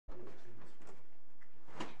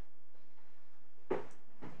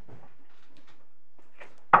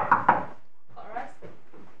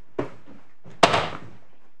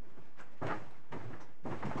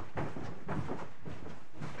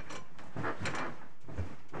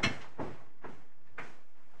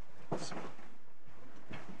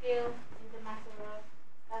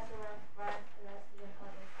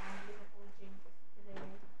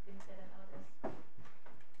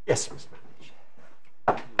Yes,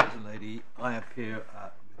 Mr. Mr. Lady, I appear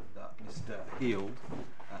with Mr. Heald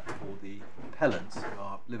for the appellants of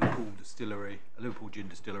our Liverpool Gin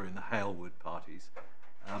Distillery in the Halewood parties.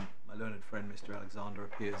 My learned friend Mr. Alexander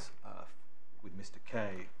appears with Mr.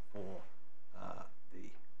 Kay for the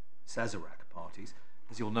Sazerac parties.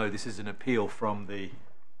 As you'll know, this is an appeal from the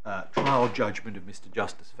trial judgment of Mr.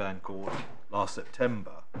 Justice Fancourt last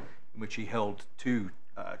September, in which he held two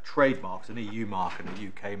trademarks, an EU mark and a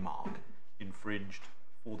UK mark, infringed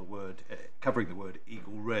for the word, covering the word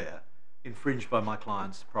Eagle Rare, infringed by my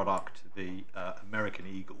client's product, the American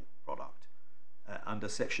Eagle product, under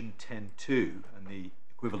section 10.2 and the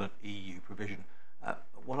equivalent EU provision.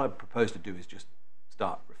 What I propose to do is just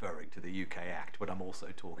start referring to the UK Act, but I'm also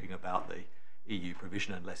talking about the EU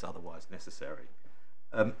provision unless otherwise necessary.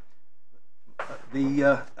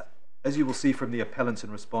 As you will see from the appellants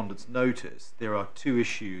and respondents' notice, there are two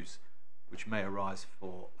issues which may arise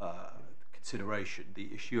for consideration. The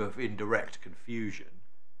issue of indirect confusion,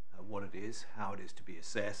 what it is, how it is to be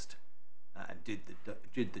assessed, and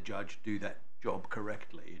did the judge do that job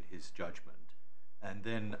correctly in his judgment. And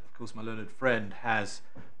then, of course, my learned friend has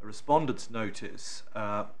a respondent's notice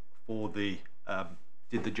for the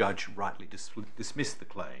did the judge rightly dismiss the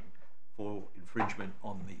claim for infringement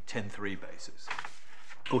on the 10.3 basis,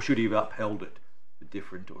 or should he have upheld it for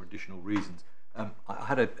different or additional reasons? I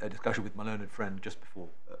had a discussion with my learned friend just before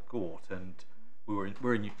court, and we're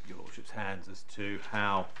in your lordship's hands as to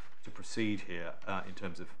how to proceed here in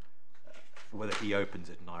terms of whether he opens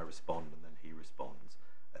it and I respond and then he responds.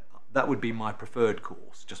 That would be my preferred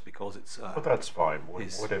course, just because it's... but that's fine,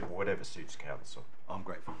 whatever suits counsel. I'm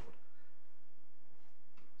grateful.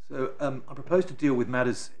 So I propose to deal with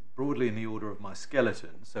matters broadly in the order of my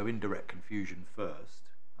skeleton, so indirect confusion first,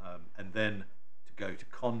 and then to go to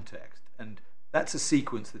context. And that's a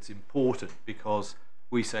sequence that's important because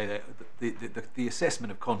we say that the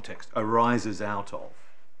assessment of context arises out of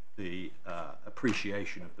the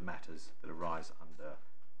appreciation of the matters that arise under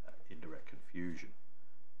indirect confusion.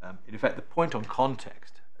 In fact, the point on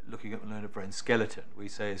context, looking at my learned friend's skeleton, we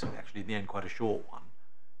say is actually in the end quite a short one.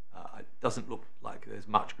 It doesn't look like there's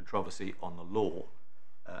much controversy on the law,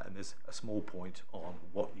 and there's a small point on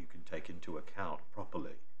what you can take into account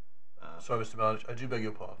properly. Sorry, Mr. Manager, I do beg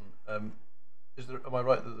your pardon. Am I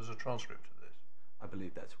right that there's a transcript of this? I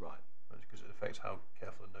believe that's right. Because it affects how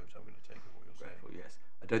careful a note I'm going to take of what you're saying. Yes.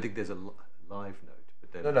 I don't think there's a live note.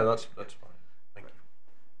 But then no, that's fine. Thank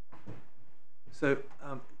you. So,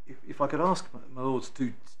 if I could ask my lords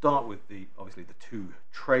to start with obviously the two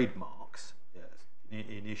trademarks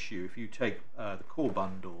in issue. If you take the core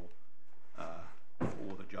bundle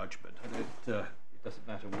for the judgment, it doesn't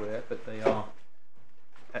matter where, but they are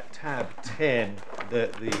at tab 10.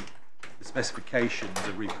 The specifications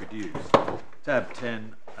are reproduced. Tab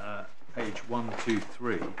 10, page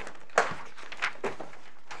 123.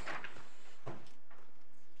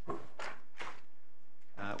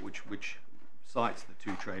 Which cites the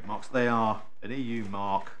two trademarks. They are an EU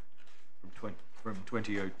mark from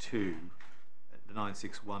 2002, the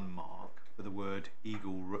 961 mark for the words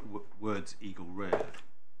Eagle Rare,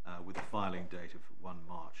 with a filing date of 1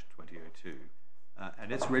 March 2002.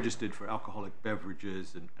 And it's registered for alcoholic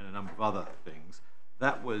beverages and a number of other things.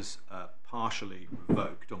 That was partially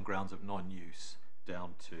revoked on grounds of non-use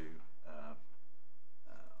down to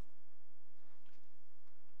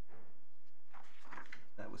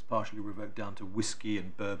whiskey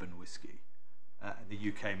and bourbon whiskey. And the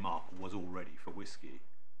UK mark was already for whiskey.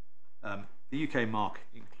 The UK mark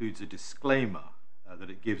includes a disclaimer that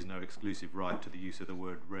it gives no exclusive right to the use of the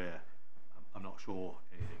word rare. I'm not sure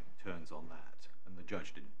anything turns on that, and the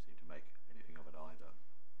judge didn't seem to make anything of it either.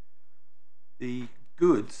 The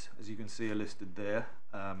goods, as you can see, are listed there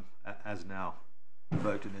as now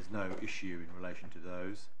revoked, and there's no issue in relation to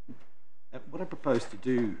those. What I propose to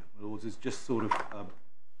do, my lords, is just sort of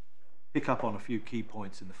pick up on a few key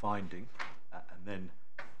points in the finding and then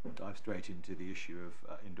dive straight into the issue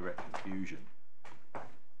of indirect confusion.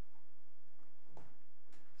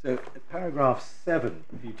 So at paragraph 7,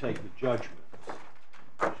 if you take the judgment,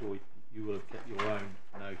 I'm sure you will have kept your own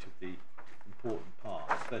note of the important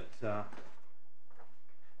parts, but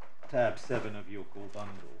tab 7 of your core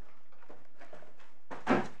bundle.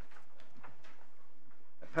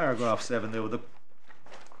 At paragraph 7, there were the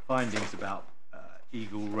findings about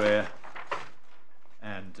Eagle Rare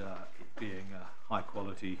and it being a high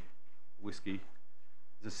quality whiskey.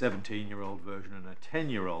 There's a 17-year-old version and a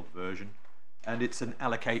 10-year-old version, and it's an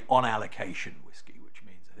on allocation whiskey, which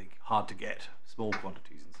means I think hard to get, small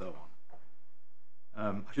quantities and so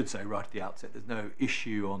on. I should say right at the outset, there's no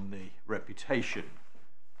issue on the reputation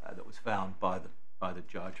that was found by the by the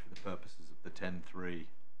judge for the purposes of the 10.3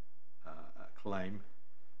 claim.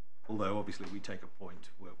 Although obviously we take a point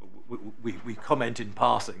where we comment in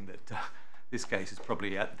passing that this case is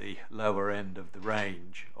probably at the lower end of the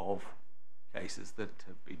range of cases that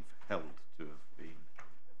have been held to have been,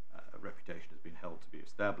 a reputation has been held to be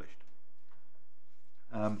established.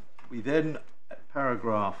 We then, at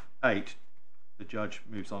paragraph 8, the judge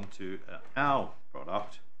moves on to our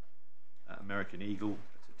product, American Eagle.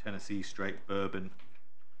 It's a Tennessee straight bourbon.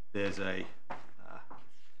 There's a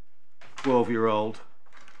 12-year-old,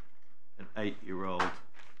 an 8-year-old,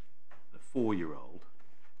 a 4-year-old,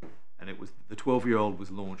 and it was the 12-year-old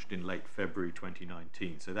was launched in late February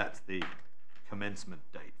 2019. So that's the commencement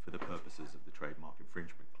date for the purposes of the trademark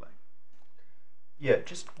infringement claim. Yeah,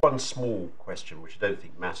 just one small question, which I don't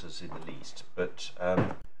think matters in the least, but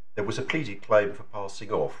there was a pleaded claim for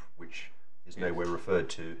passing off, which is nowhere referred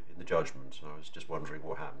to in the judgment, and I was just wondering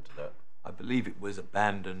what happened to that. I believe it was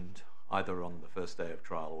abandoned either on the first day of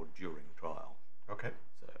trial or during trial. Okay.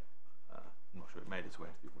 So I'm not sure it made its way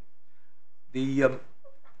to the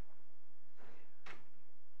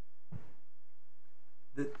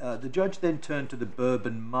judge then turned to the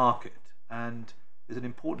bourbon market, and there's an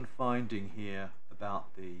important finding here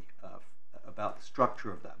about the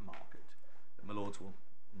structure of that market that my lords will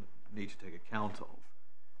need to take account of.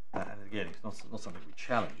 And again, it's not something we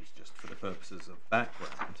challenge, it's just for the purposes of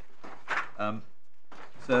background.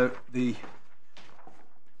 So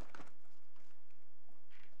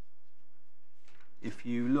if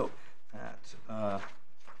you look at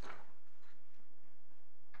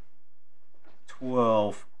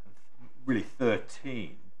 12, really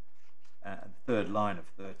 13, the third line of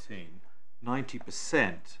 13,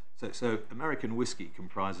 90%, so American whiskey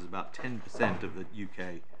comprises about 10% of the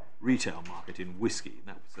UK retail market in whiskey,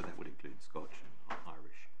 and so that would include Scotch and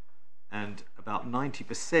Irish, and about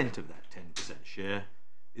 90% of that 10% share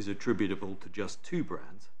is attributable to just two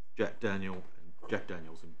brands, Jack Daniels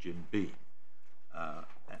and Jim Beam.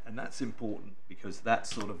 And that's important because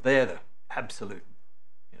that's they're the absolute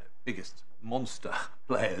biggest monster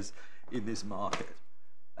players in this market,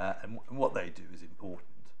 and what they do is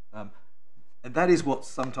important. And that is what's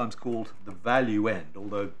sometimes called the value end,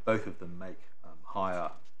 although both of them make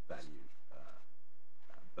higher value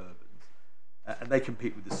bourbons. And they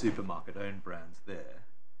compete with the supermarket owned brands there.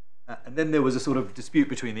 And then there was a sort of dispute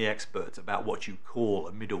between the experts about what you call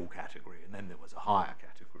a middle category, and then there was a higher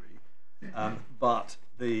category. But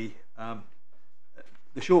the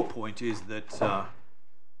short point is that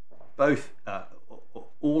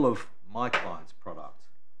all of my clients' products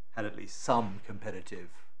had at least some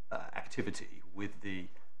competitive activity with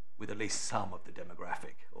at least some of the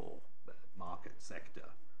demographic or market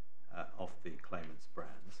sector of the claimants'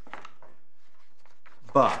 brands.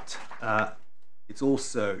 But it's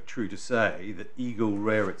also true to say that Eagle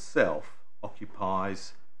Rare itself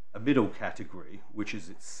occupies a middle category, which is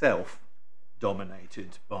itself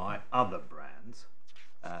dominated by other brands,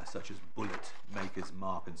 such as Bullet, Maker's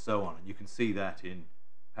Mark, and so on. And you can see that in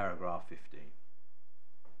paragraph 15.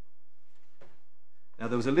 Now,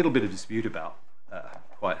 there was a little bit of dispute about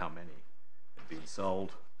quite how many had been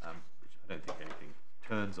sold, which I don't think anything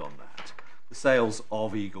turns on that. The sales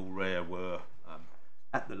of Eagle Rare were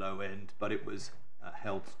at the low end, but it was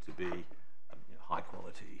held to be high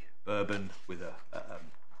quality bourbon with a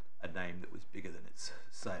name that was bigger than its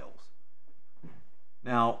sales.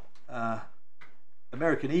 Now,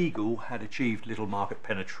 American Eagle had achieved little market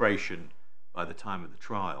penetration by the time of the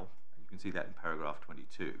trial. You can see that in paragraph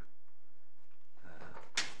 22.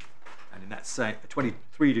 And in that same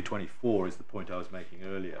 23 to 24 is the point I was making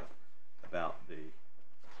earlier about the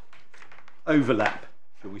overlap,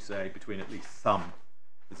 shall we say, between at least some.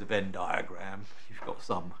 There's a Venn diagram. You've got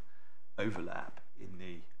some overlap in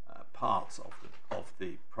the parts of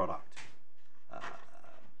the product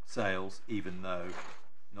sales, even though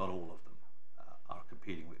not all of them are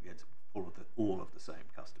competing against all of the same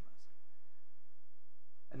customers.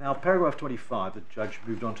 And now, paragraph 25, the judge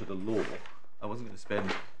moved on to the law. I wasn't going to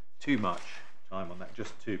spend too much time on that,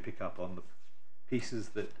 just to pick up on the pieces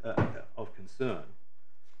that of concern.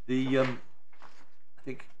 I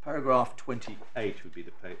think paragraph 28 would be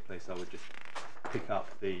the place I would just pick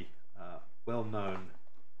up the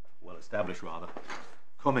well-established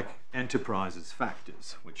comic enterprises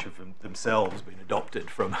factors, which have themselves been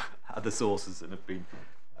adopted from other sources and have been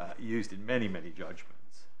used in many, many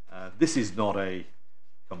judgments. This is not a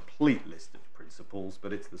complete list of principles,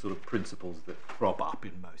 but it's the sort of principles that crop up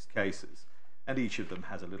in most cases, and each of them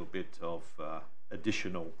has a little bit of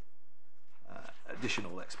additional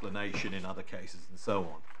explanation in other cases and so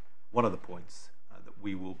on. One of the points that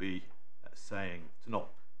we will be saying, to not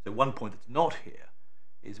So one point that's not here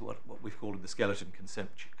is what we've called in the skeleton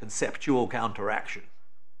conceptual counteraction.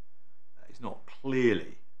 It's not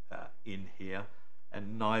clearly in here,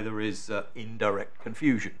 and neither is indirect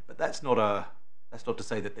confusion. But that's not to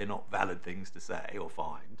say that they're not valid things to say or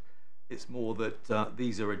find. It's more that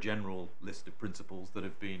these are a general list of principles that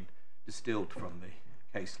have been distilled from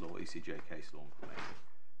the case law, ECJ case law,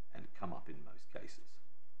 and come up in most cases.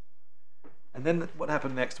 And then what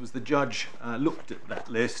happened next was the judge looked at that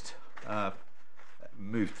list,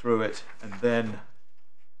 moved through it, and then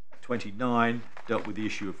 29 dealt with the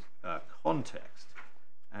issue of context.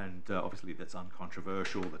 And obviously that's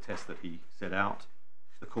uncontroversial, the test that he set out.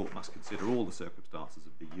 The court must consider all the circumstances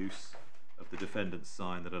of the use of the defendant's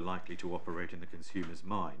sign that are likely to operate in the consumer's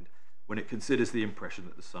mind when it considers the impression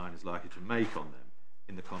that the sign is likely to make on them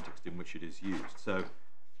in the context in which it is used. So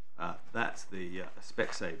that's the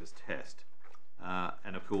Specsavers test.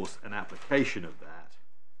 And of course, an application of that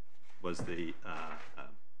was the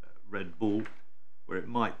Red Bull, where it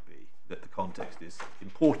might be that the context is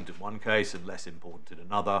important in one case and less important in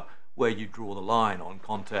another. Where you draw the line on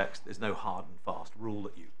context, there's no hard and fast rule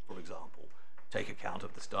that you, for example, take account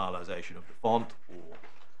of the stylization of the font or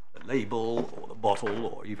the label or the bottle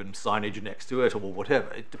or even signage next to it or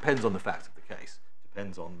whatever. It depends on the facts of the case,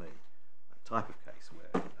 depends on the type of case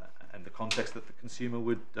where, and the context that the consumer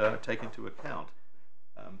would take into account.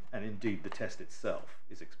 And indeed, the test itself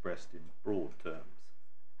is expressed in broad terms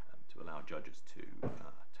to allow judges to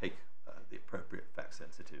take the appropriate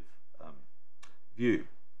fact-sensitive view.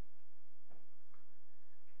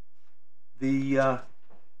 The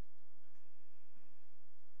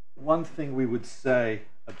one thing we would say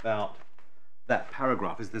about that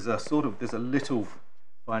paragraph is there's a little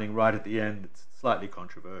finding right at the end that's slightly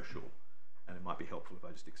controversial, and it might be helpful if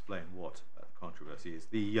I just explain what the controversy is.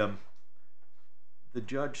 The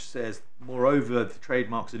judge says, moreover, the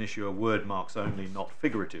trademarks an issue are word marks only, not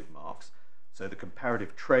figurative marks, so the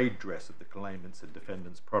comparative trade dress of the claimants and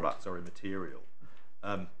defendants' products are immaterial.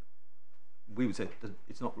 We would say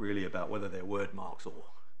it's not really about whether they're word marks or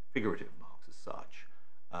figurative marks as such,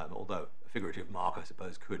 although a figurative mark, I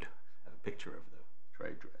suppose, could have a picture of the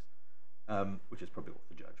trade dress, which is probably what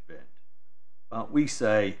the judge bent. But we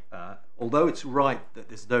say, although it's right that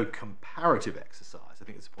there's no comparative exercise, I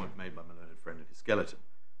think it's a point made by my learned friend in his skeleton,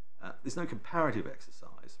 there's no comparative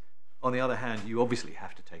exercise. On the other hand, you obviously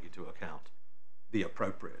have to take into account the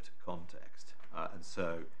appropriate context. And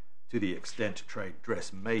so to the extent trade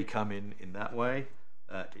dress may come in that way,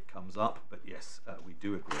 it comes up, but yes, we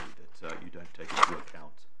do agree that you don't take into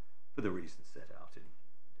account, for the reasons set out in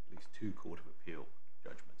at least 2 Court of Appeal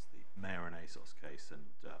judgments, the Mayer and ASOS case and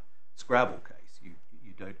Scrabble case.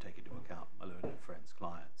 You don't take into account my learned friend's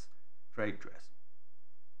client's trade dress.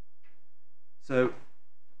 So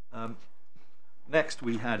next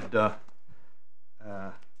we had the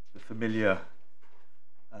familiar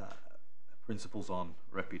principles on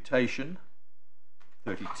reputation.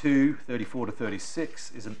 32, 34 to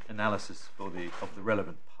 36 is an analysis of the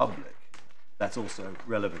relevant public. That's also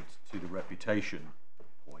relevant to the reputation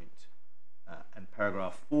point. And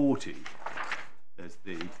paragraph 40, there's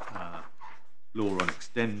the law on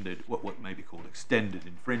extended, what may be called extended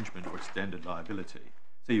infringement or extended liability.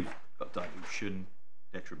 So you've got dilution,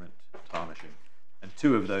 detriment, tarnishing. And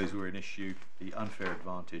 2 of those were in issue, the unfair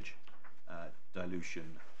advantage,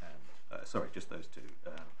 dilution, and, sorry, just those 2,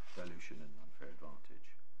 dilution and unfair advantage.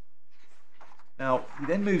 Now, he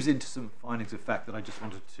then moves into some findings of fact that I just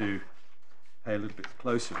wanted to pay a little bit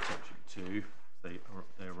closer attention to.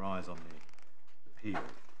 They arise on the appeal.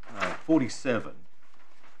 47,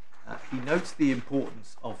 he notes the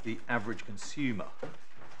importance of the average consumer,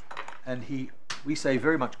 and we say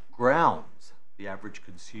very much grounds the average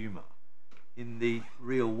consumer in the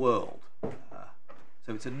real world.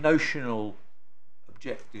 So it's a notional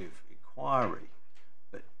objective inquiry,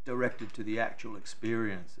 but directed to the actual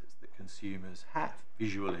experiences that consumers have,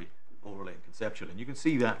 visually, orally and conceptually. And you can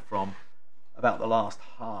see that from about the last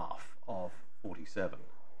half of 47.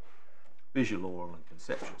 Visual, oral and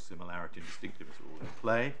conceptual similarity and distinctiveness are all in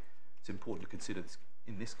play. It's important to consider this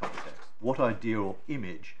in this context. What idea or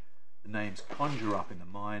image the names conjure up in the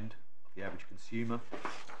mind of the average consumer,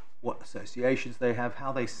 what associations they have,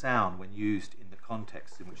 how they sound when used in the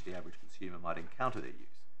context in which the average consumer might encounter their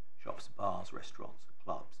use. Shops, bars, restaurants, and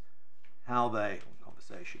clubs. How they, on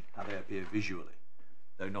conversation, how they appear visually,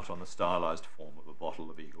 though not on the stylized form of a bottle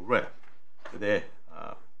of Eagle Rare. So there,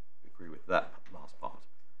 we agree with that last part.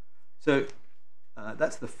 So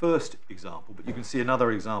that's the first example, but you can see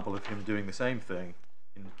another example of him doing the same thing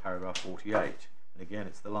in paragraph 48. And again,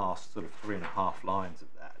 it's the last sort of 3.5 lines of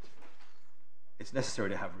that. It's necessary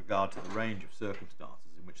to have regard to the range of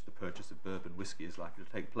circumstances in which the purchase of bourbon whiskey is likely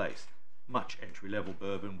to take place. Much entry-level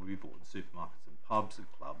bourbon will be bought in supermarkets and pubs and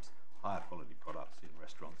clubs, higher quality products in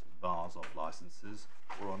restaurants and bars off licenses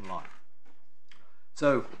or online.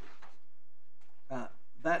 So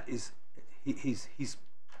that is,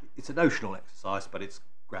 it's a notional exercise, but it's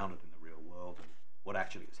grounded in the real world and what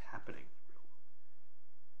actually is happening in the real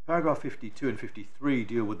world. Paragraph 52 and 53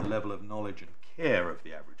 deal with the level of knowledge and care of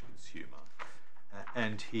the average consumer,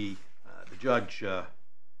 and the judge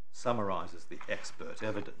summarises the expert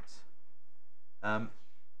evidence. And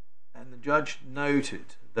the judge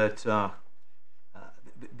noted that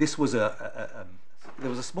this was there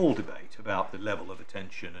was a small debate about the level of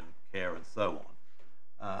attention and care and so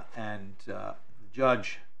on, and the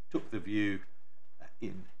judge took the view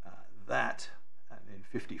in that, and in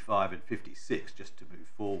 55 and 56, just to move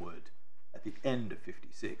forward, at the end of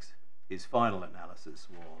 56, his final analysis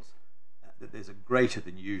was that there's a greater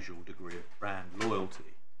than usual degree of brand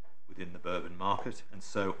loyalty within the bourbon market, and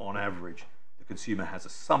so on average the consumer has a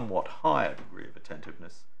somewhat higher degree of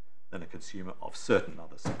attentiveness than a consumer of certain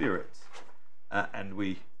other spirits, and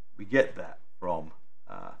we get that from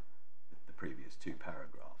the previous two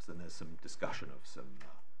paragraphs, and there's some discussion of some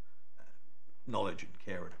knowledge and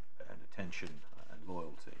care and attention and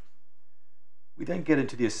loyalty. We then get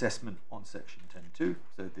into the assessment on section 10.2,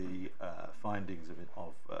 so the findings of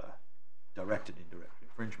direct and indirect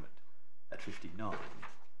infringement at 59,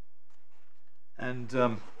 and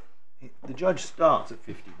the judge starts at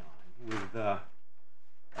 59 with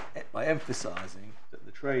by emphasising that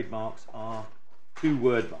the trademarks are two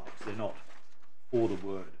word marks. They're not for the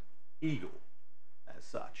word eagle as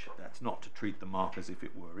such. That's not to treat the mark as if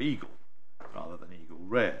it were eagle rather than eagle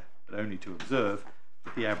rare, but only to observe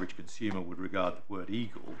that the average consumer would regard the word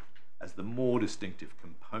eagle as the more distinctive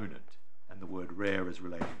component and the word rare as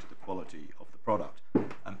relating to the quality of the product.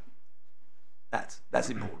 That's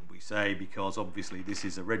important, we say, because obviously this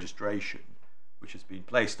is a registration which has been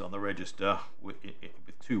placed on the register with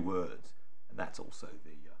two words, and that's also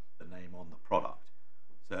the name on the product.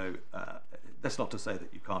 So that's not to say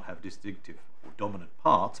that you can't have distinctive or dominant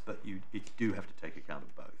parts, but you do have to take account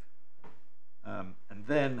of both. And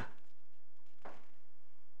then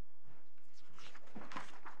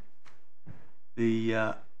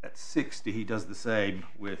at 60 he does the same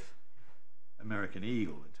with American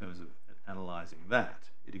Eagle in terms of analysing that.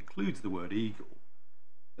 It includes the word eagle,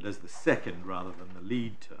 but as the second rather than the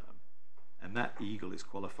lead term, and that eagle is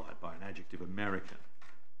qualified by an adjective American.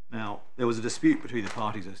 Now, there was a dispute between the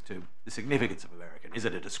parties as to the significance of American. Is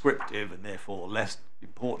it a descriptive and therefore less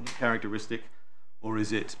important characteristic, or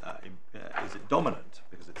is it dominant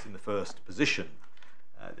because it's in the first position?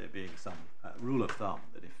 There being some rule of thumb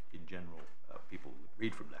that if in general people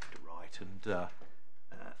read from left to right,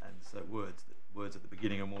 and so words at the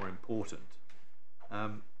beginning are more important.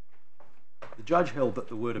 The judge held that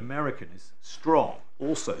the word American is strong,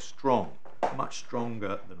 also strong, much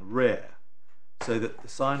stronger than rare, so that the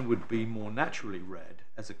sign would be more naturally read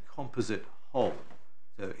as a composite whole.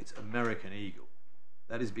 So it's American Eagle.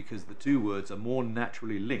 That is because the two words are more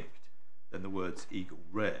naturally linked than the words eagle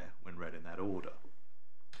rare when read in that order.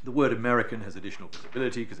 The word American has additional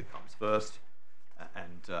visibility because it comes first,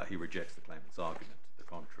 and he rejects the claimant's argument to the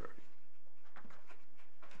contrary.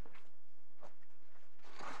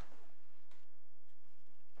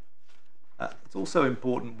 It's also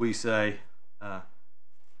important, we say,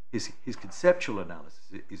 his conceptual analysis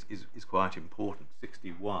is quite important.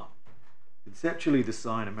 61. Conceptually, the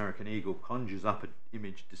sign American Eagle conjures up an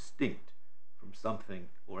image distinct from something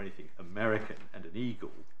or anything American and an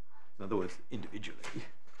eagle. In other words, individually,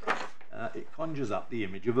 it conjures up the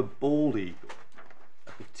image of a bald eagle,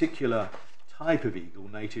 a particular type of eagle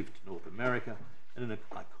native to North America and an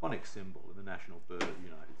iconic symbol in the national bird of the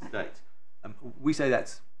United States. We say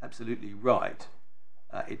that's absolutely right.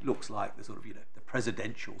 It looks like the sort of, the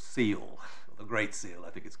presidential seal, or the Great Seal, I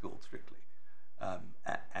think it's called strictly,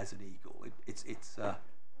 as an eagle.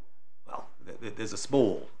 Well, there's a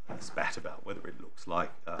small spat about whether it looks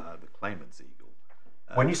like the claimant's eagle.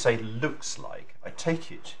 When you say looks like, I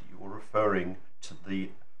take it you're referring to the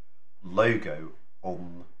logo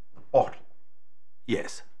on the bottle.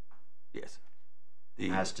 Yes. Yes.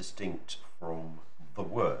 As distinct from the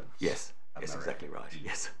words. Yes. American. Yes, exactly right.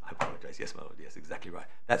 Yes, I apologise. Yes, my lord. Yes, exactly right.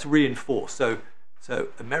 That's reinforced. So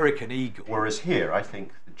American Eagle. Whereas here, I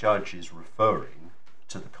think the judge is referring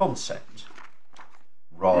to the concept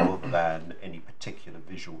rather than any particular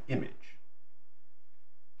visual image.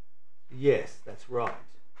 Yes, that's right.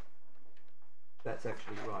 That's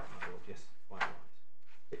actually right, my lord. Yes, quite right.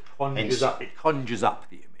 It conjures up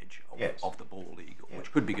the image of the bald eagle,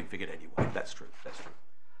 which could be configured anyway. That's true. That's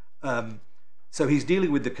true. So he's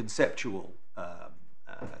dealing with the conceptual,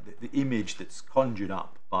 the image that's conjured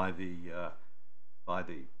up by the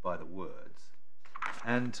words,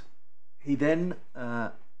 and he then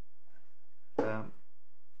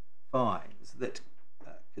finds that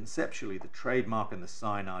conceptually the trademark and the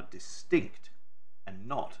sign are distinct and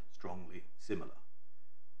not strongly similar.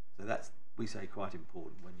 So that's, we say, quite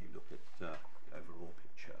important when you look at the overall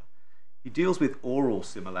picture. He deals with oral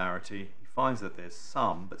similarity. He finds that there's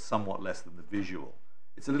some, but somewhat less than the visual.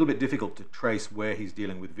 It's a little bit difficult to trace where he's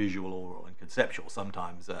dealing with visual, oral, and conceptual.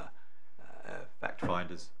 Sometimes fact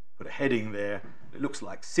finders put a heading there. It looks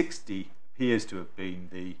like 60 appears to have been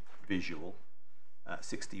the visual,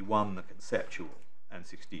 61 the conceptual, and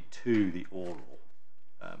 62 the oral.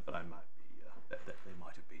 But I might be that they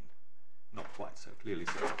might have been not quite so clearly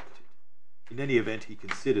separated. In any event, he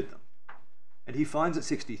considered them, and he finds at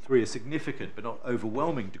 63 a significant but not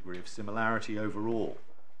overwhelming degree of similarity overall.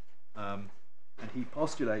 And he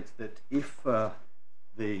postulates that if the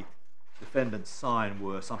defendant's sign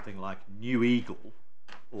were something like New Eagle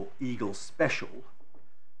or Eagle Special,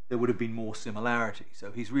 there would have been more similarity.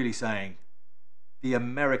 So he's really saying the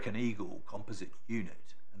American Eagle composite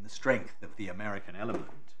unit and the strength of the American element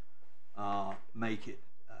make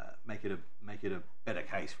it a better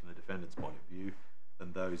case from the defendant's point of view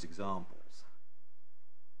than those examples.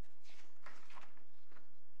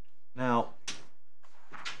 Now,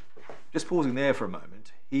 just pausing there for a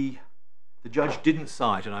moment, the judge didn't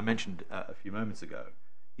cite, and I mentioned a few moments ago,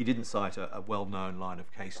 he didn't cite a well-known line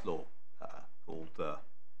of case law called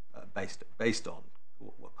based on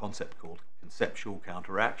a concept called conceptual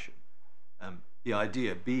counteraction. The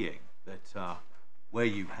idea being that where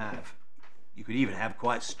you could even have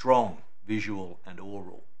quite strong visual and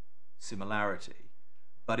oral similarity,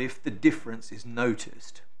 but if the difference is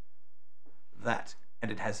noticed,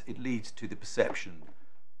 it leads to the perception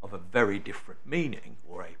of a very different meaning,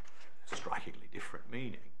 or a strikingly different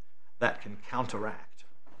meaning, that can counteract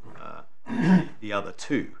the other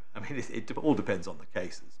two. I mean, it all depends on the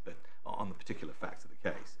cases, but on the particular facts of the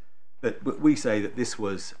case. But we say that this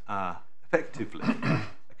was effectively a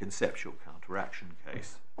conceptual counteraction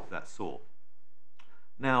case of that sort.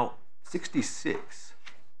 Now, 66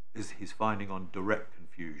 is his finding on direct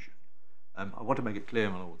confusion. I want to make it clear,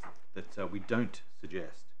 my lords, that we don't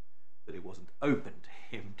suggest that it wasn't open to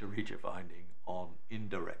him to reach a finding on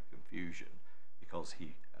indirect confusion, because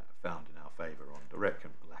he found in our favour on lack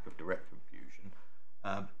of direct confusion.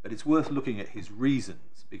 But it's worth looking at his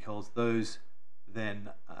reasons, because those then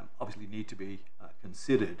obviously need to be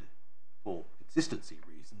considered for consistency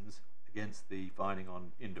reasons against the finding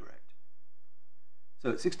on indirect. So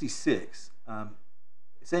at 66,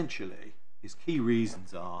 essentially, his key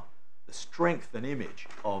reasons are the strength and image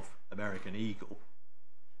of American Eagle.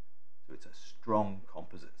 So it's a strong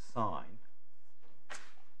composite sign,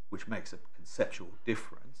 which makes a conceptual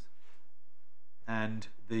difference, and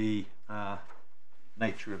the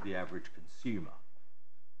nature of the average consumer.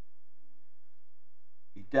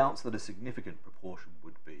 He doubts that a significant proportion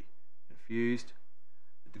would be confused,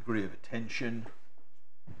 the degree of attention,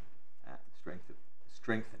 the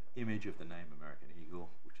strength and image of the name American Eagle,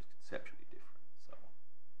 which is conceptually different, and so on.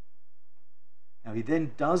 Now he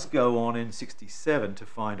then does go on in 67 to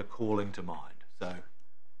find a calling to mind. So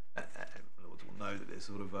Lords will know that there's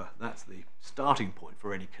sort of that's the starting point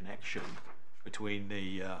for any connection between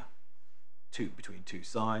the between two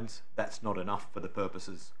signs. That's not enough for the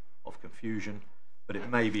purposes of confusion, but it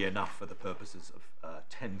may be enough for the purposes of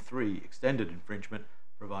 10.3 extended infringement,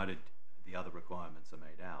 provided the other requirements are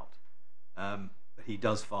made out. But he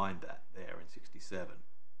does find that there in 67,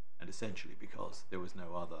 and essentially because there was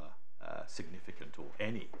no other significant or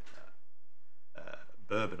any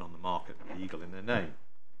bourbon on the market with the Eagle in their name.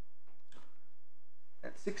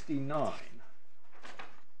 At 69,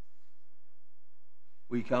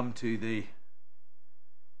 we come to the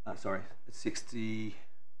at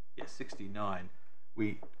 69,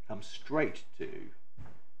 we come straight to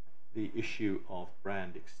the issue of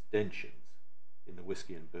brand extensions in the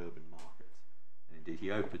whiskey and bourbon markets. And indeed, he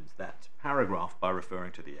opens that paragraph by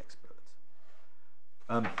referring to the experts.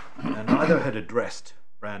 And neither had addressed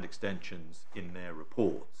brand extensions in their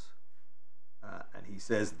reports. And he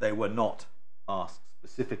says they were not asked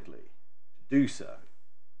specifically to do so.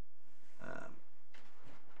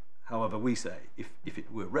 However, we say if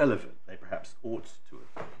it were relevant, they perhaps ought to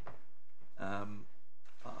have been.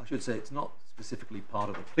 I should say it's not specifically part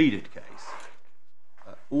of the pleaded case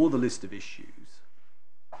or the list of issues,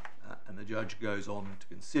 and the judge goes on to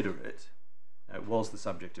consider it. It was the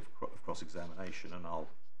subject of cross-examination, and I'll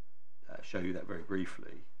show you that very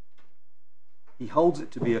briefly. He holds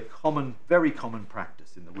it to be a very common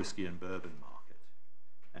practice in the whiskey and bourbon market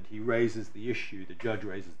and he raises the issue, the judge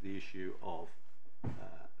raises the issue of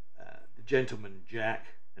the Gentleman Jack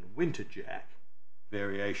and Winter Jack,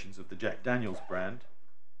 variations of the Jack Daniels brand,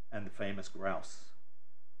 and the famous grouse,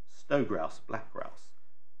 Stowe grouse, black grouse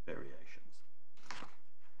variations.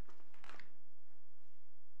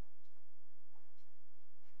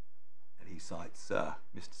 And he cites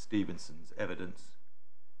Mr. Stevenson's evidence,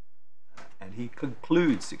 and he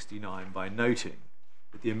concludes 69 by noting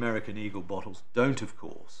that the American Eagle bottles don't, of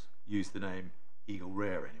course, use the name Eagle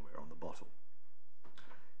Rare anywhere on the bottle.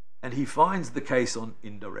 And he finds the case on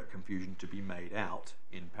indirect confusion to be made out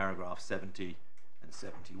in paragraph 70 and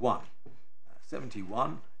 71.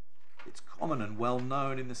 71, it's common and well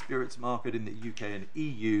known in the spirits market in the UK and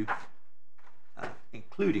EU,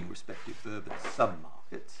 including respective bourbon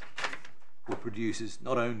sub-markets, for producers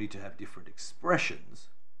not only to have different expressions,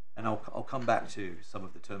 and I'll come back to some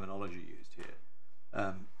of the terminology used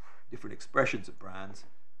here, different expressions of brands,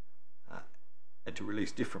 and to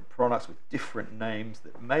release different products with different names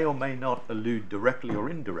that may or may not allude directly or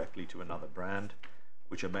indirectly to another brand,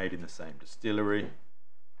 which are made in the same distillery,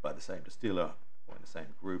 by the same distiller, or in the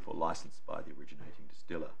same group, or licensed by the originating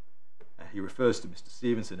distiller. He refers to Mr.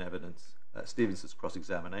 Stevenson's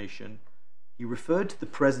cross-examination. He referred to the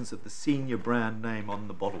presence of the senior brand name on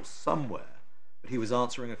the bottle somewhere, but he was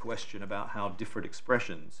answering a question about how different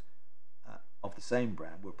expressions of the same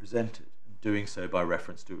brand were presented, doing so by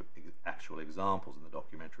reference to actual examples in the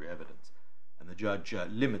documentary evidence. And the judge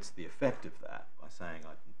limits the effect of that by saying,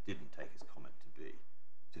 I didn't take his comment to be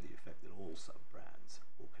to the effect that all sub-brands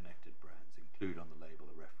or connected brands include on the label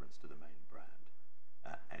a reference to the main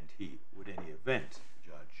brand. And he would, in any event,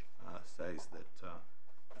 the judge says that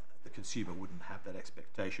the consumer wouldn't have that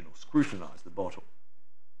expectation or scrutinize the bottle.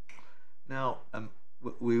 Now,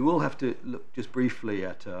 we will have to look just briefly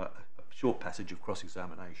at a short passage of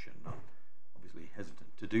cross-examination. Obviously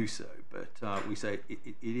hesitant to do so, but we say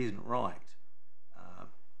it isn't right.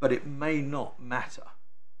 But it may not matter,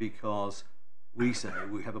 because we say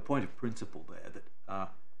we have a point of principle there that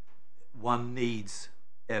one needs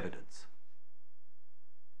evidence.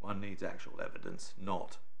 One needs actual evidence,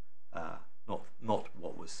 not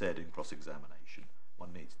what was said in cross-examination.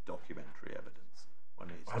 One needs documentary evidence.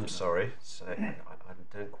 I'm sorry, I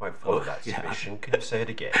don't quite follow that submission. Can you say it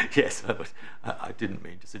again? Yes, I didn't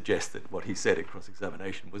mean to suggest that what he said in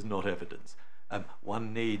cross-examination was not evidence.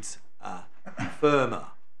 One needs firmer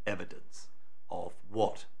evidence of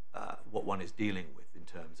what one is dealing with in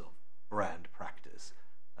terms of brand practice.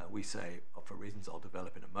 We say, for reasons I'll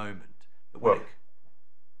develop in a moment, that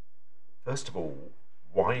first of all,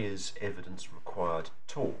 why is evidence required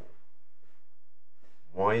at all?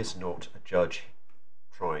 Why is not a judge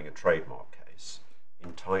trying a trademark case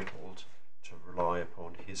entitled to rely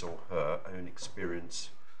upon his or her own experience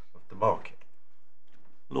of the market?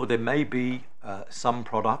 Lord, there may be some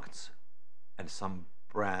products and some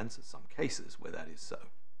brands in some cases where that is so.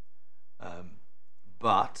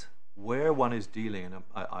 But where one is dealing, and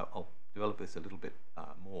I'll develop this a little bit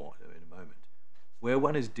more in a moment, where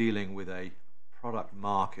one is dealing with a product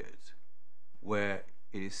market where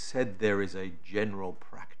it is said there is a general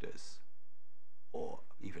practice, or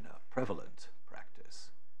even a prevalent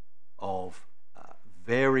practice, of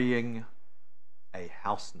varying a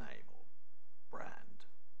house name or brand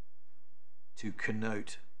to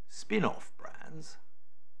connote spin-off brands,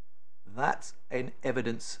 that's an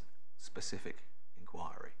evidence-specific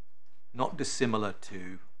inquiry, not dissimilar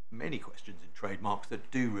to many questions in trademarks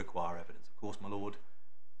that do require evidence. Of course, my lord,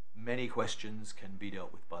 many questions can be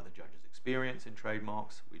dealt with by the judge's experience in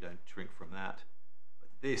trademarks. We don't shrink from that. But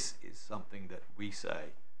this is something that we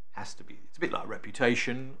say has to be, it's a bit like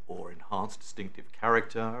reputation or enhanced distinctive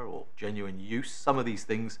character or genuine use. Some of these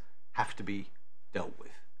things have to be dealt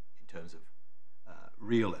with in terms of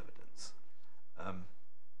real evidence.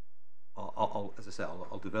 As I say,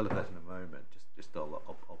 I'll develop that in a moment.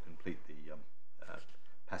 I'll complete the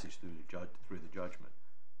passage through the judgment.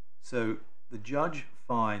 So the judge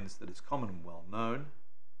finds that it's common and well known,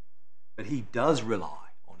 but he does rely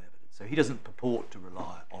on evidence. So he doesn't purport to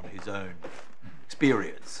rely on his own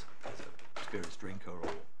experience as an experienced drinker or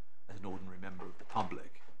as an ordinary member of the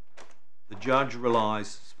public. The judge relies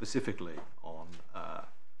specifically on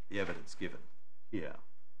the evidence given here.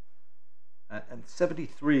 And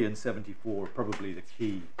 73 and 74 are probably the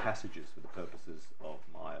key passages for the purposes of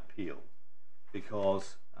my appeal,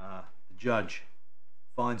 because the judge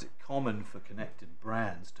finds it common for connected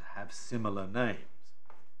brands to have similar names.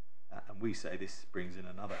 And we say this brings in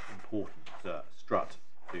another important strut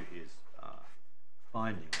to his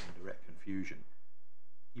finding on indirect confusion.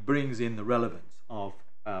 He brings in the relevance of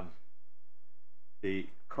the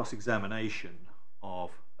cross-examination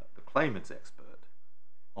of claimant's expert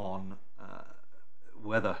on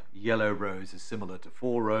whether Yellow Rose is similar to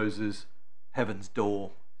Four Roses, Heaven's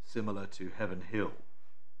Door similar to Heaven Hill.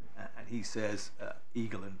 And he says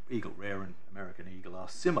Eagle Rare and American Eagle are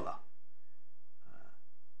similar.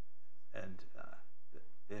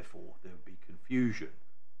 Therefore there would be confusion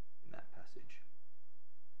in that passage.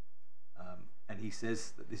 And he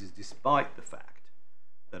says that this is despite the fact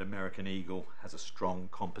that American Eagle has a strong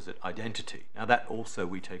composite identity. Now that also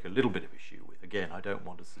we take a little bit of issue with. Again, I don't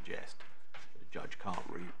want to suggest that a judge can't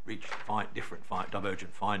reach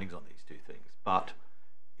divergent findings on these two things, but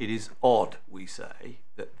it is odd, we say,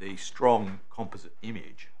 that the strong composite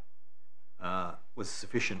image was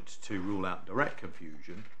sufficient to rule out direct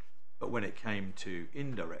confusion, but when it came to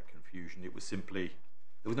indirect confusion, it was simply,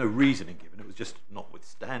 there was no reasoning given, it was just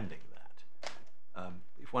notwithstanding that.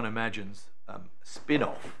 If one imagines a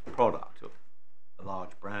spin-off product of a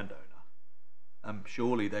large brand owner,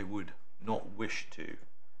 surely they would not wish to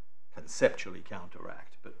conceptually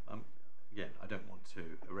counteract, but again, I don't want to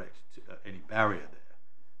erect any barrier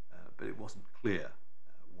there, but it wasn't clear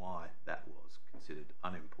why that was considered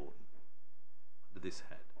unimportant under this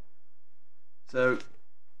head. So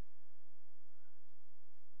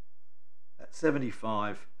at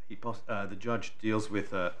 75, the judge deals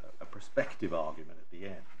with a prospective argument at the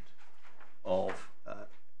end of,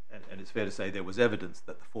 and it's fair to say there was evidence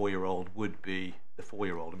that the 4-year-old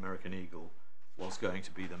American Eagle was going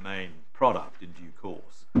to be the main product in due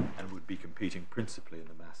course and would be competing principally in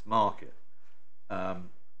the mass market. And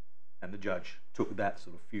the judge took that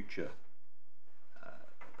sort of future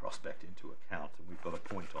prospect into account, and we've got a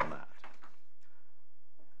point on that.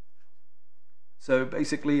 So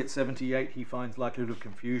basically at 78 he finds likelihood of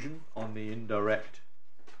confusion on the indirect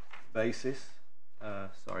basis.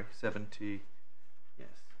 77, yes.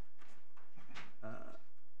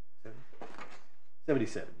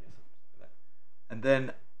 77, yes. And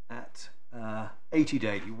then at 80 to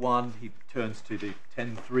 81 he turns to the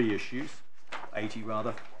 10-3 issues, 80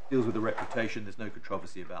 rather, deals with the reputation. There's no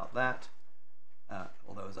controversy about that.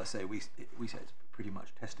 Although, as I say, we say it's pretty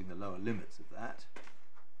much testing the lower limits of that.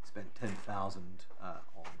 Spent 10,000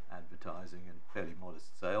 on advertising and fairly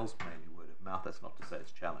modest sales, mainly word of mouth. That's not to say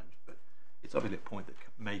it's challenged, but it's obviously a point that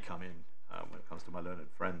may come in when it comes to my learned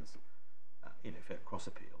friends, in effect, cross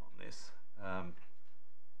appeal on this.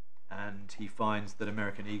 And he finds that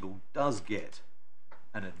American Eagle does get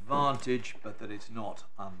an advantage, but that it's not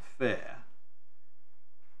unfair.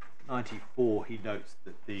 94, he notes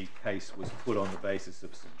that the case was put on the basis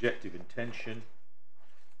of subjective intention,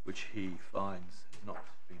 which he finds not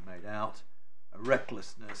being made out. A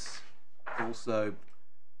recklessness also,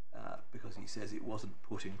 because he says it wasn't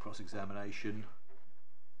put in cross-examination.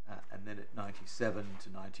 And then at 97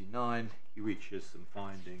 to 99 he reaches some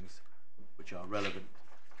findings which are relevant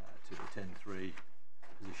to the 10-3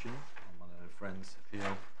 position on my learned friend's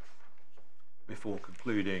appeal, before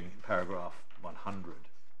concluding in paragraph 100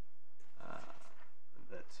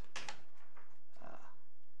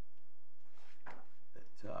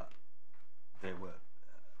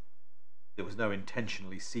 there was no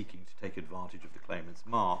intentionally seeking to take advantage of the claimant's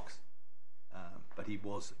marks, but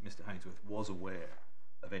Mr. Hainsworth was aware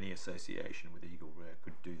of any association with Eagle Rare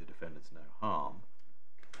could do the defendants no harm,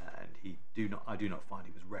 and I do not find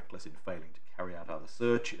he was reckless in failing to carry out other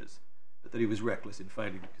searches, but that he was reckless in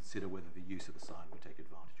failing to consider whether the use of the sign would take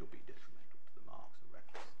advantage or be detrimental to the marks, and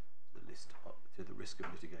reckless to the risk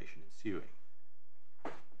of litigation ensuing.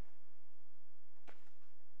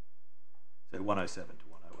 So 107 to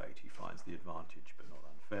 108 he finds the advantage but not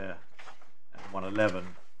unfair, and 111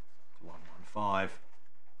 to 115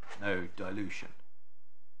 no dilution.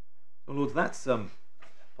 So Lords, that's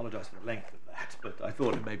apologise for the length of that, but I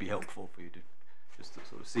thought it may be helpful for you to just to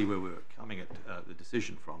sort of see where we're coming at the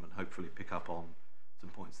decision from, and hopefully pick up on some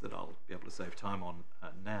points that I'll be able to save time on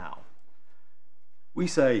now. We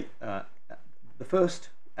say the first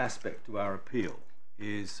aspect to our appeal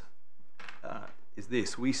is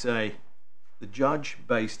this. We say the judge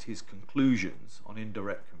based his conclusions on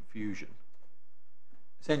indirect confusion,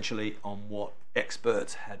 essentially on what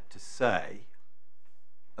experts had to say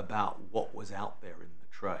about what was out there in the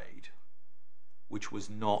trade, which was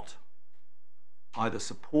not either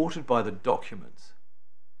supported by the documents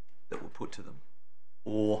that were put to them,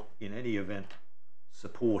 or in any event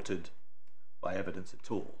supported by evidence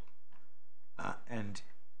at all. And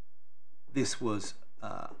this was,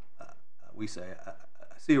 we say,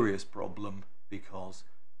 a serious problem, because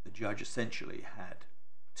the judge essentially had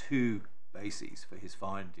two bases for his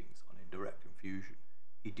findings on indirect confusion.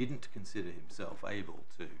 He didn't consider himself able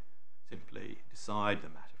to simply decide the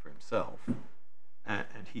matter for himself,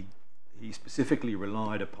 and he he specifically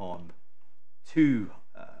relied upon two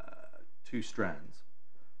strands.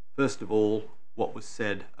 First of all, what was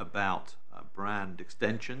said about brand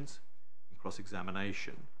extensions in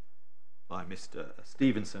cross-examination by Mr.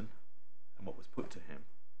 Stevenson and what was put to him.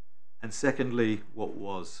 And secondly,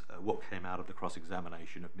 what came out of the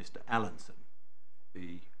cross-examination of Mr. Allenson,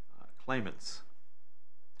 the claimants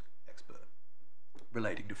expert,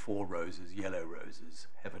 relating to 4 roses, yellow roses,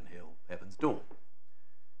 Heaven Hill, Heaven's Door.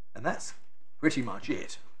 And that's pretty much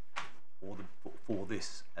it for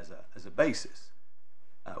this as a basis.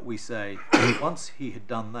 We say once he had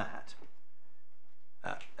done that,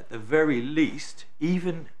 at the very least,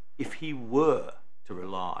 even if he were to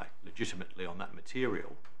rely legitimately on that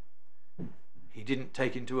material, he didn't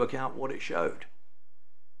take into account what it showed.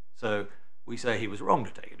 So we say he was wrong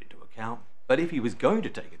to take it into account, but if he was going to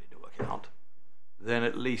take it into account, then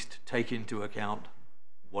at least take into account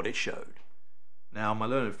what it showed. Now, my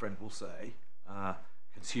learned friend will say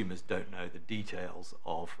consumers don't know the details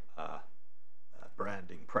of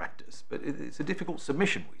branding practice, but it's a difficult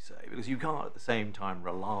submission, we say, because you can't at the same time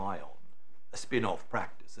rely on a spin-off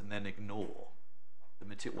practice and then ignore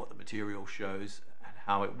what the material shows and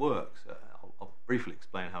how it works. I'll briefly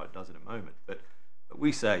explain how it does in a moment, but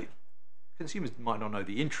we say consumers might not know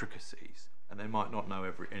the intricacies and they might not know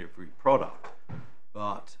every product,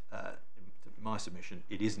 but in my submission,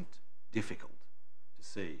 it isn't difficult to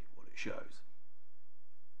see what it shows.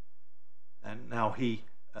 And now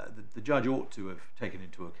the judge ought to have taken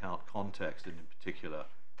into account context, and in particular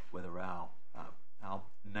whether our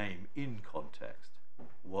name in context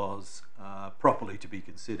was properly to be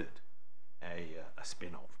considered a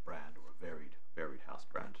spin-off brand or a varied house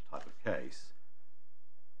brand type of case.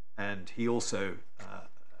 And he also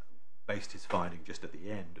based his finding just at the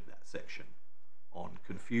end of that section on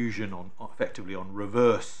confusion, effectively on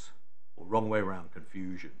reverse or wrong way around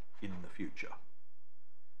confusion in the future.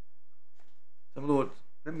 So, my Lord,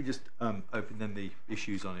 let me just open then the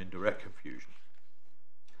issues on indirect confusion.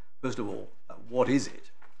 First of all, what is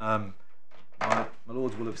it? My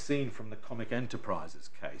Lords will have seen from the Comic Enterprises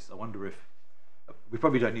case. I wonder if we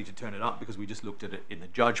probably don't need to turn it up because we just looked at it in the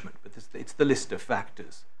judgment, but it's the list of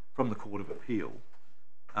factors from the Court of Appeal,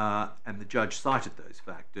 and the judge cited those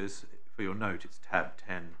factors. For your note, it's tab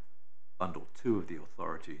 10, bundle 2 of the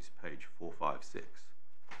authorities, page 456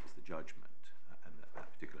 is the judgment, and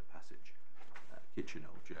that particular passage, Kitchen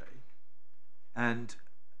LJ. And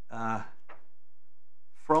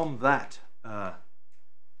from that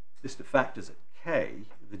list of factors at K,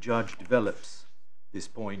 the judge develops this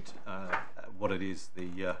point, what it is,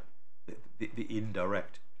 the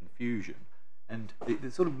indirect confusion. And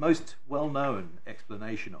the sort of most well-known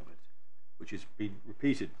explanation of it, which has been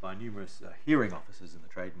repeated by numerous hearing officers in the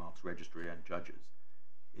Trademarks Registry and judges,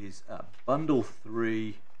 is bundle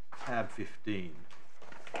 3, tab 15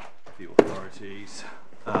 of the authorities,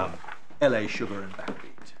 LA Sugar and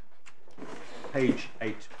Backbeat, page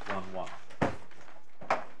 811.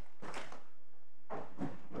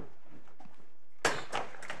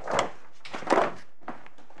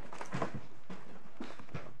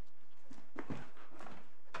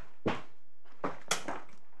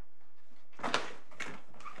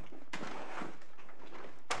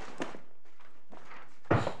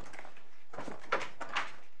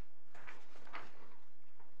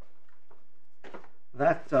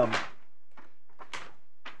 That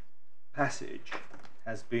passage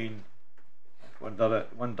has been, one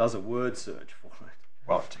does a word search for it.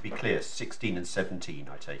 Well, to be clear, 16 and 17,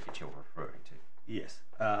 I take it you're referring to. Yes,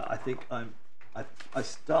 I think I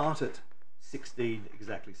start at 16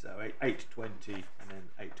 exactly so, 820 and then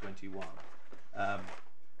 821,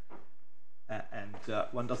 and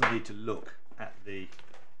one doesn't need to look at the,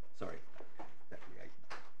 sorry, exactly 8.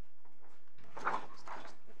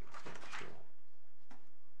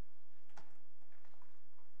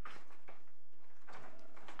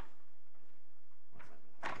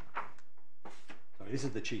 This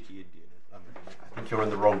is the cheeky Indian. I think you're in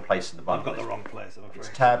the wrong place in the bundle. I've got the wrong place, I'm afraid. It's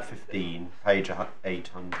tab 15, page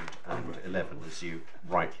 811, as you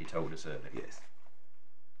rightly told us earlier. Yes.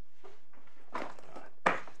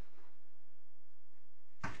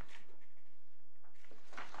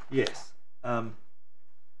 Yes.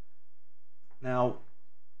 Now,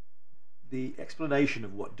 the explanation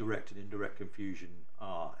of what direct and indirect confusion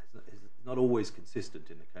are is not always consistent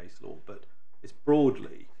in the case law, but it's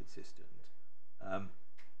broadly consistent.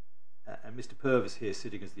 And Mr. Purvis here,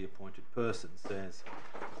 sitting as the appointed person, says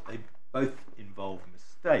they both involve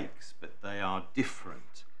mistakes, but they are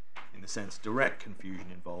different in the sense direct confusion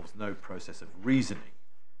involves no process of reasoning.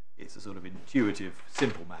 It's a sort of intuitive,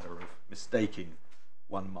 simple matter of mistaking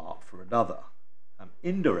one mark for another.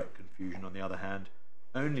 Indirect confusion, on the other hand,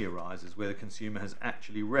 only arises where the consumer has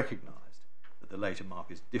actually recognised that the later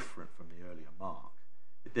mark is different from the earlier mark.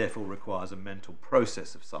 It therefore requires a mental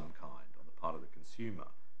process of some kind on the part of the consumer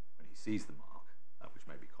when he sees the mark, which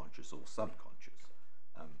may be conscious or subconscious.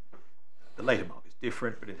 The later mark is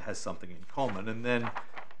different, but it has something in common. And then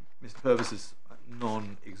Mr. Purvis's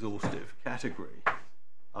non-exhaustive category,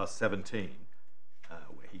 R17,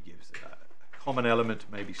 where he gives a common element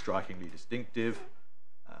may be strikingly distinctive,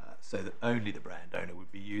 so that only the brand owner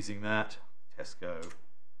would be using that, Tesco,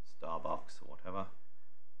 Starbucks, or whatever.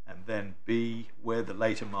 And then B, where the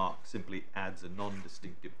later mark simply adds a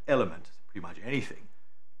non-distinctive element, pretty much anything,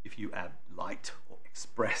 if you add light or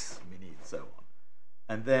express, mini, and so on.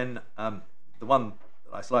 And then the one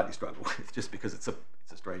that I slightly struggle with, just because it's a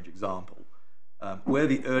strange example, where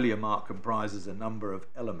the earlier mark comprises a number of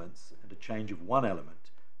elements and a change of one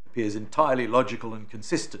element appears entirely logical and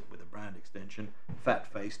consistent with a brand extension, fat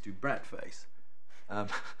face to brat face. I'm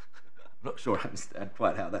not sure I understand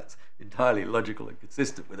quite how that's entirely logical and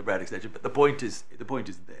consistent with a brand extension, but the point is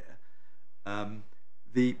there.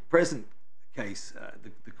 The present case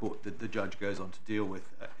the judge goes on to deal with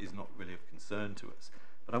is not really of concern to us.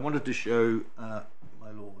 But I wanted to show,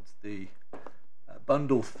 my lords, the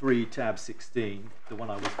bundle 3, tab 16, the one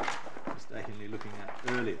I was mistakenly looking at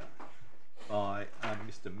earlier, by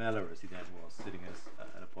Mr. Mellor, as he then was, sitting as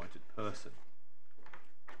an appointed person.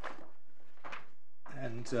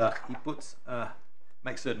 And he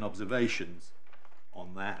makes certain observations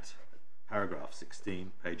on that, paragraph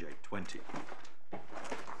 16, page 820.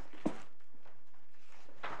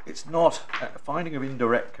 It's not, a finding of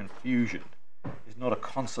indirect confusion is not a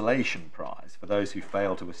consolation prize for those who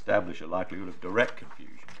fail to establish a likelihood of direct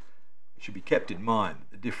confusion. It should be kept in mind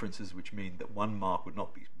that the differences which mean that one mark would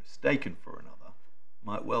not be mistaken for another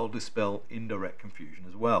might well dispel indirect confusion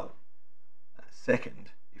as well.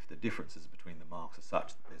 Second, if the differences between the marks are such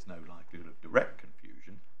that there's no likelihood of direct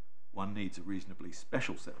confusion, one needs a reasonably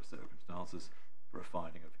special set of circumstances for a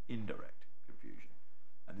finding of indirect confusion.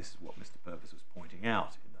 And this is what Mr. Purvis was pointing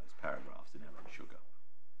out in those paragraphs in Ellen Sugar.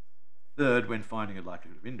 Third, when finding a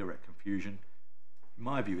likelihood of indirect confusion, in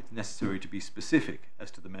my view, it's necessary to be specific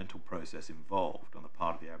as to the mental process involved on the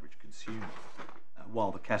part of the average consumer,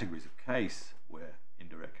 while the categories of case where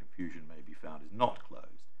indirect confusion may be found is not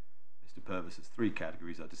closed. Mr. Purvis's 3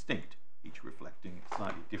 categories are distinct, each reflecting a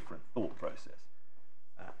slightly different thought process.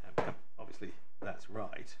 And obviously, that's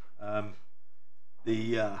right.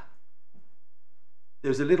 There's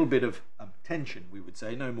a little bit of tension, we would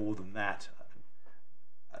say, no more than that,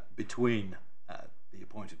 between the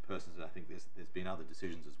appointed persons, and I think there's been other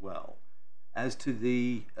decisions as well, as to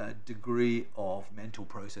the degree of mental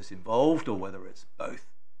process involved, or whether it's both.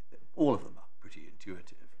 All of them are pretty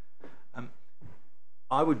intuitive.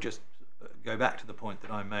 I would just go back to the point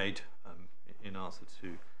that I made in answer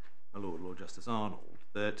to my Lord Justice Arnold,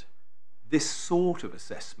 that this sort of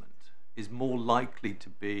assessment is more likely to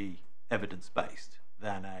be evidence-based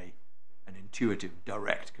than an intuitive,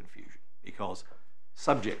 direct confusion, because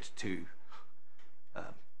subject to,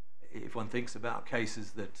 if one thinks about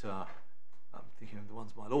cases that, I'm thinking of the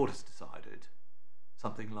ones my Lord has decided,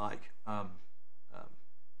 something like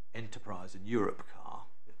Enterprise and Europe car,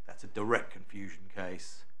 that's a direct confusion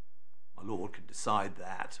case. My Lord can decide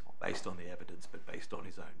that, not based on the evidence, but based on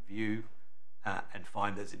his own view, and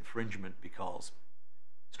find there's infringement because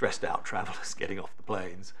stressed out travellers getting off the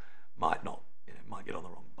planes might get on the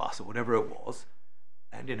wrong bus or whatever it was.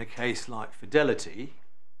 And in a case like Fidelity,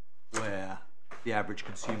 where the average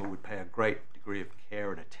consumer would pay a great degree of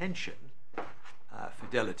care and attention,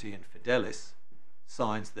 Fidelity and Fidelis,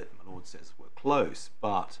 signs that my Lord says were close,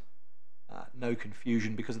 but no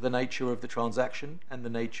confusion because of the nature of the transaction and the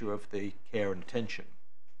nature of the care and attention.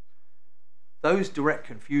 Those direct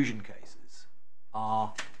confusion cases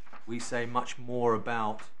are, we say, much more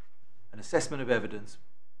about an assessment of evidence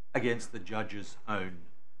against the judge's own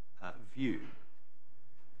view.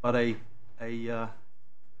 But a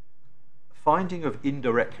finding of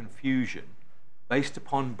indirect confusion based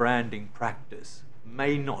upon branding practice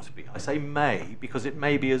may not be. I say may because it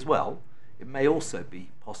may be as well. It may also be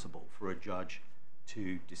possible for a judge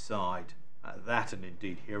to decide that, and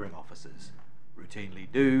indeed hearing officers routinely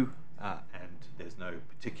do, and there's no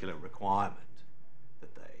particular requirement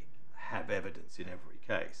that they have evidence in every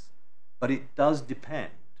case. But it does depend,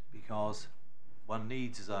 because one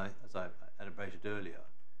needs, as I elaborated earlier,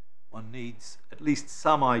 one needs at least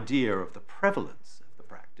some idea of the prevalence of the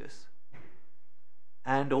practice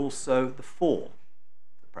and also the form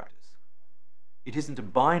of the practice. It isn't a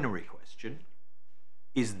binary question.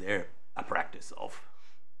 Is there a practice of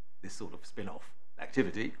this sort of spin-off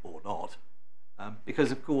activity or not?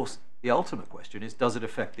 Because, of course, the ultimate question is, does it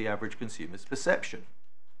affect the average consumer's perception?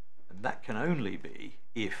 And that can only be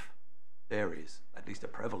if there is at least a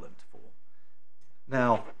prevalent form.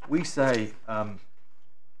 Now, we say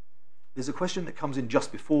there's a question that comes in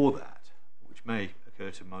just before that, which may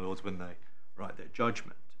occur to my lords when they write their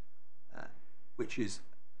judgment, which is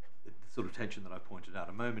the sort of tension that I pointed out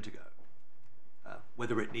a moment ago,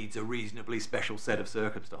 whether it needs a reasonably special set of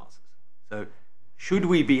circumstances. So, should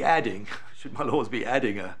we be adding, should my lords be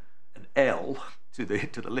adding an L to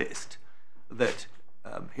the list that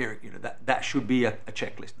here, that should be a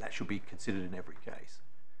checklist, that should be considered in every case.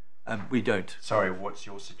 We don't. Sorry, what's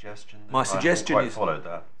your suggestion? My suggestion is. Followed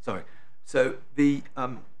that. Sorry. So the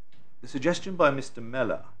suggestion by Mr.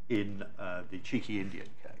 Mellor in the Cheeky Indian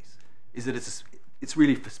case is that it's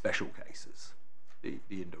really for special cases, the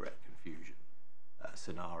indirect confusion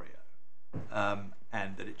scenario,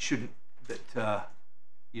 and that it shouldn't, that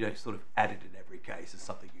you don't sort of add it in every case as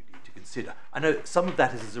something you need to consider. I know some of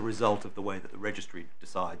that is as a result of the way that the registry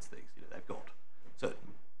decides things. They've got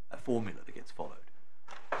a formula that gets followed.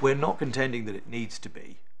 We're not contending that it needs to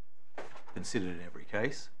be considered in every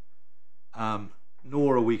case,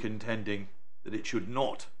 nor are we contending that it should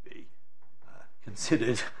not be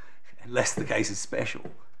considered unless the case is special.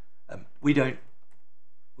 We don't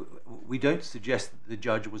suggest that the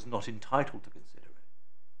judge was not entitled to consider it.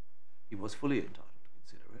 He was fully entitled to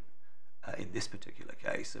consider it in this particular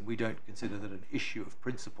case, and we don't consider that an issue of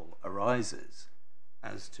principle arises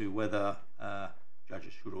as to whether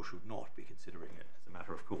judges should or should not be considering it as a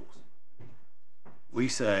matter of course. We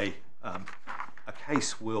say a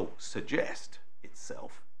case will suggest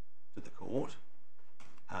itself to the court,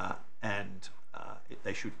 and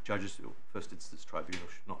judges of first instance tribunal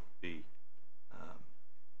should not be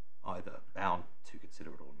either bound to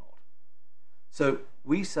consider it or not. So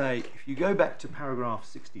we say, if you go back to paragraph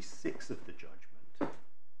 66 of the judgment,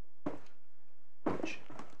 which I'll just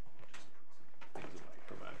put some things away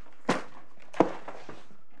for a moment.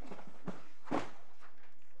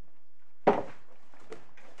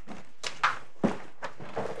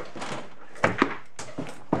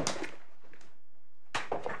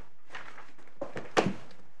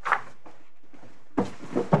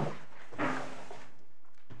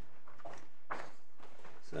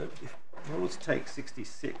 So if we'll take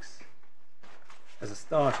 66 as a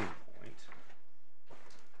starting point,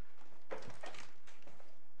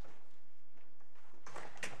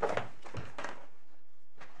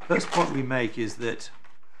 first point we make is that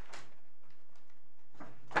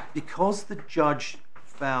because the judge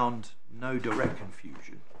found no direct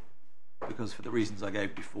confusion, because for the reasons I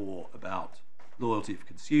gave before about loyalty of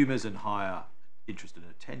consumers and higher interest and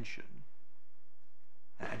attention,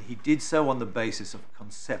 and he did so on the basis of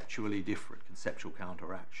conceptually different, conceptual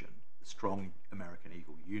counteraction, the strong American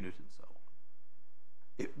eagle unit and so on.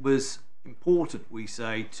 It was important, we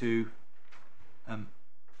say, to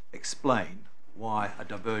explain why a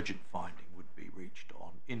divergent finding would be reached on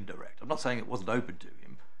indirect. I'm not saying it wasn't open to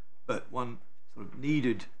him, but one sort of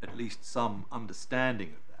needed at least some understanding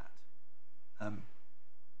of that.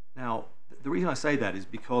 Now, the reason I say that is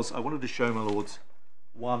because I wanted to show my lords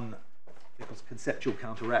because conceptual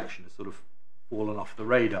counteraction has sort of fallen off the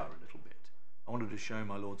radar a little bit. I wanted to show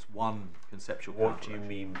my lords one conceptual counteraction. What do you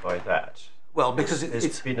mean by that? Well, because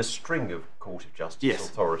there's been a string of Court of Justice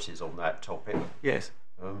authorities on that topic. Yes.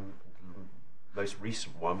 Most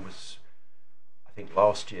recent one was, I think,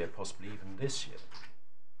 last year, possibly even this year.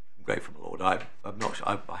 I'm grateful, my lord. I'm not sure.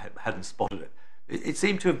 I hadn't spotted it. It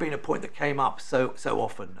seemed to have been a point that came up so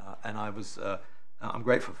often, and I'm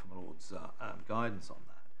grateful for my lord's guidance on that.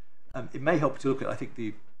 It may help to look at, I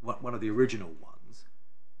think, one of the original ones,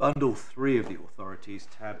 Bundle 3 of the authorities,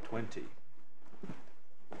 tab 20,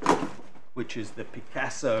 which is the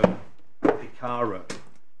Picasso-Picaro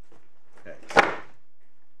case.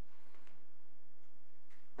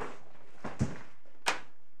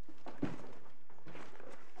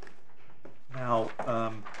 Now,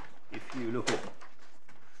 if you look at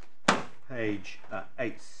page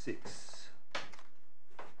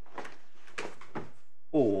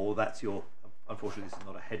 864, that's your, unfortunately this is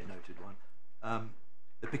not a head-noted one,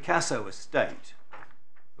 the Picasso estate,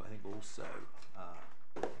 who I think also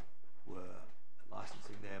were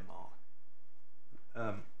licensing their mark,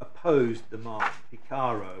 opposed the mark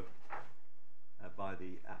Picaro by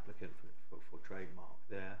the applicant for trademark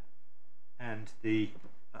there, and the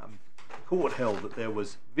court held that there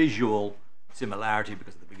was visual similarity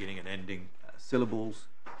because of the beginning and ending syllables,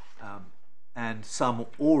 and some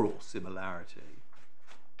oral similarity.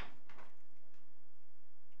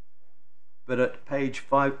 But at page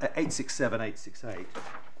 867, 868,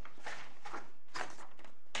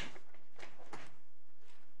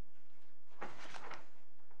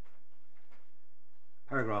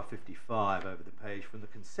 55 over the page, from the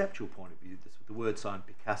conceptual point of view, the word sign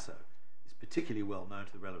Picasso is particularly well known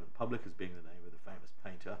to the relevant public as being the name of the famous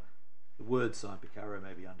painter. The word sign Picasso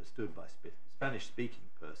may be understood by Spanish-speaking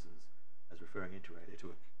persons as referring inter alia to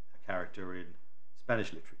a character in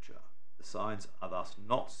Spanish literature. The signs are thus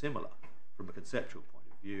not similar from a conceptual point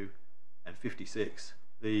of view. And 56,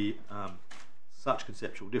 such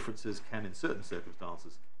conceptual differences can, in certain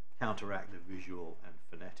circumstances, counteract the visual and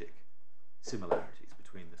phonetic similarities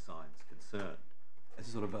between the signs concerned. It's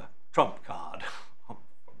a sort of a trump card from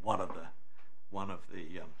one of the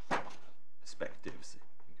perspectives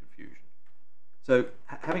in confusion. So,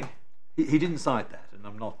 he didn't cite that, and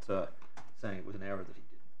I'm not saying it was an error that he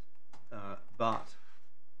didn't. But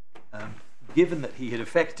given that he had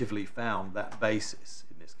effectively found that basis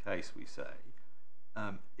in this case, we say,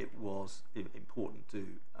 it was important to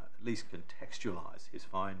at least contextualise his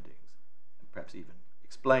findings and perhaps even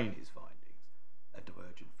explain his findings,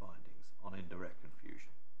 divergent findings on indirect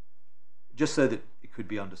confusion, just so that it could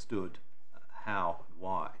be understood how and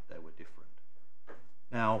why they were different.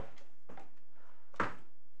 Now,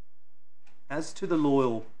 as to the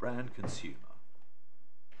loyal brand consumer,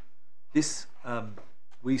 this,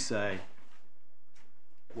 we say,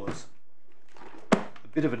 was a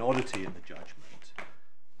bit of an oddity in the judgment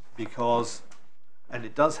because, and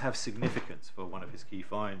it does have significance for one of his key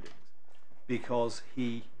findings, because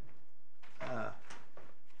he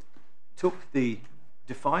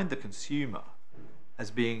defined the consumer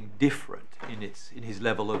as being different in his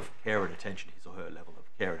level of care and attention, his or her level of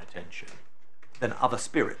care and attention, than other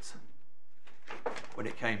spirits when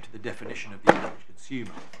it came to the definition of the average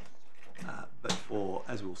consumer. But for,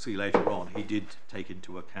 as we'll see later on, he did take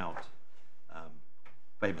into account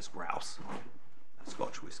famous grouse,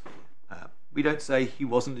 Scotch whisky. We don't say he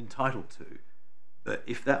wasn't entitled to, but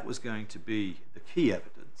if that was going to be the key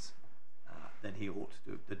evidence, then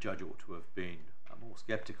the judge ought to have been more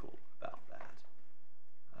sceptical about that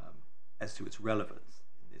as to its relevance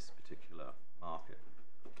in this particular market.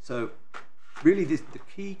 So really the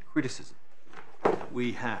key criticism that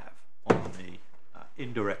we have on the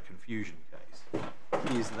indirect confusion case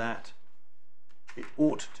is that it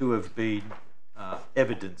ought to have been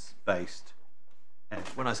evidence-based, and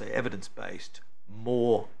when I say evidence-based,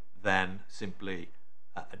 more than simply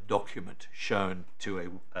a document shown to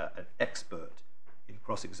an expert in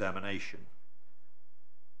cross-examination.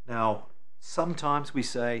 Now, sometimes we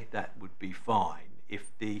say that would be fine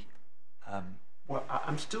if the... Well,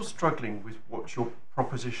 I'm still struggling with what your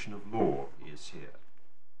proposition of law is here,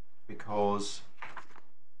 because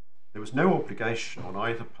there was no obligation on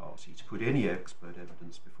either party to put any expert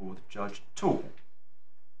evidence before the judge at all.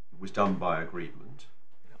 It was done by agreement,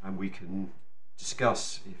 and we can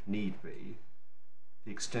discuss, if need be,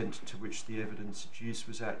 the extent to which the evidence adduced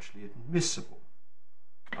was actually admissible.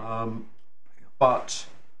 But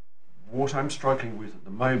what I'm struggling with at the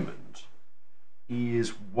moment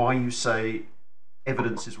is why you say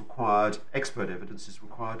evidence is required, expert evidence is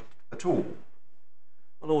required at all.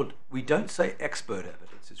 Well, Lord, we don't say expert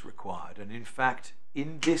evidence is required, and in fact,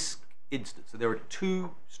 in this instance, so there are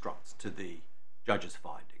two struts to the judge's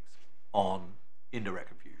findings on indirect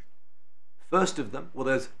confusion. First of them, well,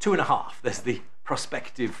 there's two and a half. There's the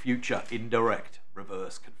prospective future indirect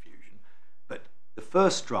reverse confusion. But the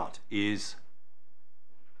first strut is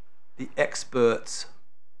the experts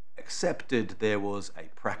accepted there was a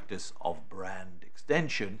practice of brand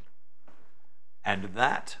extension, and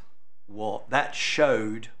that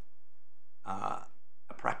showed a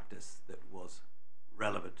practice that was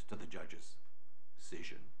relevant to the judge's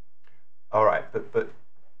decision. All right, but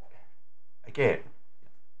again,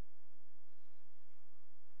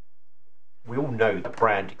 we all know that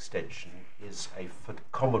brand extension is a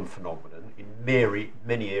common phenomenon in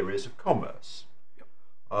many areas of commerce. Yep.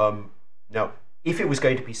 Now, if it was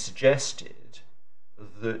going to be suggested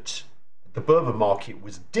that the bourbon market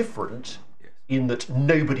was different, yes, in that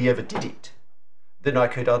nobody ever did it, then I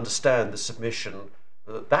could understand the submission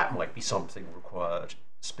that that might be something required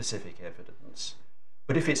specific evidence.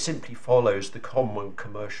 But if it simply follows the common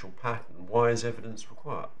commercial pattern, why is evidence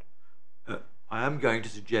required? I am going to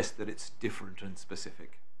suggest that it's different and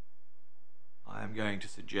specific. I am going to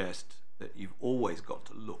suggest that you've always got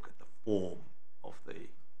to look at the form of the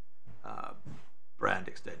brand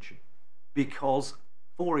extension, because,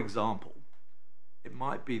 for example, it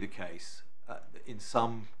might be the case that in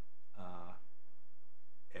some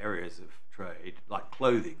areas of trade, like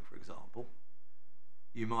clothing, for example,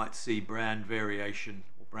 you might see brand variation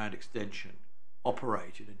or brand extension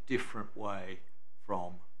operate in a different way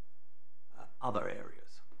from other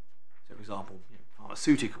areas. So, for example,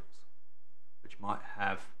 pharmaceuticals, which might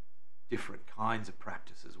have different kinds of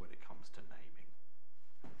practices when it comes to naming.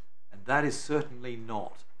 And that is certainly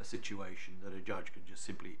not a situation that a judge can just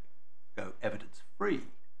simply go evidence free.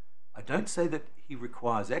 I don't say that he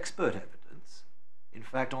requires expert evidence. In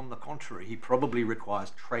fact, on the contrary, he probably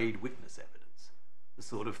requires trade witness evidence, the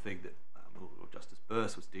sort of thing that Lord Justice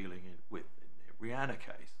Birss was dealing with in the Rihanna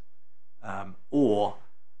case, or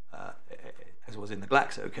as was in the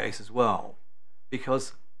Glaxo case as well,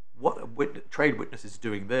 because what a trade witness is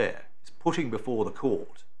doing there is putting before the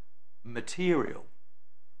court material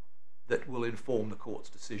that will inform the court's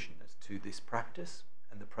decision as to this practice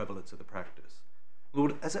and the prevalence of the practice.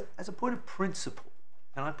 Lord, as a point of principle,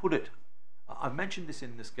 and I put it, I've mentioned this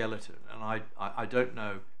in the skeleton, and I don't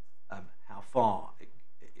know how far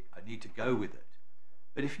I need to go with it,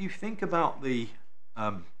 but if you think about the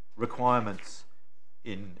requirements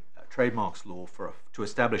in trademarks law to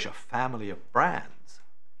establish a family of brands,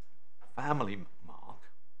 a family mark,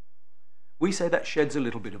 we say that sheds a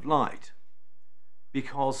little bit of light,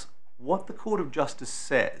 because what the Court of Justice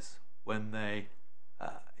says when they,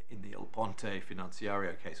 in the El Ponte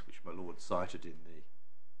Financiario case, which my Lord cited in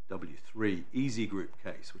the W3 Easy Group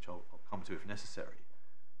case, which I'll come to if necessary,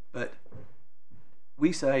 but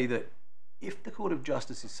we say that if the Court of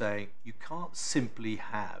Justice is saying you can't simply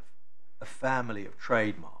have a family of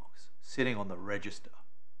trademarks sitting on the register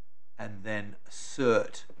and then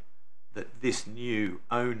assert that this new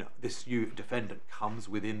owner, this new defendant comes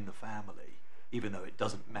within the family, even though it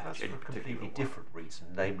doesn't match That's any for a particular completely one. different reason,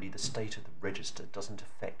 namely the state of the register doesn't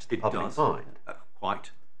affect the It public does, mind.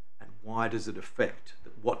 quite. And why does it affect?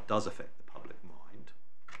 What does affect the public mind?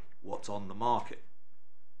 What's on the market?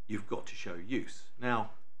 You've got to show use. Now,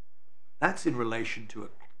 that's in relation to a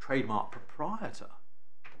trademark proprietor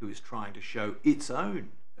who is trying to show its own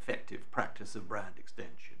effective practice of brand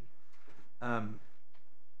extension.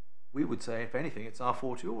 We would say, if anything, it's a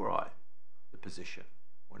fortiori, the position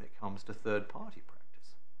when it comes to third-party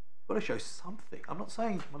practice. You've got to show something. I'm not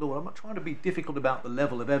saying, my Lord, I'm not trying to be difficult about the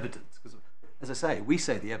level of evidence, because, as I say, we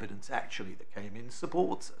say the evidence actually that came in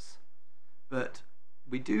supports us. But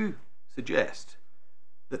we do suggest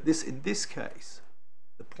that in this case,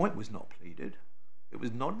 the point was not pleaded, it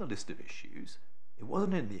was not in the list of issues, it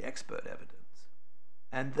wasn't in the expert evidence,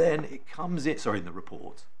 and then it comes in, in the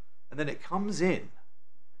report, and then it comes in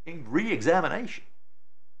re-examination,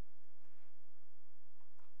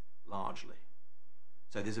 largely.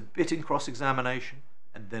 So there's a bit in cross-examination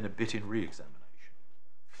and then a bit in re-examination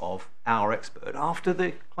of our expert after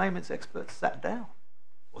the claimant's expert sat down,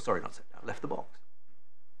 or sorry, not sat down, left the box.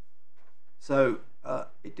 So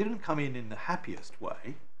it didn't come in the happiest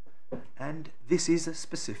way, and this is a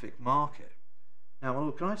specific market. Now,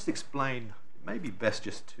 well, can I just explain, it may be best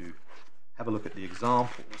just to have a look at the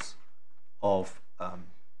examples of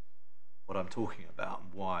what I'm talking about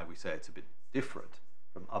and why we say it's a bit different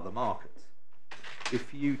from other markets.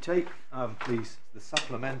 If you take, please, the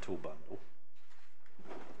supplemental bundle,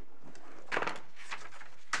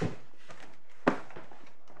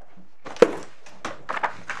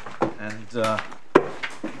 and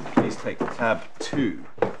please take tab 2.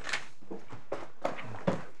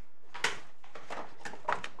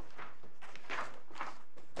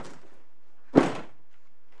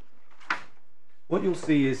 What you'll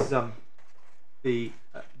see is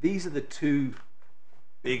these are the two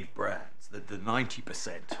big brands, the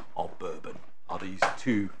 90% of bourbon are these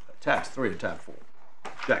two, tabs 3 and tab 4,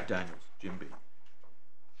 Jack Daniels, Jim Beam.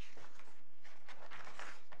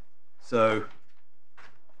 So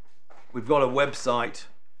we've got a website,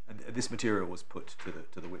 and this material was put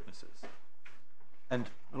to the witnesses. And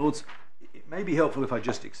my lords, it may be helpful if I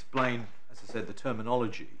just explain, as I said, the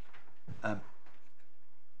terminology.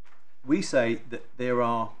 We say that there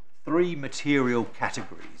are 3 material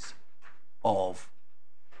categories of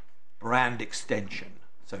brand extension,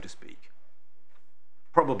 so to speak.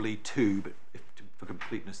 Probably 2, but for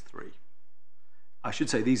completeness 3. I should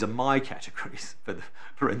say these are my categories for the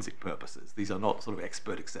forensic purposes. These are not sort of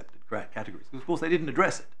expert accepted categories, because of course they didn't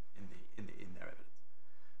address it in their evidence.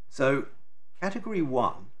 So category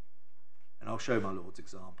 1, and I'll show my lords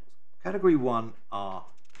examples. Category 1 are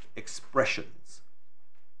expressions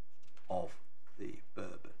of the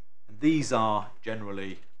bourbon, and these are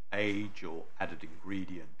generally age or added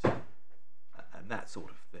ingredient and that sort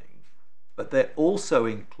of thing, but they also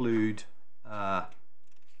include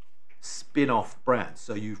spin-off brands.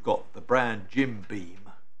 So you've got the brand Jim Beam,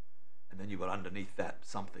 and then you've got underneath that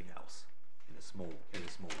something else in a small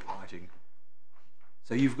writing.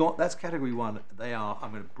 So you've got, that's category 1. They are,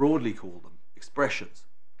 I'm going to broadly call them expressions,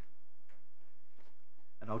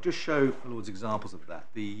 and I'll just show my lords examples of that.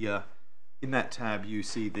 The in that tab you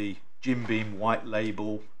see the Jim Beam white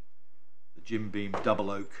label, the Jim Beam Double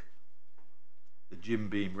Oak, the Jim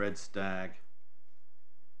Beam Red Stag,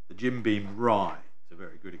 the Jim Beam Rye. It's a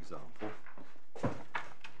very good example.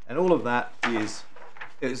 And all of that is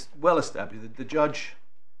well established. The judge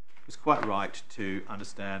was quite right to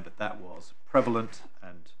understand that that was prevalent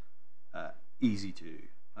and easy to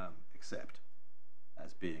accept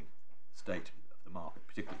as being the state of the market,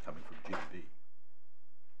 particularly coming from Jim Beam.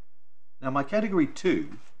 Now, my category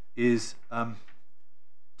 2 is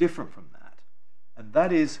different from that, and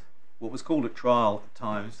that is what was called at trial at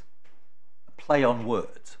times a play on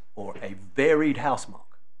words, or a varied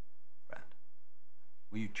housemark brand,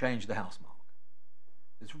 where you change the housemark.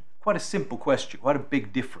 It's quite a simple question, quite a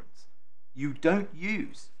big difference. You don't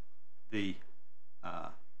use the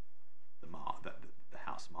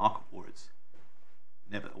housemark, or it's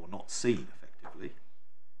never or not seen effectively,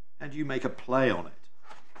 and you make a play on it.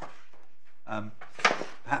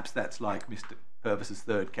 Perhaps that's like Mr. Purvis's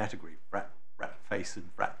third category, rat face and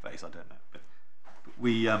frat face. I don't know, but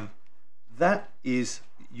we that is,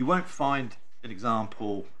 you won't find an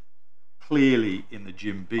example clearly in the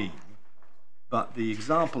Jim Beam, but the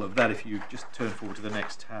example of that, if you just turn forward to the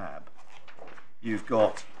next tab, you've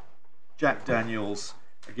got Jack Daniels.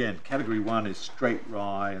 Again, category 1 is straight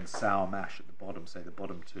rye and sour mash at the bottom, say the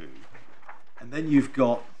bottom two, and then you've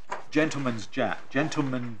got Gentleman Jack,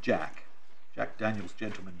 Jack Daniels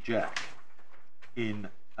Gentleman Jack, in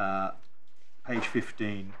page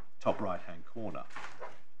 15, top right hand corner,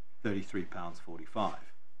 £33.45.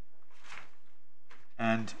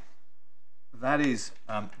 And that is,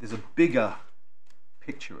 there's a bigger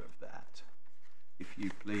picture of that. If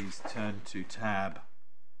you please turn to tab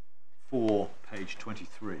 4, page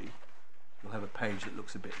 23, you'll have a page that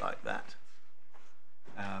looks a bit like that.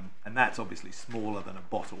 And that's obviously smaller than a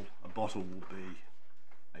bottle. A bottle will be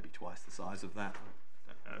maybe twice the size of that.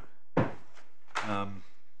 I don't know.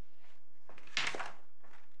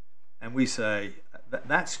 And we say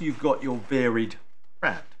that's, you've got your varied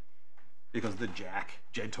brand, because the Jack,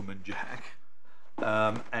 Gentleman Jack,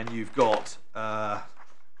 and you've got what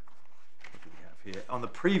do we have here? On the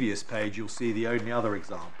previous page, you'll see the only other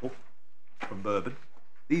example from Bourbon.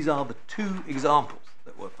 These are the 2 examples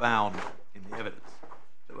that were found in the evidence,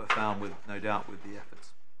 that were found with, no doubt, with the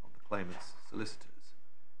efforts of the claimant's solicitors,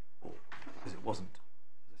 or because it wasn't,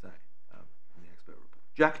 as I say, in the expert report.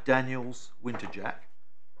 Jack Daniels Winter Jack.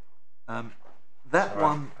 That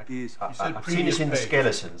one is. I've seen it in the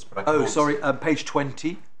skeletons, but I can't. Oh, sorry, page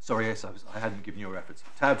 20. Sorry, yes, I hadn't given you a reference.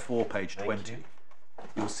 Tab 4, page 20.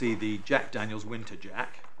 You'll see the Jack Daniels Winter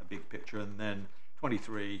Jack, a big picture, and then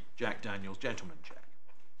 23, Jack Daniels Gentleman Jack.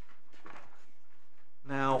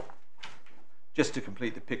 Now, just to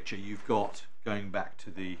complete the picture, you've got, going back to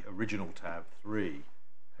the original tab 3,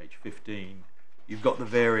 page 15, you've got the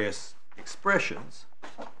various expressions.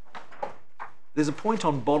 There's a point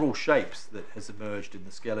on bottle shapes that has emerged in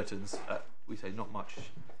the skeletons. We say not much,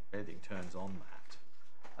 anything turns on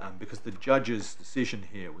that, because the judge's decision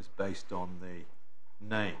here was based on the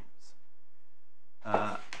names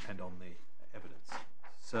and on the evidence.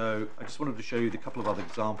 So I just wanted to show you the couple of other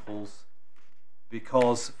examples,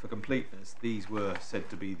 because for completeness, these were said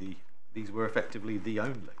to be these were effectively the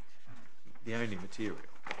only material.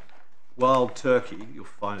 Wild turkey, you'll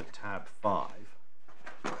find at tab 5.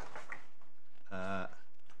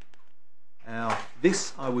 Now,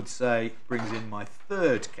 this, I would say, brings in my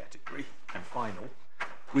third category and final,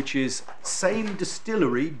 which is same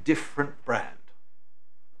distillery, different brand.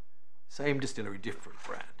 Same distillery, different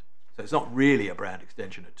brand. So it's not really a brand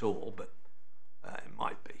extension at all, but it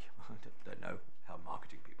might be. I don't know how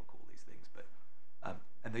marketing people call these things, but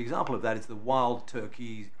and the example of that is the Wild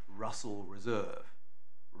Turkey Russell Reserve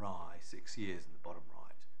Rye, 6 years in the bottom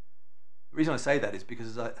right. The reason I say that is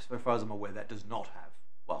because, as far as I'm aware, that does not have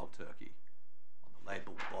wild turkey on the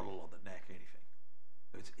label, the bottle, on the neck, anything.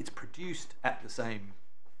 So it's produced at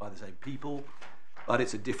by the same people, but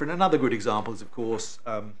it's a different. Another good example is, of course,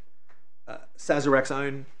 Sazerac's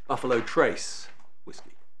own Buffalo Trace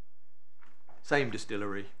whiskey. Same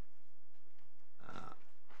distillery,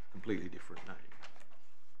 completely different name.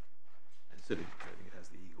 Instead of, I think it has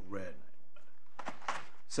the Eagle Rare name.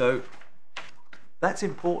 So that's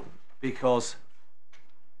important, because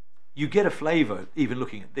you get a flavour, even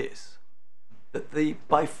looking at this, that the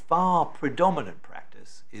by far predominant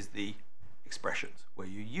practice is the expressions, where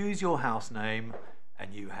you use your house name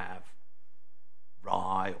and you have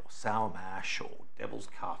rye or sour mash or devil's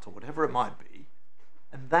cut or whatever it might be,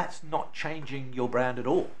 and that's not changing your brand at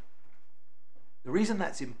all. The reason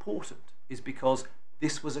that's important is because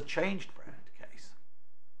this was a changed brand case.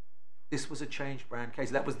 This was a changed brand case.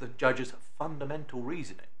 That was the judge's fundamental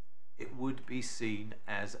reasoning. It would be seen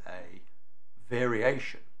as a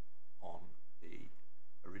variation on the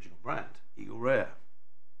original brand, Eagle Rare.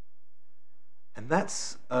 And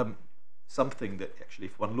that's something that actually,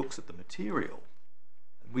 if one looks at the material,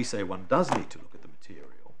 and we say one does need to look at the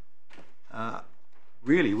material,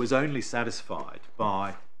 really was only satisfied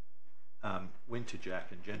by Winter Jack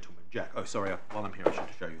and Gentleman Jack. Oh, sorry, while I'm here I should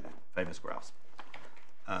show you the famous grouse.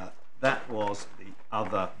 That was the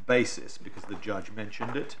other basis, because the judge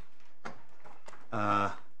mentioned it.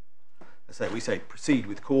 We say proceed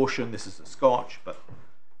with caution. This is a Scotch, but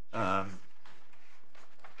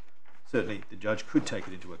certainly the judge could take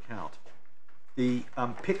it into account. The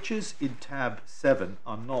pictures in tab 7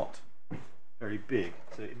 are not very big,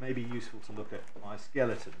 so it may be useful to look at my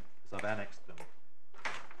skeleton, because I've annexed them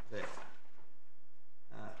there.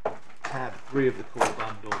 Tab 3 of the core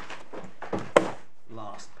bundle,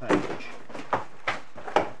 last page.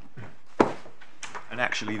 And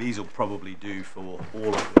actually these will probably do for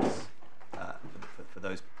all of this, for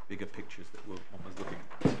those bigger pictures that one was looking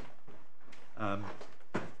at.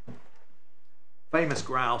 Famous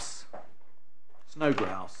grouse, snow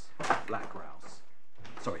grouse, black grouse.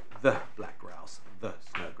 Sorry, the black grouse, the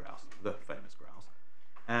snow grouse, the famous grouse.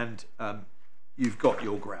 And you've got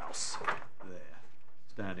your grouse there,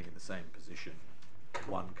 standing in the same position,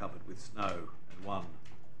 one covered with snow and one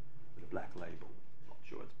with a black label. Not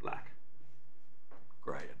sure it's black,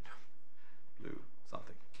 grey and blue,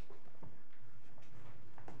 something.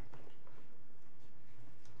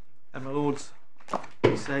 And my lords,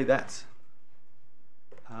 we say that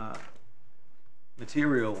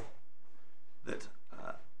material that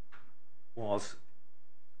was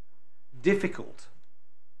difficult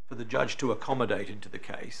for the judge to accommodate into the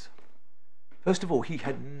case. First of all, he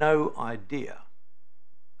had no idea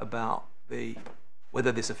about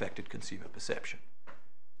whether this affected consumer perception.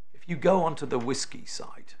 If you go onto the whiskey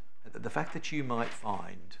site, the fact that you might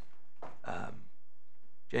find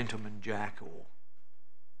Gentleman Jack or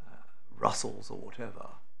Russells or whatever,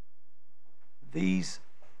 these,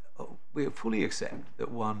 we fully accept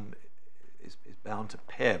that one is bound to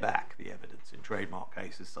pare back the evidence. In trademark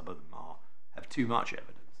cases, some of them have too much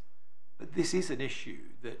evidence. But this is an issue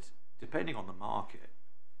that, depending on the market,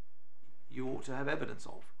 you ought to have evidence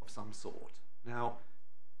of some sort. Now,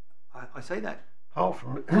 I say that. Apart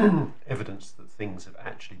from evidence that things have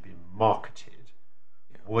actually been marketed,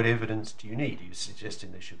 what evidence do you need? Are you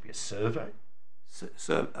suggesting there should be a survey?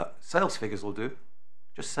 Sales figures will do.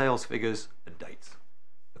 Just sales figures and dates.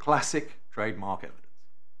 The classic trademark evidence.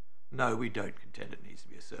 No, we don't contend it needs to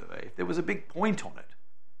be a survey. If there was a big point on it,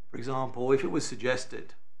 for example, if it was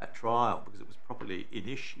suggested at trial, because it was properly in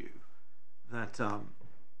issue, that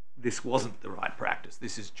this wasn't the right practice,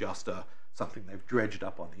 this is just something they've dredged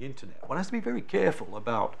up on the internet. One has to be very careful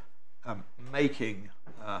about making,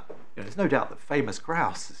 there's no doubt that famous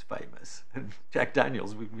grouse is famous, and Jack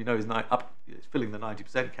Daniels, we know, is filling the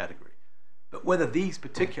 90% category. But whether these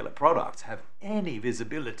particular products have any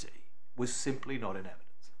visibility was simply not in evidence.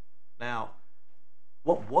 Now,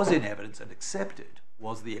 what was in evidence and accepted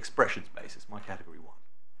was the expressions basis, my category 1.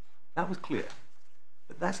 That was clear.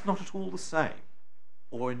 But that's not at all the same,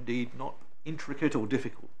 or indeed not intricate or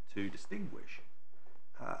difficult to distinguish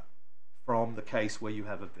from the case where you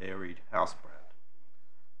have a varied house brand.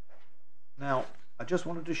 Now, I just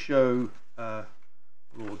wanted to show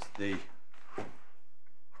Lords the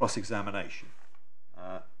cross-examination.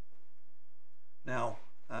 Now,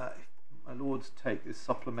 if my Lords take this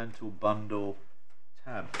supplemental bundle,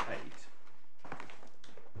 tab 8.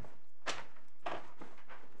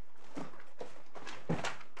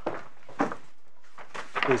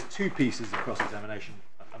 There's 2 pieces of cross-examination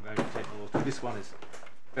I'm going to take, my Lords. This one is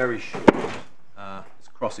very short. It's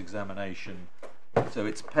cross-examination. So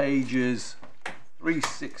it's pages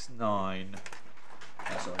 369,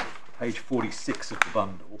 page 46 of the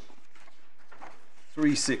bundle,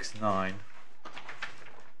 369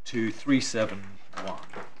 to 371.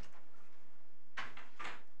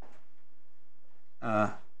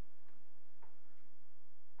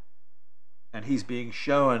 And he's being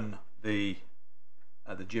shown the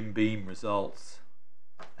Jim Beam results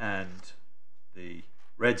and the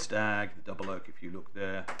Red Stag, the Double Oak, if you look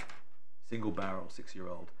there, single barrel,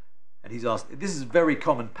 6-year-old. And he's asked, this is a very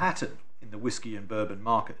common pattern in the whiskey and bourbon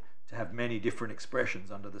market, to have many different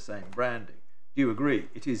expressions under the same branding. Do you agree?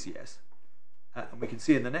 It is, yes. And we can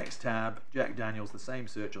see in the next tab, Jack Daniels, the same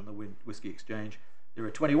search on the Whiskey Exchange, there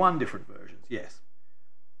are 21 different versions, yes.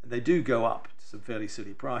 And they do go up to some fairly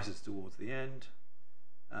silly prices towards the end.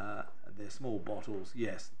 And they're small bottles,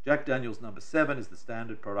 yes. Jack Daniels number 7 is the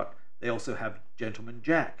standard product. They also have Gentleman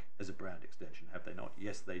Jack as a brand extension, have they not?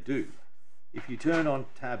 Yes, they do. If you turn on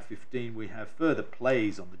tab 15, we have further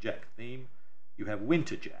plays on the Jack theme. you have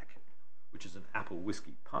Winter Jack, which is an apple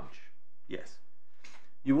whiskey punch. Yes.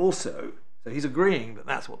 You also, so he's agreeing that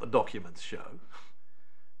that's what the documents show.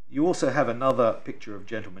 You also have another picture of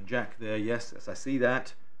Gentleman Jack there. Yes, yes, I see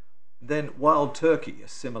that. Then Wild Turkey, a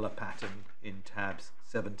similar pattern in tabs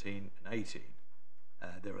 17 and 18.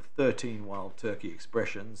 There are 13 Wild Turkey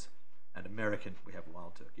expressions, and American, we have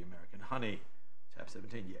Wild Turkey, American Honey, tab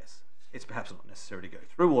 17, yes. It's perhaps not necessary to go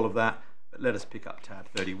through all of that, but let us pick up tab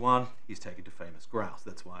 31. He's taken to Famous Grouse.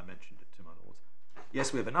 That's why I mentioned it to my lords.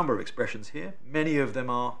 Yes, we have a number of expressions here. Many of them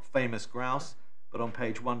are Famous Grouse, but on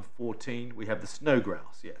page 114 we have the Snow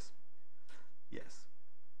Grouse, yes. Yes.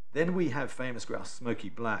 Then we have Famous Grouse Smoky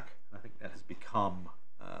Black. I think that has become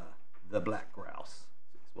the Black Grouse.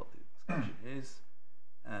 That's what the discussion is.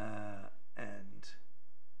 And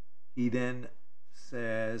he then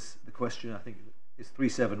says, the question I think is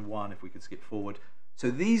 371, if we could skip forward. So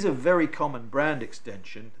these are very common brand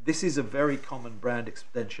extension. This is a very common brand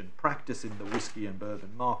extension practice in the whiskey and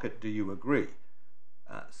bourbon market. Do you agree?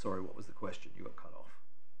 Sorry, what was the question? You got cut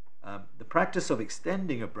off. The practice of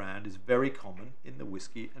extending a brand is very common in the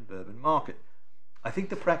whiskey and bourbon market. I think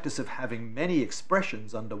the practice of having many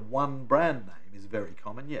expressions under one brand name is very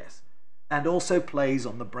common, yes. And also plays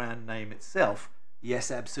on the brand name itself.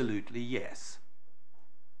 Yes, absolutely, yes.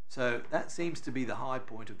 So that seems to be the high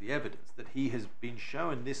point of the evidence, that he has been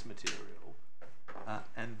shown this material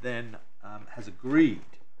and then has agreed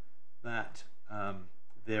that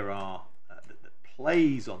there are that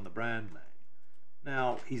plays on the brand name.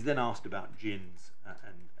 Now, he's then asked about gins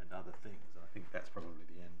and other things. I think that's probably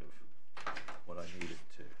the end of what I needed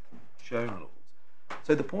to show, my lords.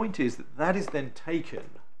 So the point is that that is then taken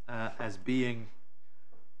as being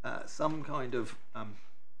some kind of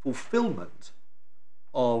fulfillment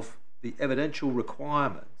of the evidential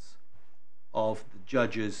requirements of the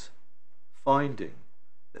judge's finding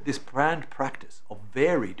that this brand practice of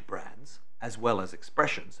varied brands as well as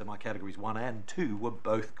expressions, so my categories 1 and 2 were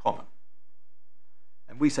both common.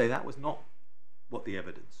 And we say that was not what the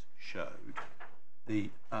evidence showed. The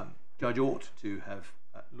judge ought to have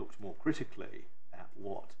looked more critically at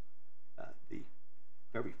what the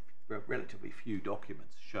very relatively few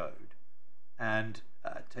documents showed and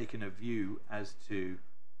taken a view as to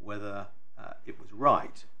whether it was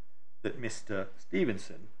right that Mr.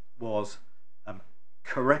 Stevenson was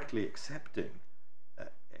correctly accepting,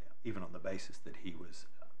 even on the basis that he was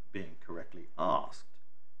being correctly asked,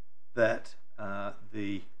 that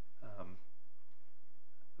the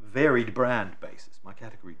varied brand basis, my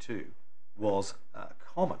category 2, was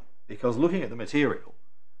common. Because looking at the material,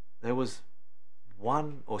 there was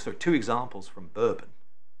two examples from bourbon,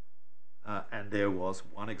 and there was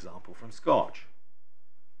one example from Scotch.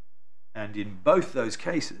 And in both those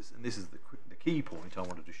cases, and this is the key point I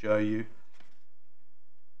wanted to show you,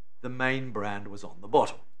 the main brand was on the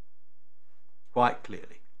bottle, quite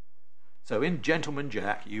clearly. So in Gentleman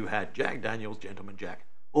Jack, you had Jack Daniel's Gentleman Jack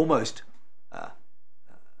almost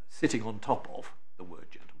sitting on top of the word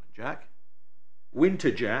Gentleman Jack.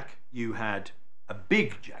 Winter Jack, you had a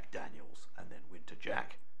big Jack Daniel's and then Winter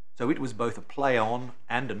Jack. So it was both a play on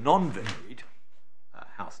and a non-varied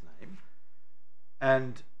house name.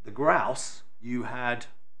 And the grouse, you had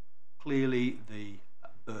clearly the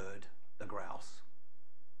bird, the grouse,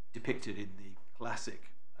 depicted in the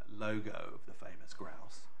classic logo of the famous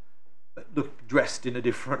grouse, but look, dressed in a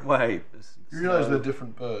different way. You realise they're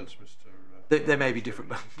different birds, Mr. They may be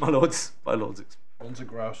different, my lords. One's a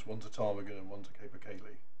grouse, one's a ptarmigan, and one's a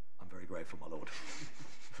capercaillie. I'm very grateful, my lord.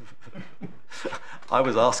 I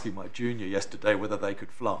was asking my junior yesterday whether they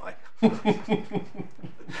could fly.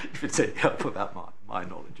 If it's any help about my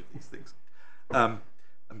knowledge of these things. I'm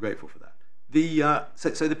grateful for that.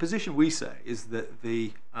 So the position we say is that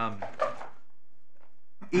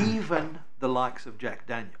even the likes of Jack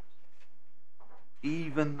Daniels,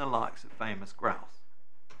 even the likes of famous grouse,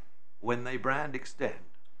 when they brand extend,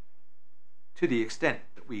 to the extent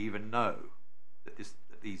that we even know that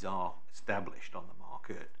these are established on the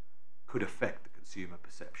market, could affect the consumer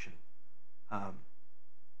perception.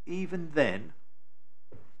 Even then,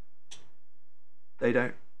 they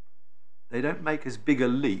don't make as big a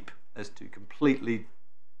leap as to completely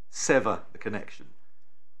sever the connection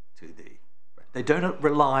to the. They don't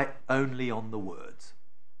rely only on the words.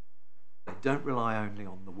 They don't rely only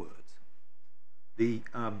on the words. The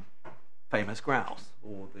famous grouse,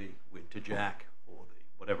 or the Winter Jack, or the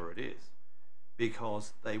whatever it is,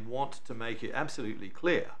 because they want to make it absolutely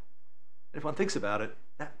clear. And if one thinks about it,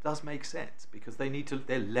 that does make sense, because they're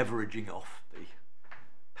leveraging off the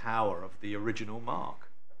power of the original mark.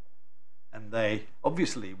 And they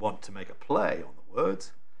obviously want to make a play on the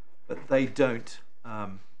words, but they don't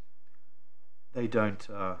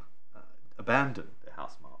abandon their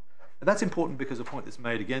house mark. And that's important because a point that's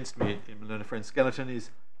made against me in my learned friend Skeleton is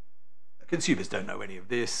consumers don't know any of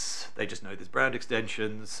this. They just know there's brand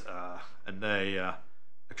extensions, and they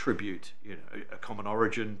attribute, a common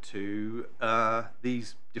origin to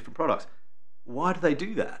these different products. Why do they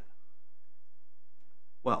do that?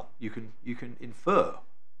 Well, you can infer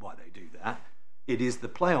why they do that. It is the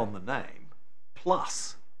play on the name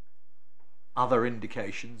plus other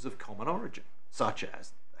indications of common origin, such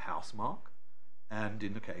as the house mark, and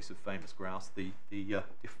in the case of famous grouse, the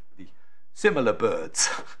similar birds,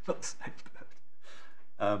 not the same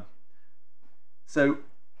bird. So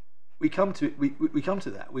we come to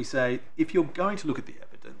that. We say, if you're going to look at the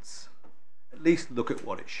evidence, at least look at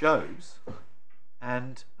what it shows,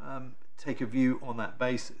 and take a view on that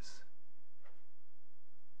basis.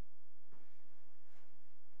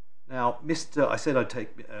 Now, I said I'd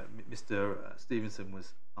take Mr. Stevenson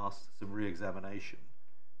was asked some re-examination.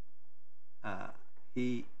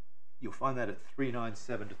 You'll find that at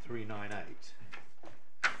 397 to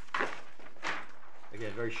 398.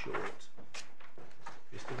 Again, very short.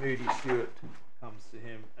 Mr. Moody Stewart comes to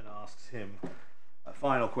him and asks him a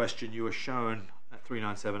final question. You were shown at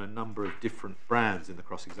 397 a number of different brands in the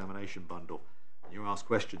cross-examination bundle, and you were asked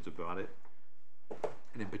questions about it,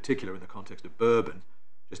 and in particular in the context of bourbon.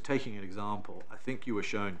 Just taking an example, I think you were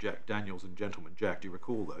shown Jack Daniels and Gentleman Jack. Do you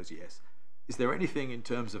recall those? Yes. Is there anything in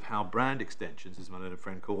terms of how brand extensions, as my learned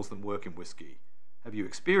friend calls them, work in whiskey? Have you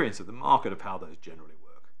experience of the market of how those generally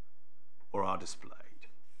work or are displayed?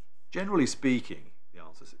 Generally speaking, the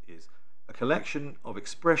answer is a collection of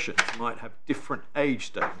expressions might have different age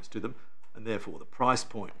statements to them, and therefore the price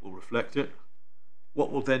point will reflect it.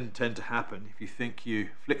 What will then tend to happen, if you think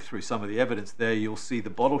you flick through some of the evidence there, you'll see the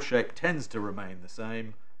bottle shape tends to remain the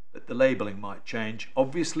same, but the labelling might change.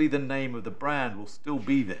 Obviously the name of the brand will still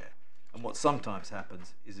be there, and what sometimes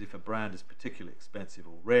happens is if a brand is particularly expensive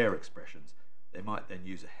or rare expressions, they might then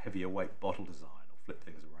use a heavier weight bottle design or flip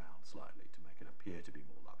things around slightly to make it appear to be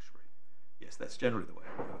more luxury. Yes, that's generally the way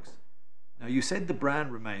it works. Now, you said the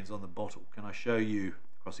brand remains on the bottle. Can I show you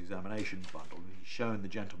the cross-examination bundle? He's shown the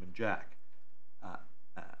Gentleman Jack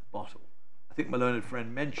bottle. I think my learned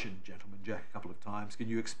friend mentioned Gentleman Jack a couple of times. Can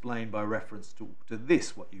you explain by reference to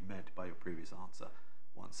this what you meant by your previous answer?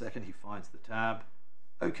 1 second, he finds the tab.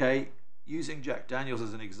 Okay, using Jack Daniels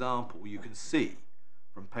as an example, you can see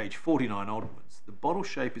from page 49 onwards, the bottle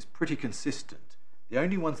shape is pretty consistent. The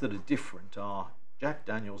only ones that are different are Jack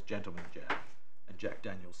Daniels Gentleman Jack and Jack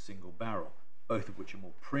Daniels Single Barrel, both of which are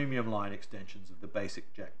more premium line extensions of the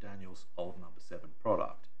basic Jack Daniels Old No. 7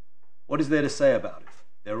 product. What is there to say about it?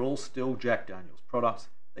 They're all still Jack Daniels products.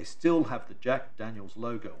 They still have the Jack Daniels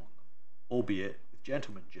logo on them, albeit with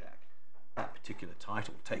Gentleman Jack, that particular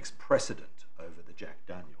title takes precedent over the Jack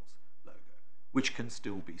Daniels logo, which can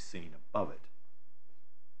still be seen above it.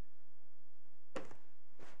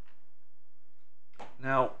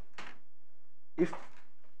 Now, if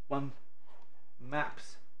one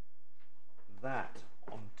maps that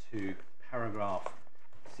onto paragraph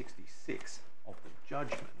 66 of the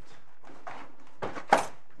judgment,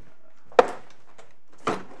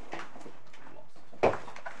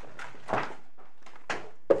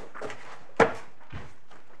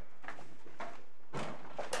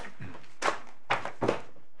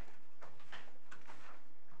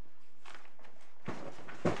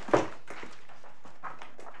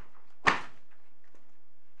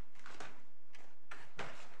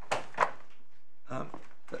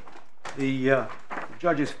 the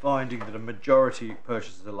judge is finding that a majority of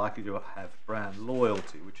purchasers are likely to have brand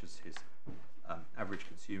loyalty, which is his average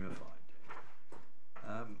consumer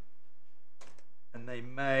finding. And they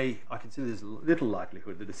may, I consider there's little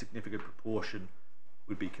likelihood that a significant proportion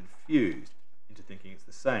would be confused into thinking it's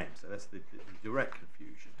the same. So that's the direct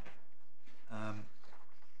confusion. And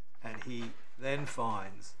he then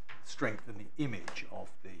finds strength in the image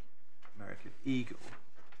of the American eagle.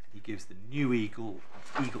 He gives the new eagle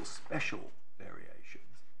special variations.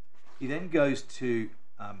 He then goes to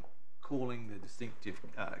calling the distinctive,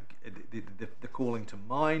 the calling to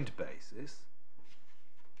mind basis,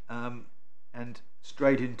 and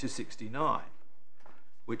straight into 69,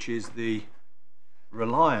 which is the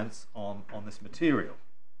reliance on this material.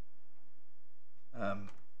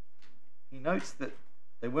 He notes that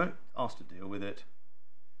they weren't asked to deal with it,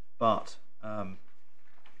 but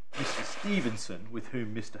Mr. Stevenson, with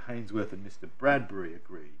whom Mr. Hainsworth and Mr. Bradbury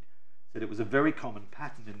agreed, said it was a very common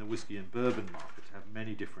pattern in the whisky and bourbon market to have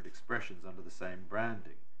many different expressions under the same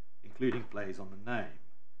branding, including plays on the name.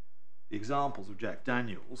 The examples of Jack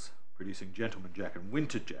Daniels producing Gentleman Jack and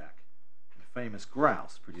Winter Jack, and famous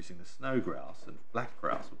grouse producing the snow grouse and black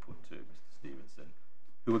grouse were put to Mr. Stevenson,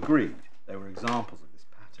 who agreed they were examples of this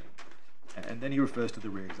pattern. And then he refers to the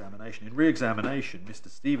re-examination. In re-examination, Mr.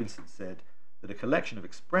 Stevenson said that a collection of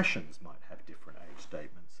expressions might have different age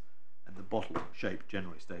statements, and the bottle shape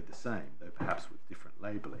generally stayed the same, though perhaps with different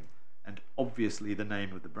labelling, and obviously the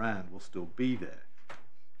name of the brand will still be there.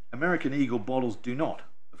 American Eagle bottles do not,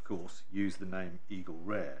 of course, use the name Eagle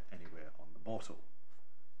Rare anywhere on the bottle.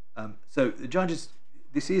 So the judges,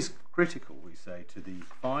 this is critical, we say, to the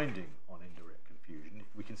finding on indirect confusion.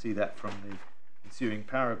 We can see that from the ensuing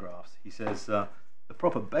paragraphs. He says, the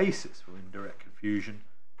proper basis for indirect confusion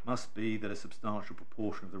must be that a substantial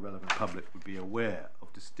proportion of the relevant public would be aware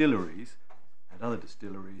of distilleries and other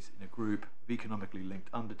distilleries in a group of economically linked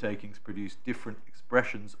undertakings produce different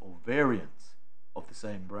expressions or variants of the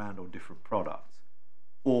same brand or different products,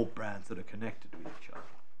 or brands that are connected with each other.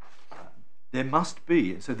 There must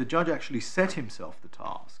be, and so the judge actually set himself the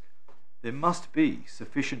task, there must be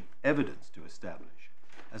sufficient evidence to establish,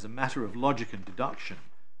 as a matter of logic and deduction,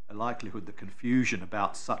 a likelihood that confusion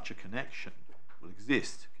about such a connection will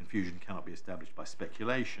exist. Confusion cannot be established by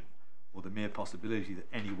speculation, or the mere possibility that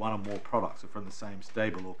any one or more products are from the same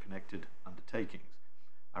stable or connected undertakings.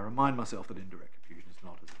 I remind myself that indirect confusion is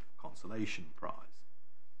not a consolation prize.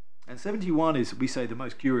 And 71 is, we say, the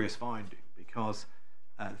most curious finding, because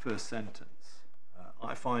the first sentence,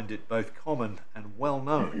 I find it both common and well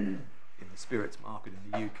known in the spirits market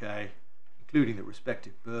in the UK, including the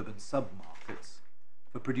respective bourbon sub-markets,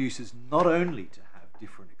 for producers not only to have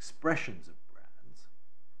different expressions of brands,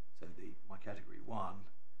 so my category 1,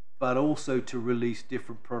 but also to release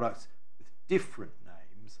different products with different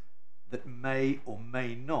names that may or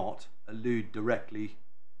may not allude directly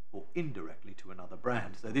or indirectly to another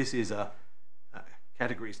brand. So this is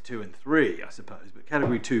categories 2 and 3, I suppose, but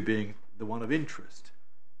category 2 being the one of interest.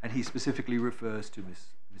 And he specifically refers to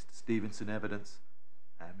Mr. Stevenson evidence,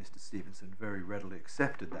 and Mr. Stevenson very readily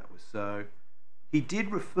accepted that was so. He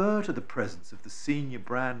did refer to the presence of the senior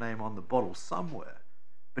brand name on the bottle somewhere,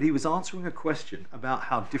 but he was answering a question about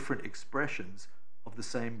how different expressions of the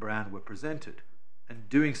same brand were presented, and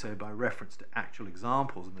doing so by reference to actual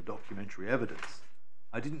examples in the documentary evidence.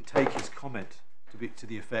 I didn't take his comment to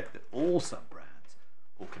the effect that all sub-brands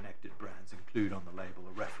or connected brands include on the label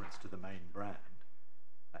a reference to the main brand.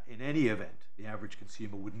 In any event, the average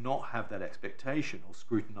consumer would not have that expectation or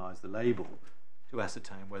scrutinise the label to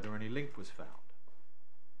ascertain whether any link was found.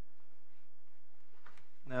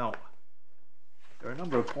 Now, there are a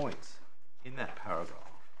number of points in that paragraph.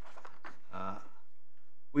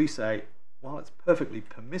 We say, while it's perfectly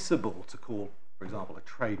permissible to call, for example, a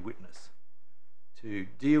trade witness to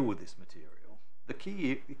deal with this material, the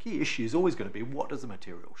key issue is always going to be, what does the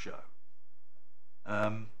material show?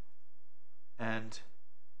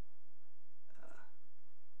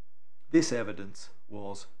 This evidence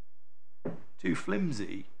was too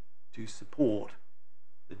flimsy to support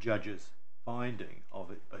the judge's finding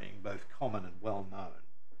of it being both common and well known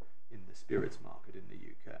in the spirits market in the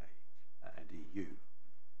UK and EU.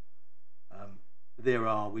 There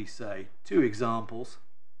are, we say, 2 examples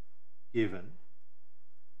given,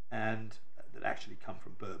 and that actually come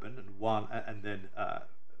from bourbon, and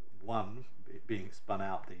one being spun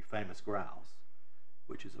out, the famous grouse,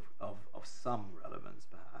 which is of some relevance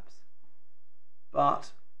perhaps.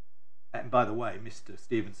 But, and by the way, Mr.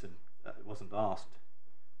 Stevenson wasn't asked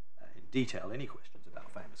in detail any questions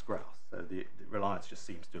about famous grouse, so the reliance just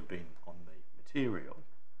seems to have been on the material.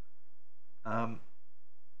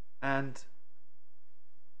 And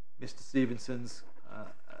Mr. Stevenson's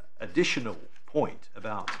additional point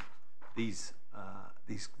about these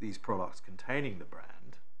products containing the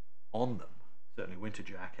brand on them, certainly Winter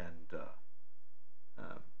Jack and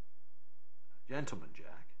Gentleman Jack,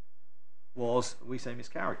 was, we say,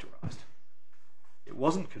 mischaracterized. It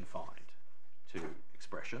wasn't confined to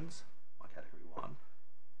expressions, my category 1.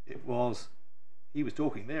 It was, he was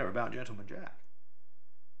talking there about Gentleman Jack,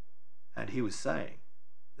 and he was saying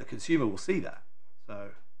the consumer will see that.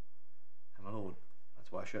 So, and my lord, that's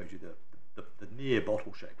why I showed you the near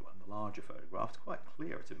bottle shaped one, the larger photograph. It's quite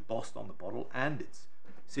clear, it's embossed on the bottle and it's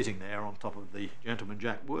sitting there on top of the Gentleman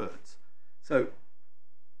Jack words. So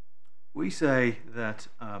we say that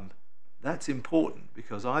that's important,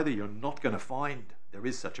 because either you're not going to find there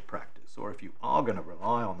is such a practice, or if you are going to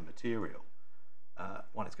rely on the material,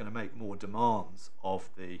 one, it's going to make more demands of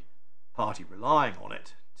the party relying on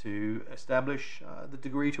it to establish the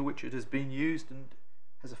degree to which it has been used and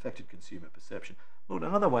has affected consumer perception. Lord,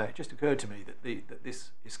 another way, it just occurred to me that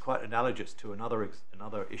this is quite analogous to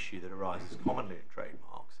another issue that arises commonly in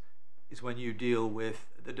trademarks, is when you deal with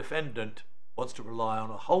the defendant wants to rely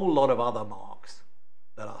on a whole lot of other marks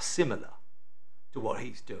that are similar to what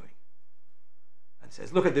he's doing. and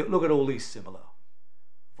says, look at all these similar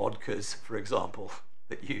vodkas, for example,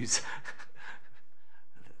 that use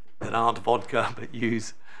that aren't vodka but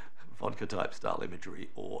use vodka type style imagery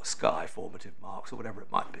or sky formative marks or whatever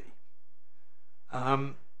it might be.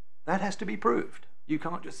 That has to be proved. You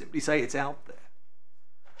can't just simply say it's out there.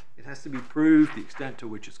 It has to be proved the extent to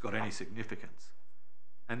which it's got any significance.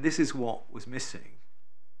 And this is what was missing.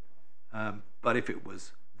 But if it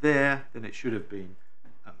was there, then it should have been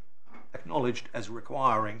acknowledged as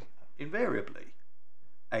requiring, invariably,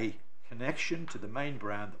 a connection to the main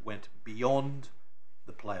brand that went beyond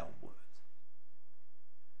the play on words.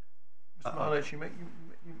 Mr. Mileage, you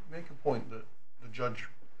make a point that the judge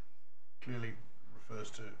clearly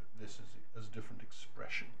refers to this as different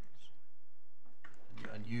expressions.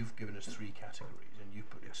 And you've given us three categories, and you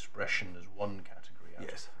put expression as one category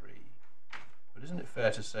out of three. But isn't it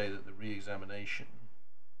fair to say that the re-examination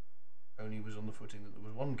only was on the footing that there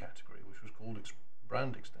was one category, which was called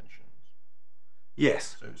brand extensions?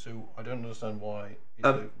 Yes. So I don't understand why it's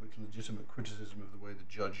a legitimate criticism of the way the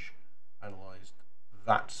judge analysed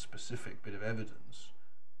that specific bit of evidence.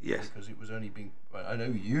 Yes. Because it was only being. I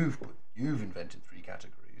know you've invented three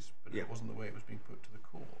categories, but it wasn't the way it was being put to the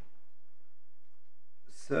court.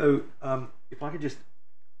 So if I could just,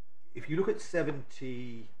 if you look at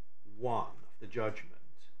 71 of the judgment,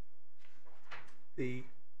 the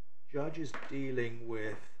judge is dealing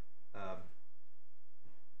with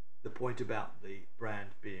the point about the brand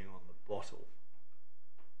being on the bottle,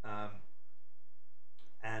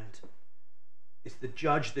 and it's the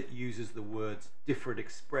judge that uses the words different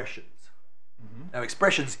expressions. Mm-hmm. Now,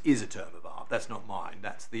 expressions is a term of art. That's not mine.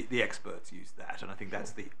 That's the experts use that, and I think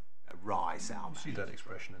that's the wry sound. See that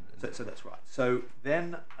expression. So that's right. So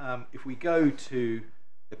then, if we go to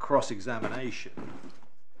the cross-examination,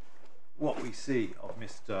 what we see of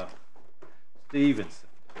Mr. Stevenson,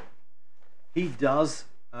 he does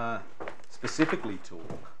specifically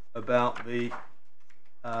talk about the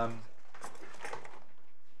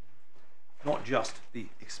not just the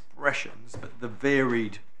expressions, but the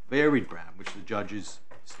varied brand, which the judge is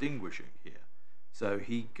distinguishing here. So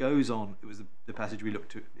he goes on, it was the passage we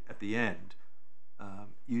looked at the end,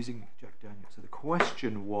 using Jack Daniels. So the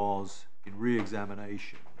question was, in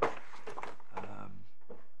re-examination,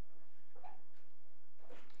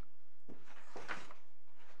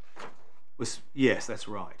 yes, that's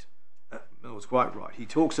right. That was quite right. He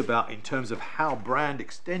talks about, in terms of how brand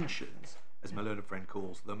extensions, as my learned friend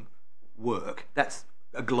calls them, work. That's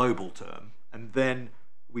a global term. And then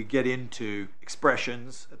we get into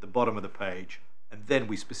expressions at the bottom of the page, and then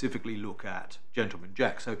we specifically look at Gentleman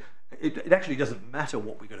Jack. So it actually doesn't matter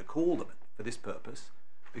what we're going to call them for this purpose,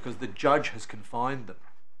 because the judge has confined them,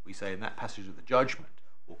 we say in that passage of the judgment,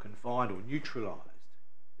 or confined or neutralised,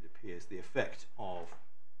 it appears, the effect of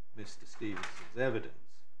Mr. Stevenson's evidence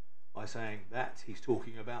by saying that he's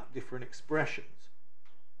talking about different expressions.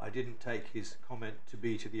 I didn't take his comment to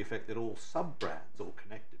be to the effect that all sub-brands or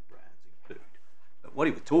connected brands include. But what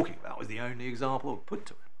he was talking about was the only example put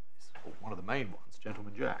to him. It's one of the main ones,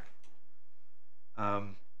 Gentleman Jack.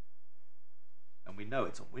 And we know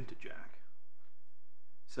it's on Winter Jack.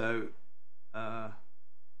 So,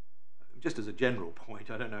 just as a general point,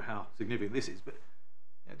 I don't know how significant this is, but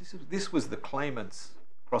this was the claimant's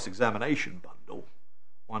cross-examination bundle.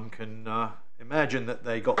 One can imagine that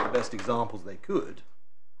they got the best examples they could,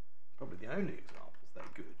 probably the only examples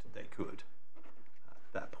they could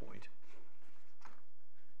at that point.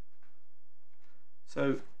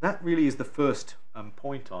 So that really is the first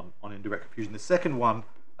point on indirect confusion. The second one,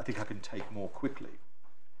 I think I can take more quickly.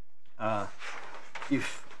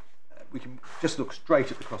 If we can just look straight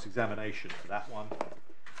at the cross-examination for that one,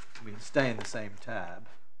 we can stay in the same tab.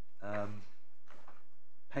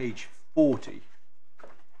 Page 40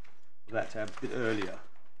 of that tab, a bit earlier.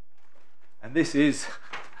 And this is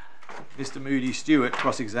Mr. Moody Stewart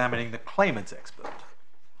cross-examining the claimant's expert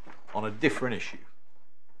on a different issue.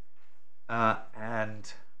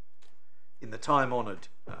 And in the time-honoured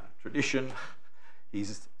tradition,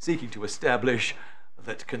 he's seeking to establish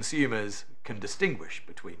that consumers can distinguish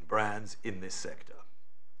between brands in this sector.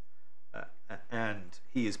 And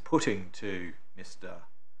he is putting to Mr.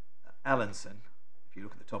 Allenson, if you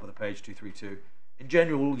look at the top of the page, 232, in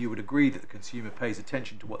general, you would agree that the consumer pays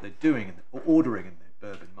attention to what they're doing or ordering in the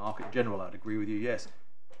bourbon market. In general, I'd agree with you, yes.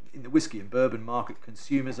 In the whiskey and bourbon market,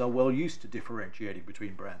 consumers are well used to differentiating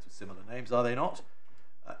between brands with similar names, are they not?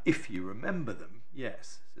 If you remember them,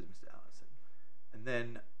 yes, says Mr. Allison. And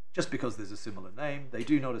then, just because there's a similar name, they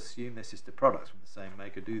do not assume they're sister products from the same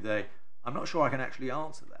maker, do they? I'm not sure I can actually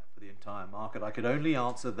answer that for the entire market. I could only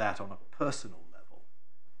answer that on a personal level.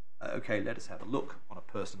 Okay, let us have a look on a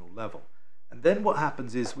personal level. And then what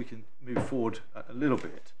happens is we can move forward a little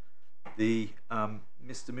bit. The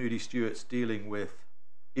Mr. Moody Stewart's dealing with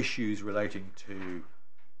issues relating to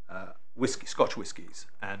Scotch whiskies,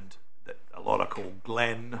 and a lot are called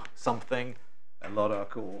Glen something. A lot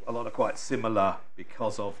are quite similar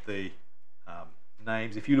because of the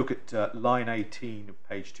names. If you look at line 18 of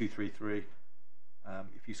page 233,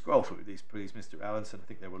 if you scroll through these, please, Mr. Allenson, I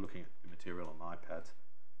think they were looking at the material on iPads.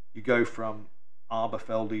 You go from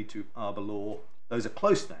Aberfeldy to Arbelaw. Those are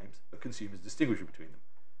close names, but consumers distinguish between them.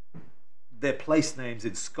 They're place names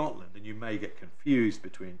in Scotland, and you may get confused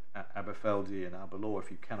between Aberfeldy and Arbelaw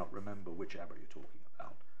if you cannot remember which Aber you're talking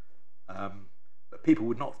about. But people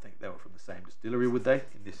would not think they were from the same distillery, would they?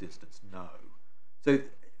 In this instance, no. So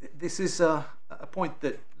this is a point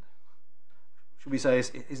that, should we say,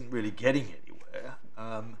 isn't really getting anywhere.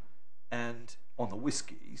 And on the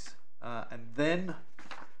whiskies, and then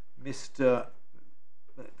Mr.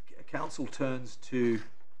 Counsel turns to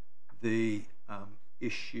the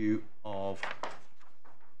issue of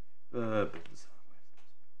bourbons.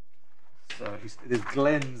 So there's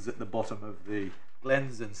Glens at the bottom of the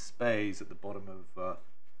Glens and Spays at the bottom of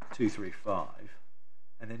 235,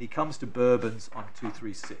 and then he comes to bourbons on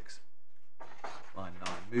 236, line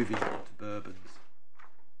 9, moving on to bourbons.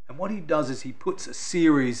 And what he does is he puts a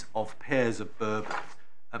series of pairs of bourbons.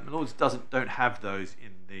 Lords don't have those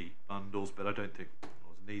in the bundles, but I don't think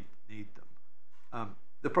Lords need them.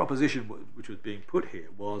 The proposition which was being put here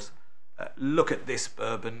was, look at this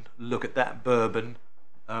bourbon, look at that bourbon,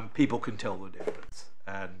 people can tell the difference.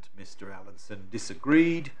 And Mr. Allenson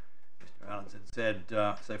disagreed. Mr. Allenson said,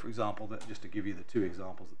 say for example, that just to give you the two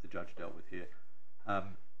examples that the judge dealt with here,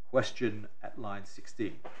 question at line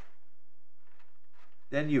 16.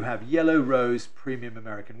 Then you have Yellow Rose Premium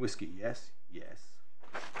American Whiskey, yes, yes.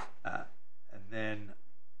 And then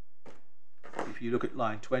if you look at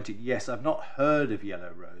line 20, yes, I've not heard of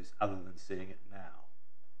Yellow Rose other than seeing it now.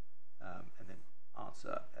 And then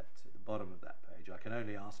answer at the bottom of that page, I can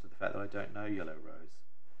only answer the fact that I don't know Yellow Rose.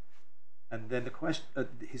 And then the question,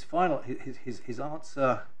 his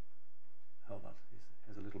answer, hold on,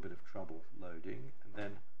 there's a little bit of trouble loading. And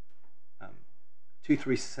then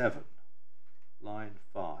 237, line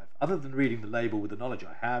 5. Other than reading the label with the knowledge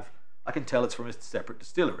I have, I can tell it's from a separate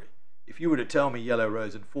distillery. If you were to tell me Yellow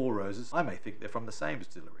Rose and Four Roses, I may think they're from the same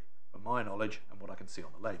distillery, from my knowledge and what I can see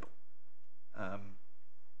on the label.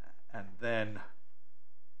 And then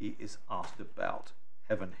he is asked about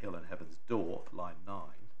Heaven Hill and Heaven's Door, line 9.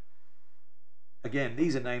 Again,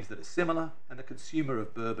 these are names that are similar, and the consumer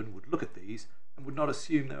of bourbon would look at these and would not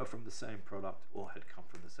assume they were from the same product or had come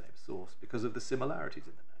from the same source because of the similarities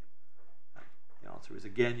in the name. The answer is,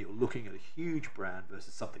 again, you're looking at a huge brand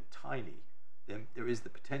versus something tiny. Then there is the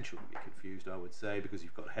potential to get confused, I would say, because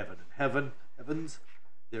you've got Heaven and Heavens.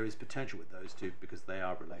 There is potential with those two because they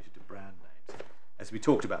are related to brand names. As we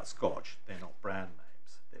talked about Scotch, they're not brand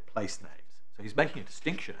names, they're place names. So he's making a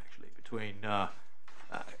distinction, actually, between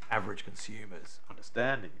average consumers'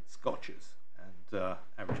 understanding in Scotches and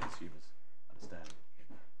average consumers' understanding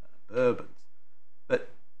in bourbons. But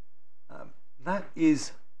that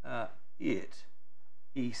is it.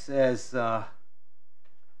 He says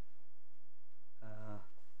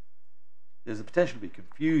there's a potential to be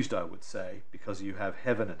confused, I would say, because you have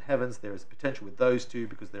Heaven and Heavens. There is a potential with those two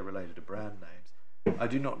because they're related to brand names. I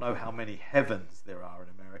do not know how many Heavens there are in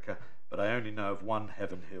America, but I only know of one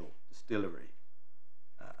Heaven Hill distillery.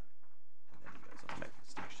 And then he goes on to make the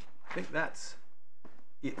distinction. I think that's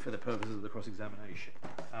it for the purposes of the cross-examination.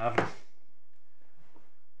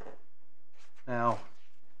 Now,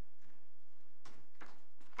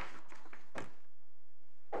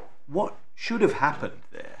 what should have happened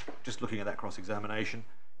there, just looking at that cross-examination,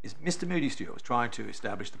 is Mr. Moody Stewart was trying to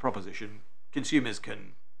establish the proposition consumers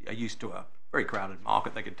are used to a very crowded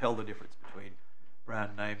market. They can tell the difference between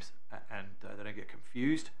brand names and they don't get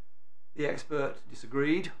confused. The expert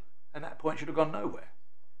disagreed, and that point should have gone nowhere.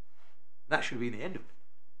 That should have been the end of it.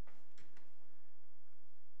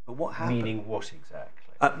 But what happened? Meaning what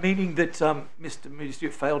exactly? Meaning that Mr. Moody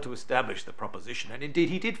Stewart failed to establish the proposition, and indeed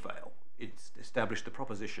he did fail. It's established the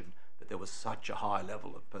proposition that there was such a high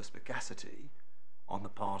level of perspicacity on the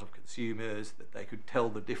part of consumers that they could tell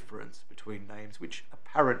the difference between names which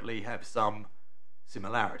apparently have some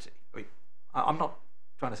similarity. I mean, I'm not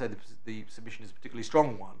trying to say the submission is a particularly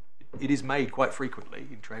strong one. It is made quite frequently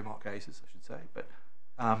in trademark cases, I should say, but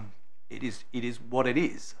it is what it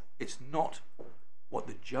is. It's not what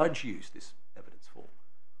the judge used this evidence for.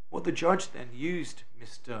 What the judge then used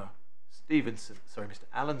Mr.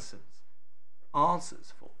 Allenson's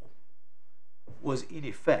answers for was in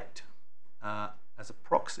effect as a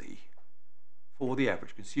proxy for the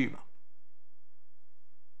average consumer.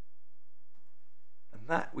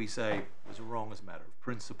 that we say was wrong as a matter of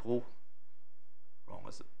principle, wrong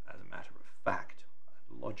as a matter of fact,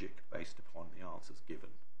 logic based upon the answers given.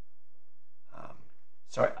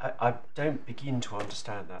 So I don't begin to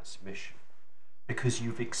understand that submission, because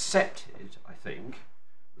you've accepted, I think,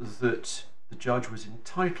 that the judge was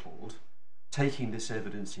entitled, taking this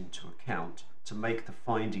evidence into account, to make the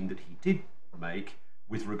finding that he did make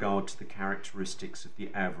with regard to the characteristics of the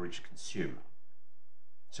average consumer.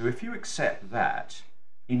 So if you accept that,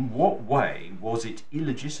 in what way was it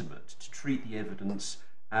illegitimate to treat the evidence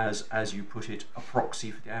as you put it, a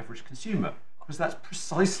proxy for the average consumer? Because that's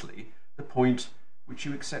precisely the point which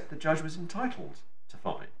you accept the judge was entitled to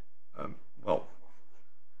find. Well,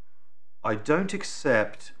 I don't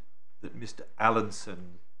accept that Mr.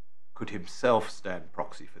 Allinson could himself stand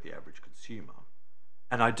proxy for the average consumer,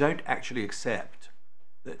 and I don't actually accept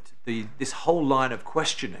that this whole line of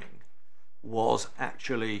questioning was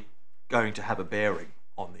actually going to have a bearing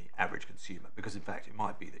on the average consumer, because in fact it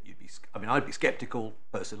might be that I'd be sceptical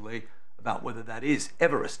personally about whether that is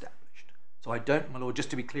ever established. So I don't, my lord, just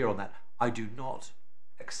to be clear on that, I do not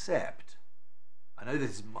accept, I know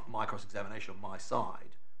this is my cross-examination on my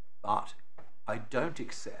side, but I don't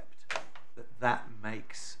accept that that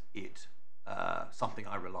makes it something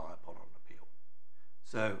I rely upon on appeal.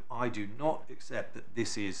 So I do not accept that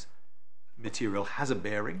this is material has a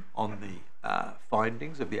bearing on the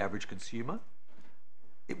findings of the average consumer.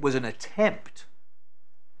 It was an attempt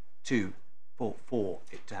for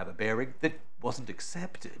it to have a bearing that wasn't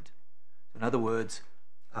accepted. In other words,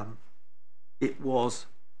 it was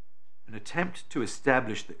an attempt to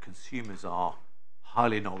establish that consumers are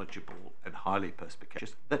highly knowledgeable and highly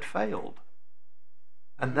perspicacious that failed.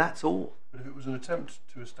 And that's all. But if it was an attempt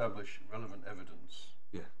to establish relevant evidence,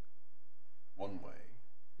 yeah, one way,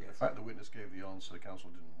 yes, the fact the witness gave the answer the counsel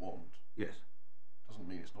didn't want, yes, doesn't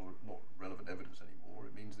mean it's not relevant evidence anymore.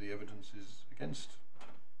 It means the evidence is against.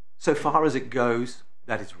 So far as it goes,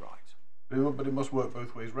 that is right. But it must work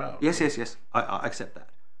both ways round. Yes, yes, yes. I accept that.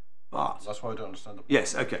 But that's why I don't understand the point.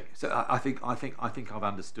 Yes, okay. So I think I've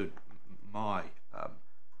understood my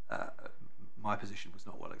my position was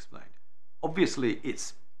not well explained. Obviously,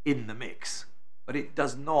 it's in the mix, but it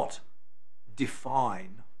does not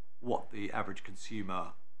define what the average consumer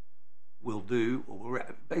will do. Or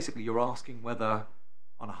basically, you're asking whether,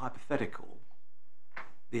 on a hypothetical,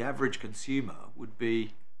 the average consumer would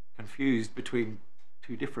be confused between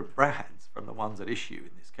two different brands from the ones at issue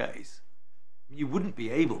in this case. You wouldn't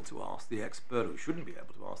be able to ask the expert, or shouldn't be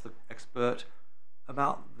able to ask the expert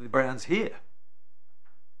about the brands here.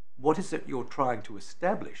 What is it you're trying to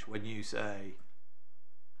establish when you say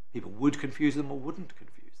people would confuse them or wouldn't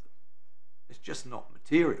confuse them? It's just not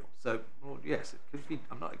material. So, well, yes, it could be,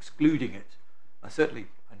 I'm not excluding it. I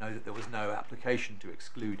know that there was no application to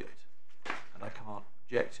exclude it, and I can't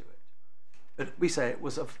object to it. But we say it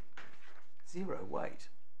was of zero weight.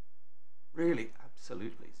 Really,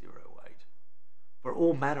 absolutely zero weight. For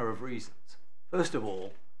all manner of reasons. First of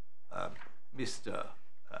all, Mr.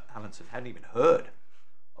 Allinson hadn't even heard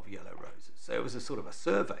of yellow roses. So it was a sort of a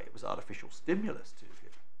survey. It was artificial stimulus to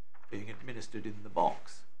him being administered in the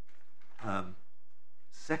box.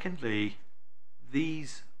 Secondly,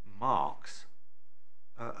 these marks,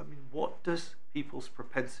 what does people's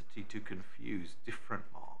propensity to confuse different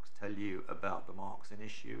marks tell you about the marks in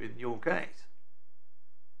issue in your case?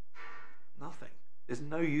 Nothing. There's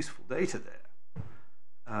no useful data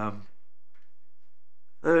there.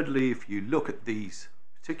 Thirdly, if you look at these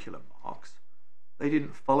particular marks, they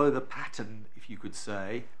didn't follow the pattern, if you could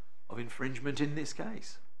say, of infringement in this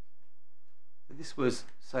case. So this was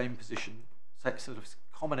same position, sort of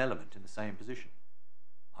common element in the same position,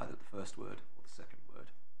 either the first word or the second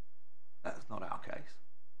word. That's not our case.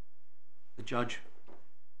 The judge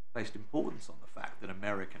placed importance on the fact that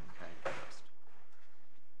American came first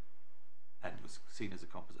and was seen as a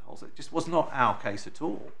composite whole. So it just was not our case at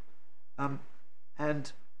all.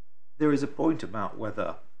 And there is a point about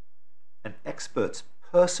whether an expert's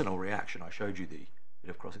personal reaction, I showed you the bit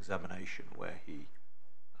of cross-examination where he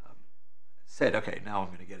said, okay, now I'm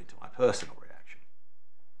going to get into my personal reaction.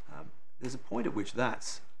 There's a point at which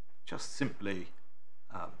that's just simply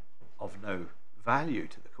of no value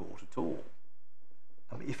to the court at all.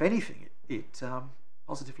 If anything, it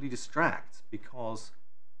positively distracts, because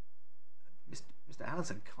Mr.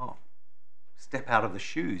 Allinson can't step out of the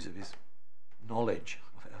shoes of his knowledge,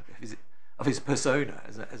 of his persona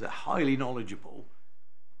as a highly knowledgeable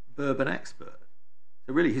bourbon expert.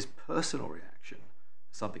 So really his personal reaction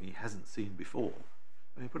is something he hasn't seen before.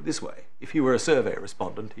 Put it this way, if he were a survey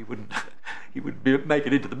respondent, he wouldn't make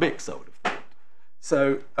it into the mix, I would have thought.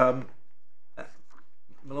 So,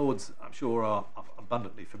 my lords, I'm sure are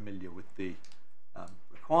abundantly familiar with the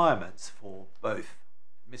requirements for both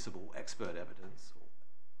admissible expert evidence or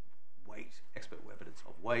weight, expert evidence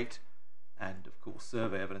of weight, and of course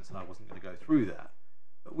survey evidence, and I wasn't going to go through that.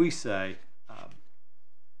 But we say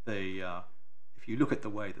if you look at the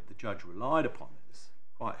way that the judge relied upon this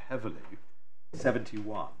quite heavily,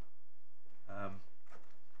 71,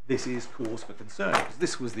 this is cause for concern, because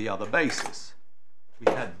this was the other basis. We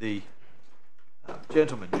had the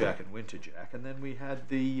Gentleman Jack and Winter Jack, and then we had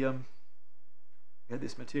this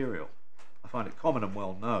material. I find it common and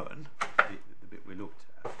well known, the bit we looked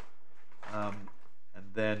at. And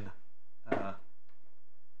then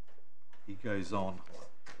he goes on.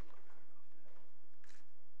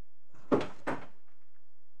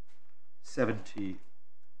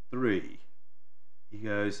 73, he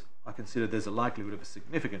goes, I consider there's a likelihood of a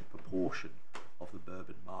significant proportion of the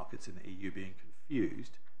bourbon markets in the EU being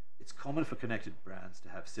confused. It's common for connected brands to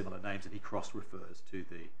have similar names, and he cross-refers to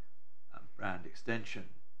the brand extension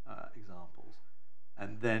examples.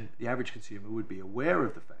 And then the average consumer would be aware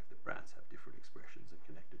of the fact that brands have different expressions and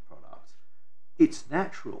connected products. It's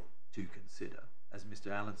natural to consider, as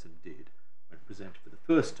Mr. Allinson did when presented for the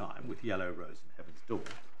first time with Yellow Rose and Heaven's Door,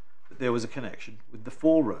 that there was a connection with the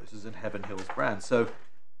Four Roses and Heaven Hills brand. So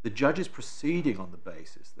the judge is proceeding on the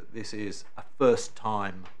basis that this is a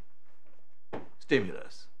first-time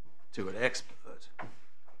stimulus to an expert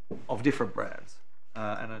of different brands.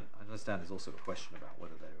 And I understand there's also a question about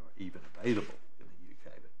whether they are even available in the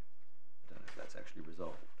UK, but I don't know if that's actually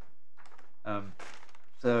resolved.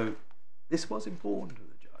 So this was important to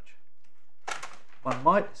the judge. One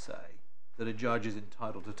might say that a judge is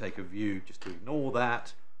entitled to take a view just to ignore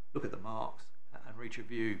that, look at the marks and reach a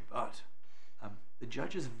view, but the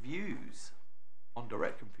judge's views on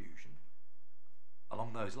direct confusion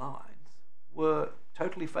along those lines were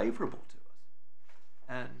totally favourable to us.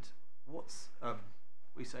 And what's,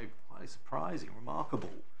 we say, quite surprising,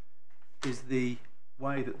 remarkable, is the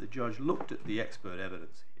way that the judge looked at the expert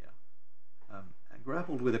evidence here and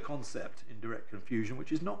grappled with a concept in direct confusion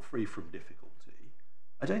which is not free from difficulty.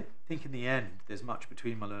 I don't think in the end there's much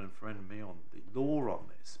between my learned friend and me on the law on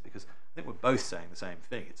this, because I think we're both saying the same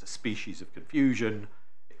thing. It's a species of confusion.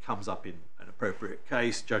 It comes up in an appropriate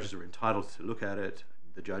case. Judges are entitled to look at it.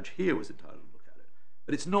 The judge here was entitled to look at it.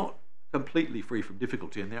 But it's not completely free from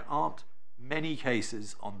difficulty, and there aren't many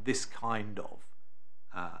cases on this kind of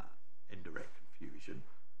indirect confusion.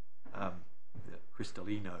 The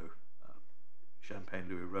Cristalino Champagne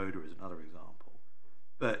Louis Roder is another example.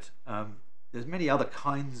 But there's many other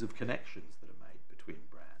kinds of connections that are made between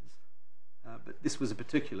brands. But this was a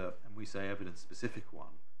particular, and we say evidence-specific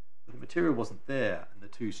one. But the material wasn't there, and the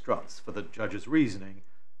two struts, for the judge's reasoning,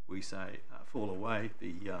 we say fall away,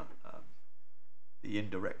 the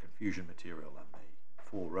indirect confusion material and the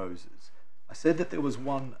Four Roses. I said that there was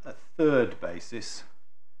a third basis,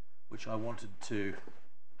 which I wanted to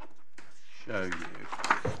show you. Let me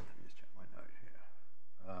just check my note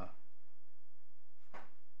here.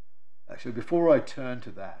 Actually, before I turn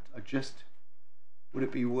to that, would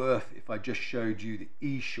it be worth if I just showed you the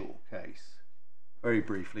Eshaw case very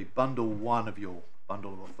briefly? Bundle 1 of your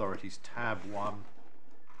bundle of authorities, tab 1,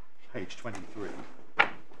 page 23.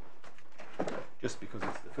 Just because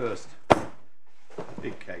it's the first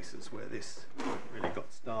big cases where this really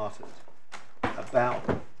got started, about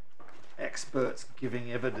experts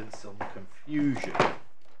giving evidence on confusion.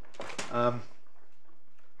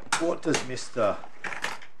 What does Mr.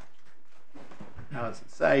 Allinson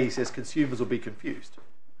say? He says consumers will be confused.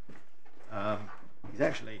 He's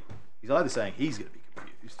either saying he's going to be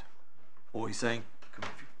confused, or he's saying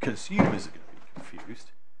consumers are going to be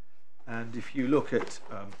confused. And if you look at,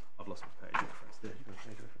 I've lost my page reference there. You've got a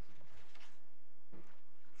page reference.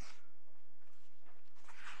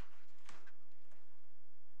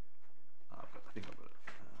 I think I've got it.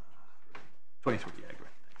 23, yeah, great,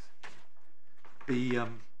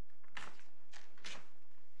 thanks.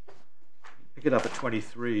 Pick it up at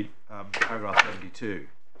 23, paragraph 72.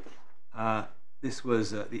 This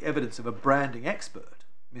was the evidence of a branding expert,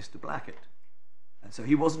 Mr. Blackett. And so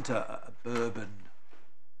he wasn't a bourbon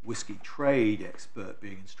whiskey trade expert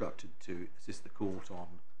being instructed to assist the court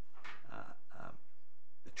on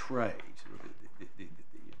the trade,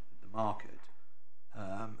 the market,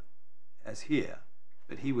 as here,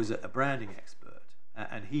 but he was a branding expert,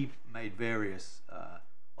 and he made various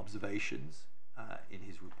observations in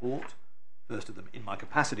his report. First of them, in my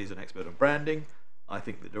capacity as an expert on branding, I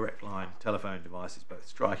think the direct line telephone device is both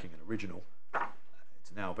striking and original.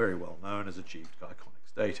 It's now very well known, has achieved iconic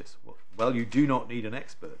status. Well, you do not need an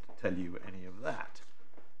expert to tell you any of that.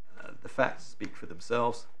 The facts speak for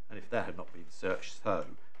themselves, and if that had not been searched so,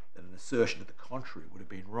 that an assertion to the contrary would have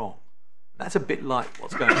been wrong. And that's a bit like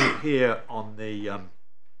what's going on here on the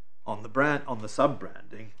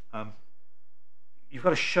sub-branding. You've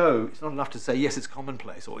got to show, it's not enough to say, yes, it's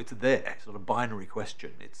commonplace, or it's there. It's not a binary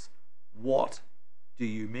question. It's what do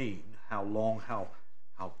you mean? How long? How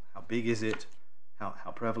big is it?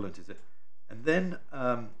 How prevalent is it? And then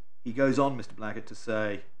he goes on, Mr. Blackett, to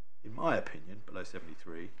say, in my opinion, below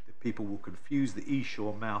 73, that people will confuse the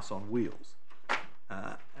Esau mouse on wheels.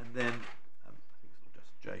 And then, I think it's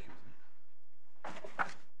Justice Jacob, isn't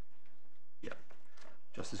it? Yeah,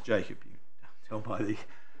 Justice Jacob, you tell by the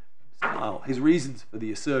style. His reasons for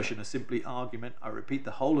the assertion are simply argument. I repeat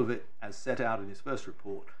the whole of it as set out in his first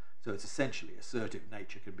report, so it's essentially assertive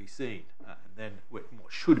nature can be seen, and then what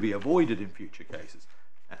should be avoided in future cases,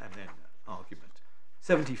 and then argument.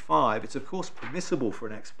 75, it's of course permissible for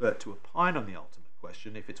an expert to opine on the ultimate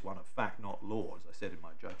question if it's one of fact, not law, as I said in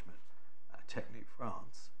my judgment, Technique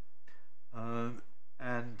France.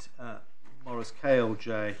 Maurice Cale,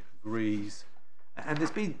 J, agrees. And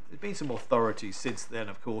there's been some authorities since then,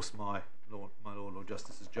 of course, my Lord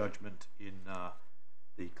Justice's judgment in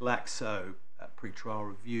the Glaxo pre-trial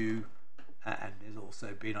review, and there's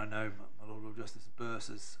also been, I know, my Lord Justice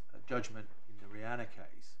Birss's judgment in the Rihanna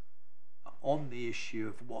case on the issue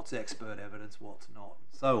of what's expert evidence, what's not,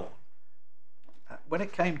 and so on. When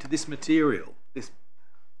it came to this material, this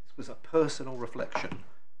was a personal reflection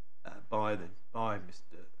by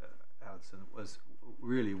Mr. Allison. It was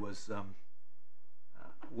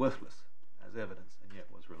worthless as evidence, and yet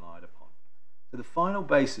was relied upon. So the final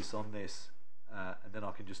basis on this, and then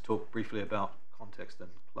I can just talk briefly about context and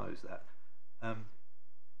close that.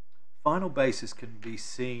 Final basis can be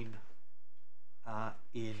seen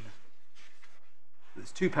in,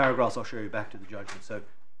 there's two paragraphs I'll show you back to the judgment. So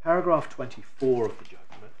paragraph 24 of the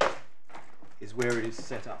judgment is where it is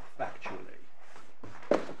set up factually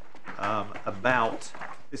about,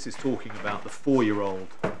 this is talking about the 4-year-old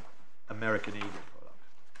American Eagle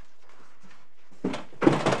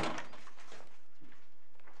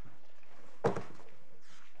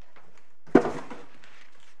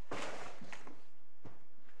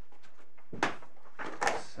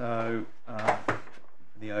So,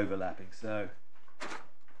 the overlapping. So,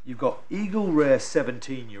 you've got Eagle Rare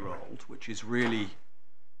 17-year-old, which is really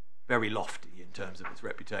very lofty in terms of its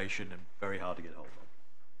reputation and very hard to get hold of.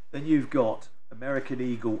 Then you've got American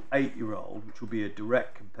Eagle 8-year-old, which will be a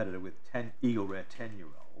direct competitor with Eagle Rare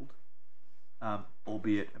 10-year-old,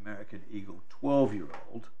 albeit American Eagle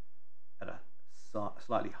 12-year-old at a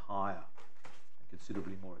slightly higher and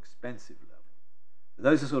considerably more expensive level. So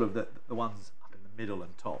those are sort of the ones middle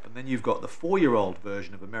and top. And then you've got the 4-year-old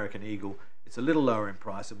version of American Eagle. It's a little lower in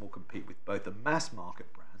price and will compete with both the mass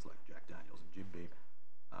market brands like Jack Daniels and Jim Beam,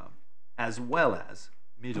 as well as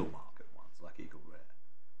middle market ones like Eagle Rare.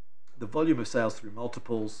 The volume of sales through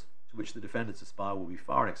multiples to which the defendants aspire will be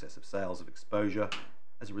far in excess of sales of exposure.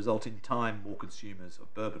 As a result, in time, more consumers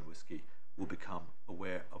of bourbon whiskey will become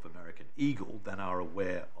aware of American Eagle than are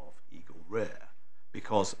aware of Eagle Rare,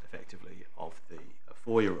 because effectively of the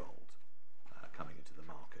 4-year-old coming into the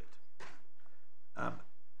market.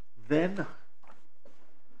 Then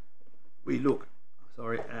we look,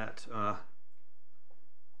 at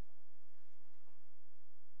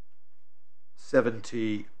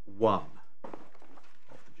 71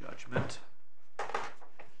 of the judgment.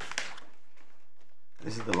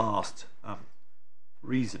 This is the last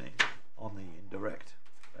reasoning on the indirect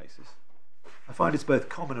basis. I find it's both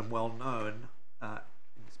common and well known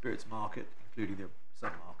in the spirits market, including the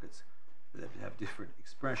sub-markets, for them to have different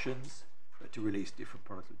expressions, but to release different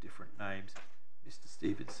products with different names. Mr.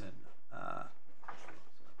 Stevenson,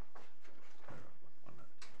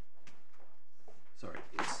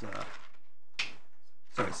 it's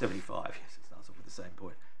 75, yes, it starts off with the same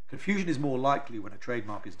point. Confusion is more likely when a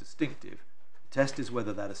trademark is distinctive. The test is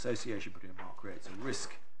whether that association between a mark creates a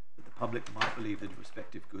risk that the public might believe that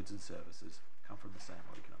respective goods and services come from the same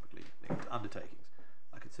or economically linked undertakings.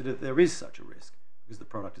 I consider that there is such a risk because the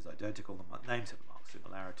product is identical, the names have a marked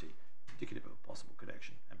similarity, indicative of a possible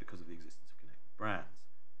connection, and because of the existence of connected brands.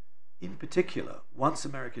 In particular, once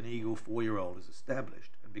American Eagle 4-year-old is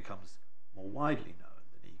established and becomes more widely known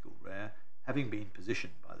than Eagle Rare, having been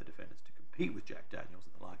positioned by the defendants to compete with Jack Daniels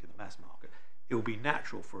and the like in the mass market, it will be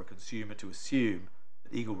natural for a consumer to assume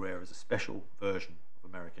that Eagle Rare is a special version of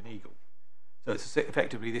American Eagle. So it's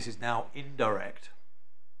effectively, this is now indirect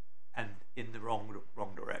and in the wrong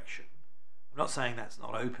direction. I'm not saying that's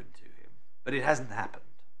not open to him, but it hasn't happened,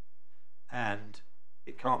 and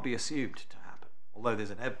it can't be assumed to happen. Although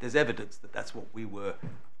there's evidence that that's what we were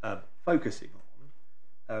focusing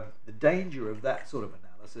on. The danger of that sort of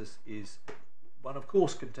analysis is one of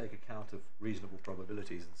course can take account of reasonable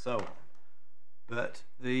probabilities and so on, but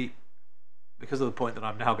because of the point that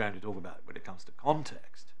I'm now going to talk about when it comes to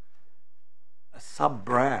context, a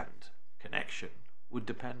sub-brand connection would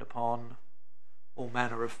depend upon all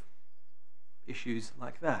manner of issues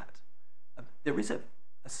like that. There is a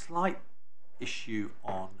slight issue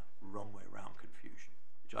on wrong way round confusion,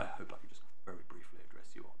 which I hope I can just very briefly address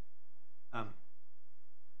you on.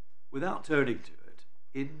 Without turning to it,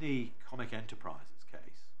 in the Comic Enterprises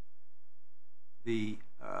case, the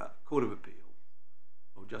Court of Appeal,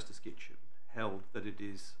 or Justice Kitchen, held that it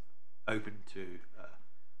is open to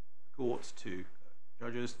courts, to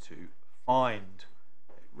judges, to find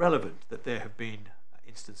relevant that there have been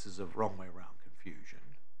instances of wrong way round confusion,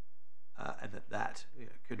 and that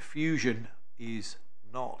confusion is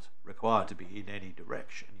not required to be in any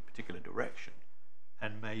direction, any particular direction,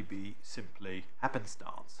 and may be simply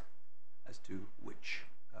happenstance as to which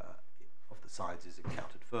of the sides is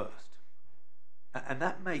encountered first. And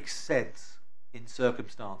that makes sense in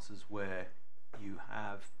circumstances where you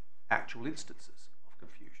have actual instances of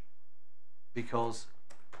confusion, because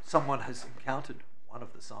someone has encountered one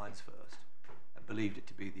of the sides first and believed it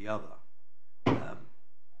to be the other.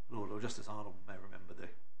 Lord Justice Arnold may remember the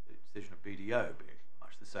decision of BDO being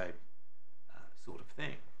much the same sort of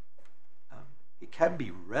thing. It can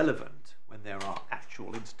be relevant when there are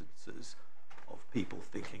actual instances of people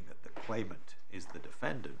thinking that the claimant is the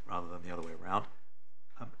defendant rather than the other way around,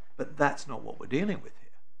 but that's not what we're dealing with here.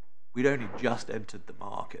 We'd only just entered the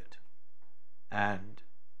market and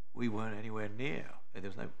we weren't anywhere near. There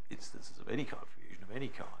was no instances of any kind of confusion of any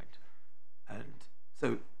kind, and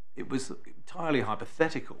so it was entirely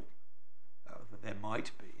hypothetical that there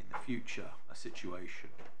might be in the future a situation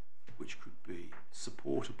which could be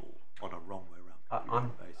supportable on a wrong way around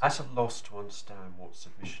confusion basis. I'm at a loss to understand what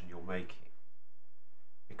submission you're making,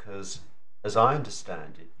 because as I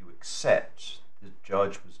understand it, you accept the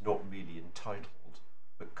judge was not merely entitled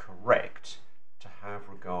but correct to have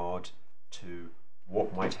regard to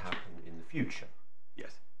what might happen in the future.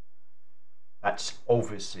 Yes. That's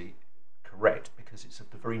obviously correct because it's of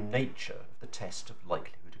the very nature of the test of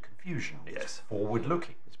likelihood of confusion. Yes. It's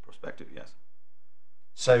forward-looking. It's prospective, yes.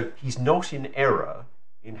 So he's not in error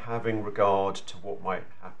in having regard to what might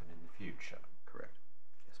happen in the future. Correct.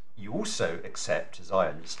 Yes. You also accept, as I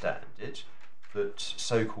understand it, that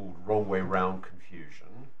so-called wrong way round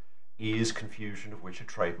confusion is confusion of which a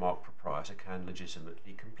trademark proprietor can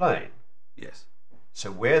legitimately complain. Yes. So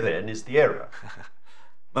where then is the error?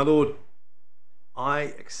 My lord, I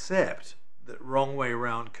accept that wrong way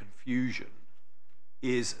round confusion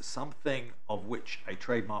is something of which a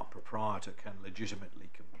trademark proprietor can legitimately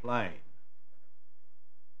complain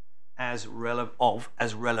as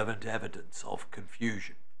relevant evidence of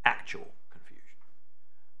confusion, actual confusion.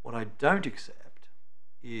 What I don't accept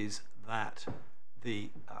is that the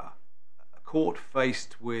court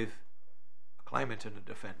faced with a claimant and a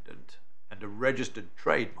defendant and a registered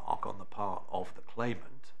trademark on the part of the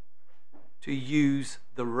claimant to use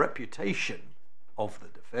the reputation of the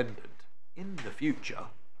defendant in the future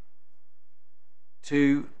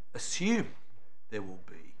to assume there will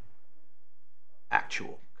be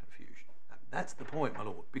actual confusion. And that's the point, my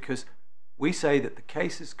lord, because we say that the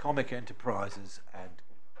cases Comic Enterprises and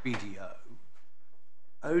BDO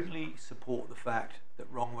only support the fact that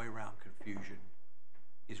wrong way round confusion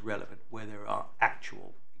is relevant where there are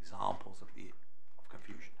actual examples of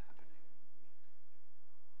confusion happening.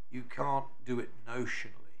 You can't do it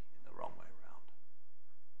notionally in the wrong way around,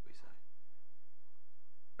 we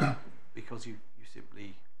say. Because you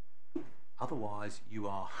simply, otherwise you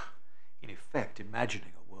are in effect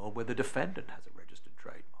imagining a world where the defendant has a registered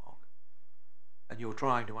trademark and you're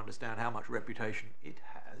trying to understand how much reputation it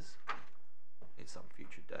has in some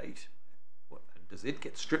future date. And does it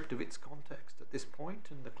get stripped of its context at this point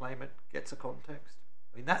and the claimant gets a context?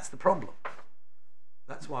 I mean, that's the problem.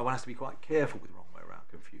 That's why one has to be quite careful with wrong way around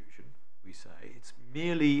confusion. We say it's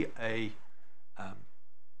merely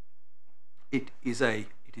it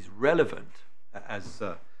is relevant as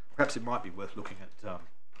perhaps it might be worth looking at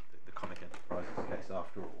the Comic Enterprises case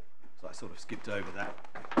after all. So I sort of skipped over that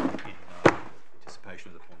in anticipation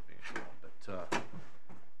of the point being short. But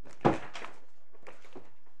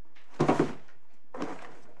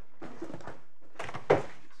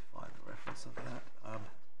find the reference of that.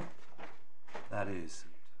 That is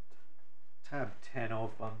tab 10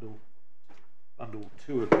 of bundle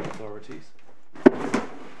 2 of the authorities.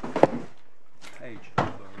 Page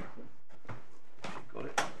number, got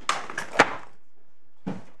it,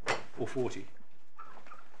 440.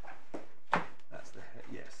 That's the head,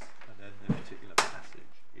 yes. And then the particular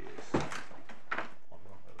passage is on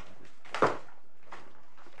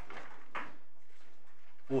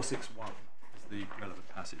 461 is the relevant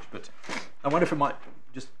passage, but I wonder if I might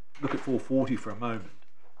just look at 440 for a moment.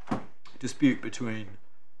 Dispute between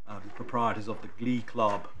the proprietors of the Glee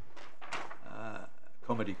Club,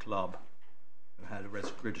 comedy club, who had a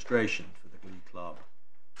registration for the Glee Club,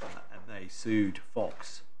 and they sued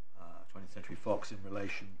Fox, 20th Century Fox, in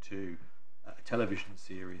relation to a television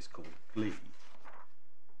series called Glee.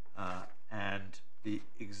 And the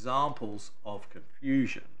examples of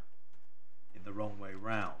confusion in the wrong way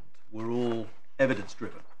round were all evidence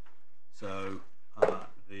driven. So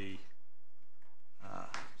the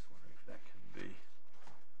just wondering if that can be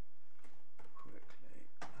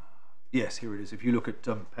quickly. Yes, here it is. If you look at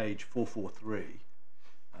page 443,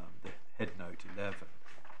 the head note 11.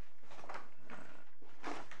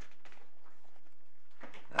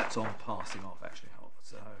 That's on passing off, actually.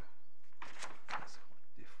 So that's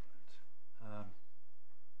quite different.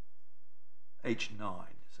 H9,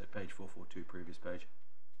 so page 442, previous page.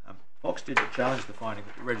 Fox didn't challenge the finding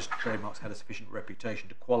that the registered trademarks had a sufficient reputation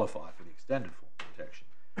to qualify for the extended form of protection,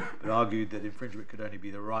 but argued that infringement could only be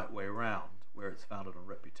the right way round, where it's founded on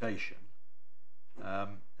reputation,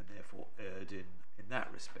 and therefore erred in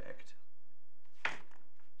that respect.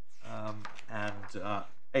 And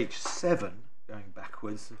H7, going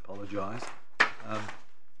backwards, apologise,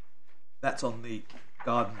 that's on the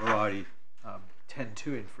garden variety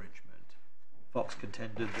 10-2 infringement. Fox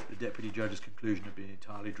contended that the deputy judge's conclusion had been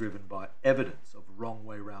entirely driven by evidence of wrong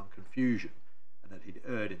way round confusion, and that he'd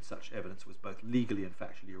erred in such evidence was both legally and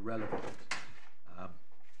factually irrelevant.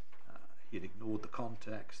 He had ignored the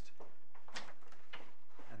context,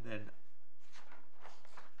 and then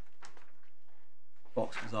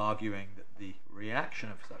Fox was arguing that the reaction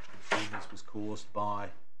of such consumers was caused by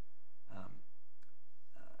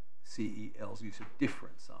CEL's use of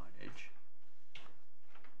different signage.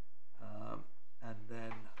 And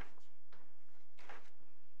then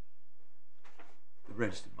the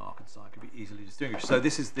registered mark and sign can be easily distinguished. So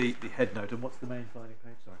this is the head note. And what's the main finding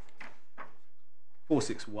page? Sorry.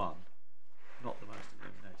 461. Not the most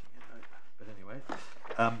illuminating head note. But anyway.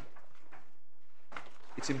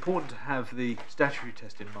 It's important to have the statutory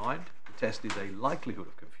test in mind. The test is a likelihood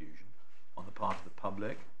of confusion on the part of the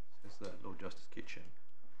public, says the Lord Justice Kitchen.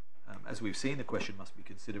 As we've seen, the question must be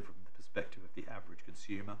considered from the perspective of the average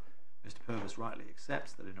consumer. Mr Purvis rightly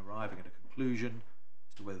accepts that in arriving at a conclusion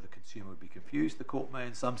as to whether the consumer would be confused, the court may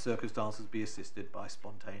in some circumstances be assisted by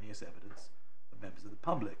spontaneous evidence of members of the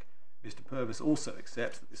public. Mr Purvis also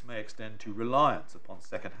accepts that this may extend to reliance upon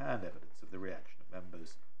second-hand evidence of the reaction of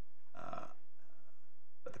members,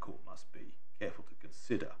 but the court must be careful to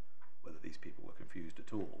consider whether these people were confused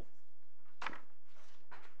at all.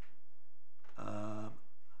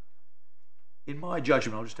 In my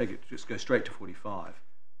judgment, I'll just go straight to 45.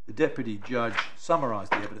 The deputy judge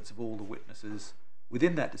summarised the evidence of all the witnesses.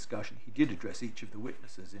 Within that discussion, he did address each of the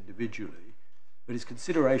witnesses individually, but his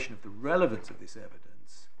consideration of the relevance of this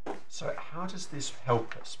evidence. So how does this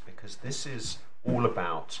help us? Because this is all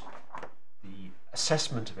about the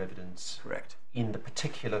assessment of evidence. Correct. In the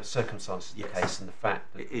particular circumstances of the case, and the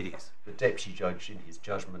fact that it is. The deputy judge, in his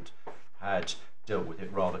judgment, had dealt with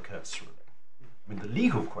it rather cursorily. I mean, the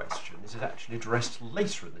legal question is it actually addressed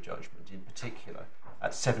later in the judgment, in particular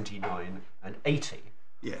at 79 and 80,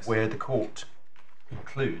 yes, where the court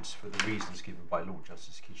concludes, for the reasons given by Lord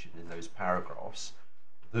Justice Kitchen in those paragraphs,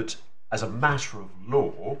 that as a matter of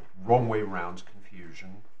law, wrong way round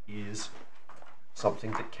confusion is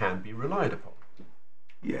something that can be relied upon.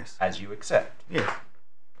 Yes. As you accept. Yes.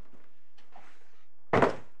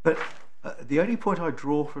 But the only point I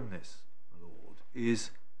draw from this, Lord, is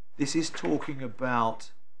this is talking about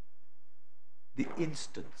the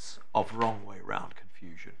instance of wrong way round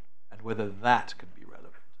confusion and whether that can be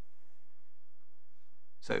relevant.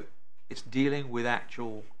 So it's dealing with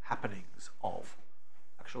actual happenings of,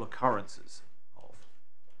 actual occurrences of,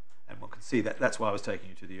 and one can see that. That's why I was taking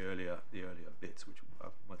you to the earlier bits, which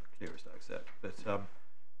were the clearest I accept. But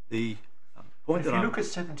the point if that you look at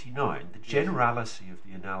 79, the generality of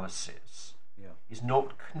the analysis is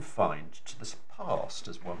not confined to the past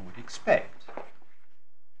as one would expect.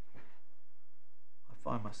 I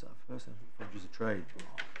find myself first infringes a trademark.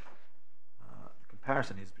 The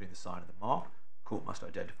comparison is between the sign and the mark. The court must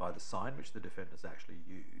identify the sign which the defendant has actually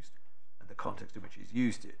used and the context in which he's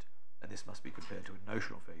used it, and this must be compared to a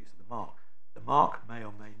notional fair use of the mark. The mark may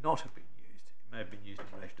or may not have been used. It may have been used in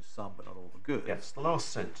relation to some but not all the goods. Yes, the last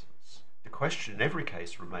sentence. The question in every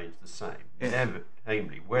case remains the same, yes,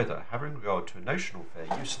 namely whether, having regard to a notional fair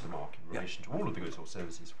use of the mark in relation to all of the goods or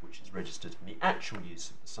services for which it's registered and the actual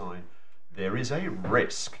use of the sign, there is a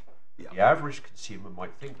risk. The average consumer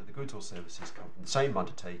might think that the goods or services come from the same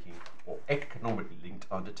undertaking or economically linked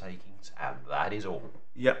undertakings, and that is all.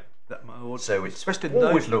 Yep, that my lord. So it's especially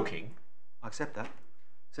forward those looking. I accept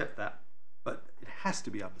that, but it has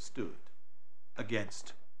to be understood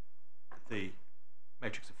against the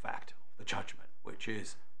matrix of fact of the judgment, which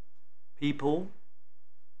is people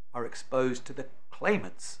are exposed to the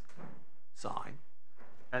claimant's sign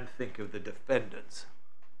and think of the defendant's.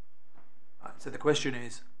 Right, so the question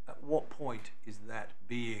is, at what point is that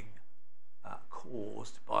being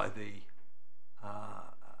caused by the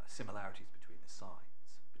similarities between the signs,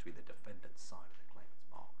 between the defendant's sign and the claimant's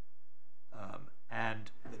mark?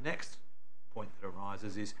 And the next point that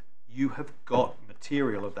arises is you have got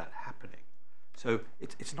material of that happening. So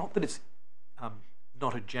it's not that it's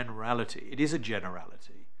not a generality. It is a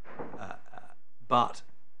generality, but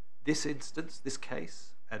this instance, this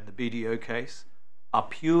case, and the BDO case are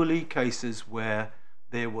purely cases where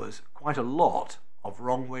there was quite a lot of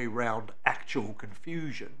wrong way round actual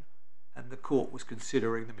confusion, and the court was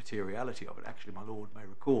considering the materiality of it. Actually, my lord may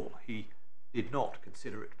recall, he did not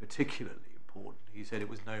consider it particularly important. He said it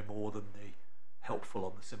was no more than the helpful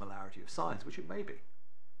on the similarity of signs, which it may be.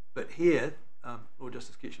 But here, Lord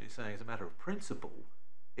Justice Kitchen is saying, as a matter of principle,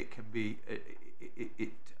 it can be.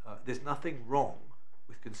 There's nothing wrong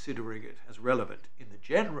with considering it as relevant in the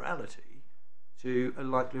generality to a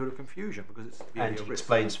likelihood of confusion, because it's and he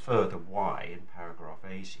explains further why in paragraph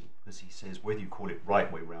 80, because he says whether you call it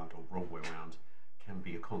right way round or wrong way round can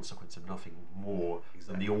be a consequence of nothing more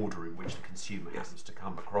than the order in which the consumer happens to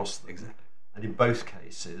come across them. Exactly. And in both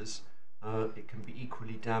cases, it can be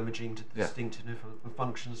equally damaging to the distinctive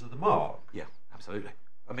functions of the mark. Yeah, absolutely.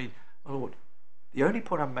 I mean, my lord, the only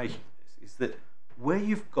point I'm making is that where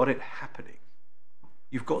you've got it happening,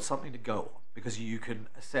 you've got something to go on, because you can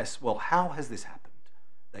assess, well, how has this happened?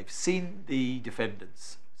 They've seen the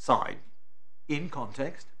defendant's sign in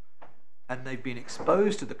context, and they've been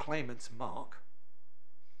exposed to the claimant's mark,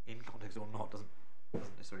 in context or not, doesn't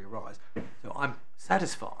necessarily arise. So I'm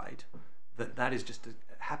satisfied that that is just a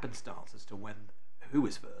happenstance as to who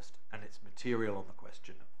is first, and it's material on the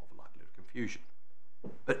question of likelihood of confusion.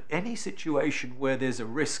 But any situation where there's a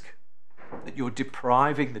risk that you're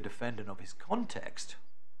depriving the defendant of his context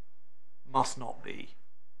must not be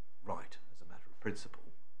right as a matter of principle.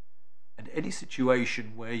 And any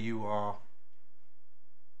situation where you are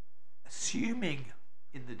assuming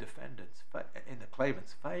in the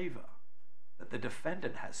claimant's favour that the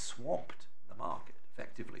defendant has swamped the market,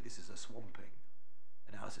 effectively this is a swamping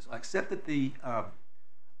analysis. I accept that of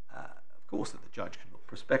course that the judge can look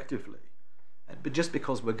prospectively, but just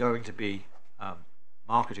because we're going to be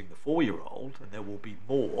marketing the 4-year-old and there will be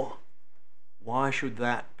more, why should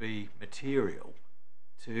that be material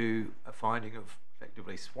to a finding of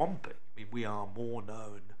effectively swamping? I mean, we are more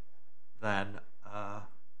known than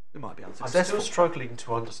we might be unsuccessful. I'm still struggling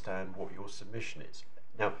to understand what your submission is.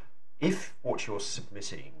 Now, if what you're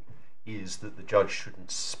submitting is that the judge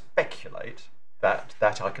shouldn't speculate,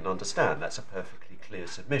 that I can understand. That's a perfectly clear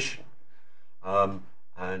submission.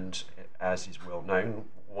 And as is well known,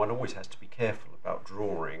 one always has to be careful about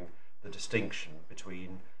drawing the distinction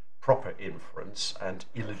between proper inference and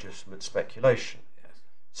illegitimate speculation. Yes.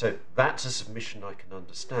 So that's a submission I can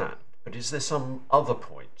understand. But is there some other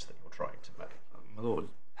point that you're trying to make? My lord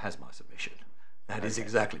has my submission. That is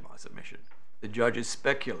exactly my submission. The judge is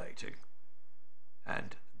speculating,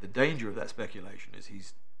 and the danger of that speculation is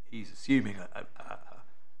he's assuming a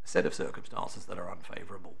set of circumstances that are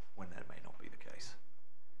unfavourable when that may not be the case.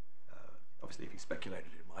 Obviously, if he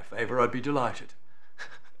speculated in my favour, I'd be delighted.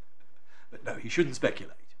 But no, he shouldn't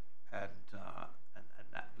speculate. And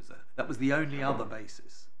that was the only other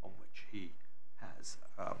basis on which he has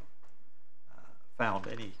found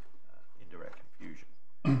any indirect confusion.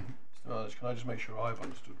 Mr. Arnold, can I just make sure I've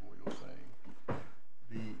understood what you're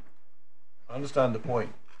saying? I understand the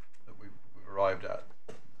point that we've arrived at.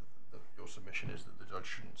 Your submission is that the judge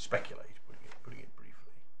shouldn't speculate, putting it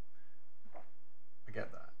briefly. I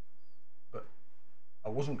get that, but I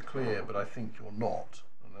wasn't clear. But I think you're not,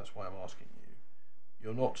 and that's why I'm asking you.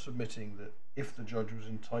 You're not submitting that if the judge was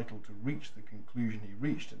entitled to reach the conclusion he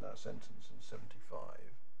reached in that sentence in 75,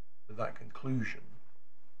 that conclusion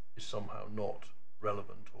is somehow not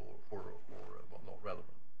relevant or well, not relevant.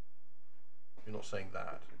 You're not saying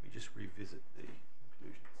that. Let me just revisit the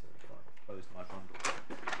conclusion. So I've closed my bundle.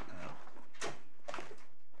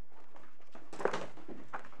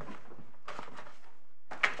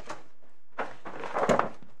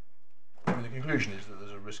 I mean, the conclusion is that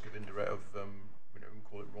there's a risk of indirect, we can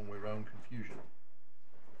call it wrong way round confusion.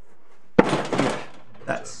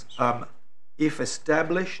 That's if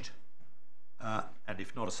established, and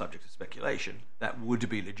if not a subject of speculation, that would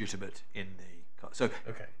be legitimate in the So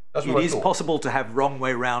Okay, that's it what I is thought. possible to have wrong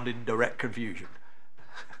way round indirect confusion.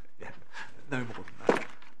 Yeah, no more than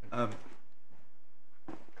that.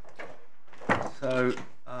 So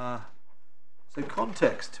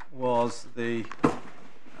context was the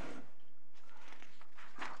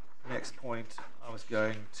next point I was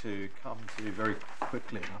going to come to very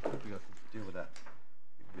quickly, and I think we got to deal with that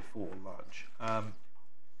before lunch.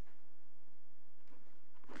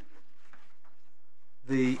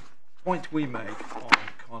 The point we make on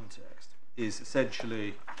context is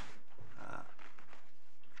essentially,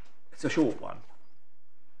 it's a short one.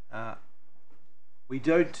 We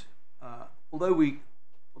don't, although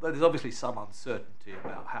there's obviously some uncertainty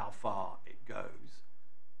about how far it goes,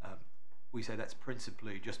 we say that's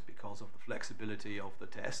principally just because of the flexibility of the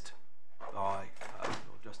test by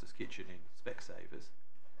Lord Justice Kitchen in Specsavers.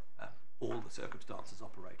 All the circumstances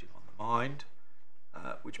operating on the mind,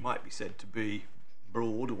 which might be said to be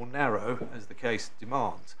broad or narrow as the case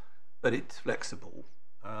demands, but it's flexible.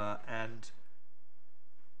 But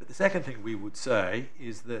the second thing we would say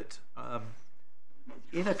is that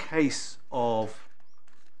in a case of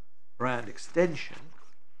brand extension,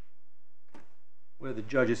 where the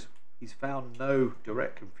judge he's found no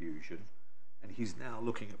direct confusion and he's now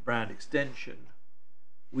looking at brand extension,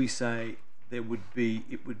 we say it would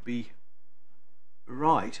be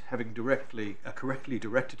right, having correctly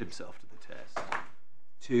directed himself to the test,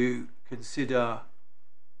 to consider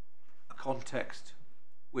a context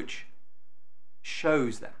which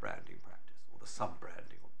shows that branding practice, or the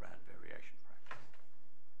sub-branding or brand variation practice.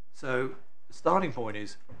 So the starting point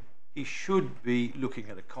is he should be looking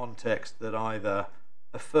at a context that either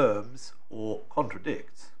affirms or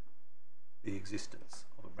contradicts the existence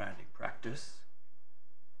of a branding practice,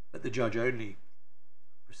 that the judge only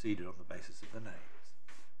proceeded on the basis of the names.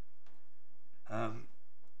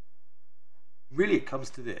 Really it comes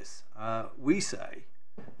to this. We say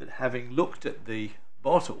that having looked at the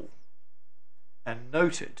bottle and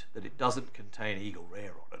noted that it doesn't contain Eagle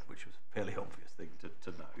Rare on it, which was a fairly obvious thing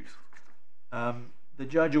to note, the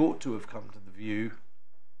judge ought to have come to the view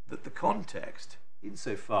that the context,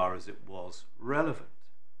 insofar as it was relevant,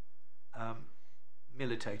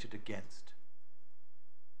 militated against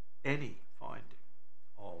any finding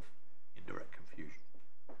of indirect confusion.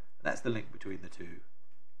 And that's the link between the two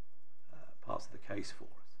parts of the case for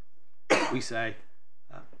us. We say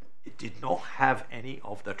it did not have any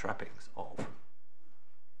of the trappings of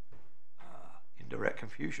indirect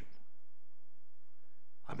confusion.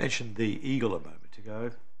 I mentioned the eagle a moment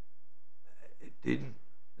ago. It didn't.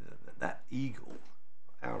 That eagle,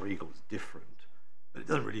 our eagle, is different, but it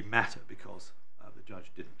doesn't really matter because the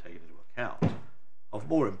judge didn't take it into account. Of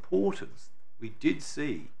more importance, we did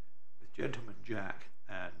see with Gentleman Jack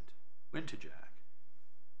and Winter Jack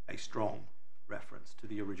a strong reference to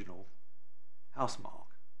the original house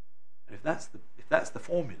mark, and if that's the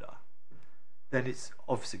formula, then it's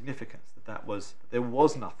of significance that there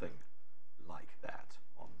was nothing like that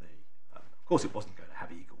on the. Of course, it wasn't going to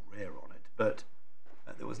have Eagle Rare on it, but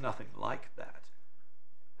there was nothing like that.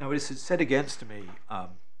 Now, it is said against me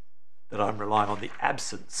that I'm relying on the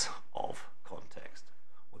absence of context,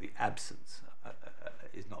 or the absence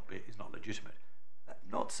is not legitimate.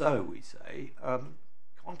 Not so, we say.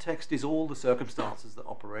 Context is all the circumstances that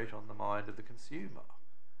operate on the mind of the consumer,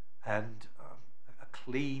 and a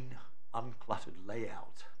clean, uncluttered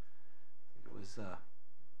layout. I think it was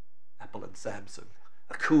Apple and Samsung.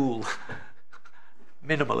 A cool,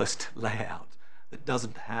 minimalist layout that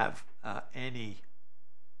doesn't have any.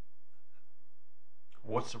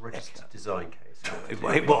 What's a registered design case?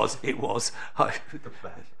 It was. It was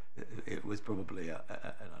probably an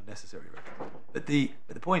unnecessary reference. But the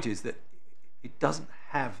point is that it doesn't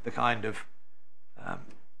have the kind of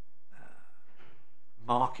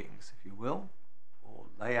markings, if you will, or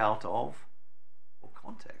layout of, or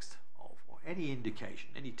context of, or any indication,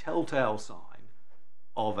 any telltale sign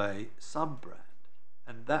of a sub-brand,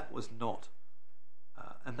 and that was not,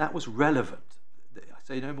 and that was relevant. I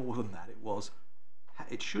say no more than that.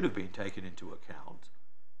 It should have been taken into account.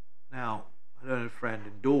 Now, I don't know if Friend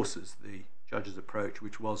endorses the judge's approach,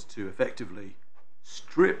 which was to effectively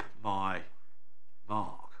strip my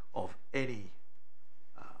mark of any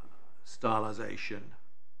stylization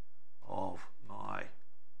of my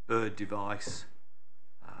bird device,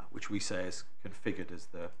 which we say is configured as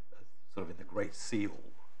sort of in the Great Seal,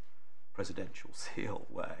 presidential seal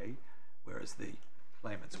way, whereas the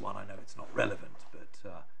Claimants one, I know it's not relevant, but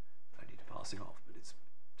only to passing off, but it's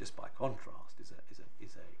just by contrast is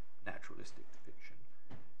a naturalistic depiction.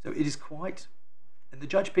 So it is quite, and the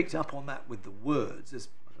judge picked up on that with the words, as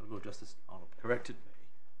Lord Justice Arnold corrected me,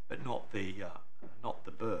 but not the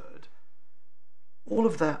bird. all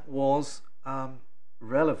of that was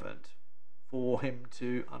relevant for him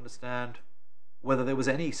to understand whether there was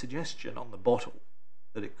any suggestion on the bottle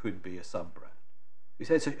that it could be a sub-brand. We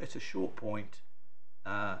say it's a short point.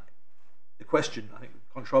 The question, I think, the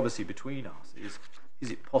controversy between us is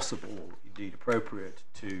it possible or indeed appropriate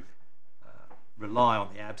to rely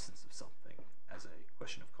on the absence of something as a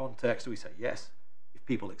question of context? We say yes. If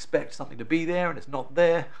people expect something to be there and it's not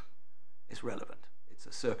there, it's relevant. It's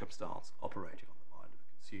a circumstance operating on the mind of the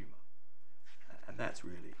consumer. And that's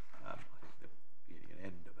really, I think, the beginning and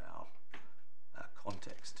end of our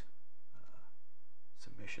context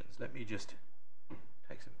submissions. Let me just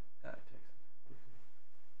take some.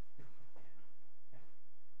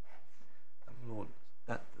 Lord,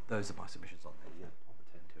 those are my submissions on the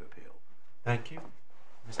 10-2 appeal. Thank you.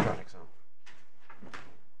 Mr. Alexander.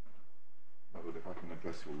 Well, if I can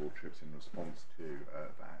address your lordships in response to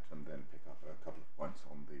that, and then pick up a couple of points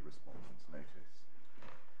on the respondent's notice.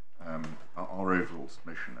 Our overall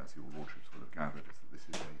submission, as your lordships will have gathered, is that this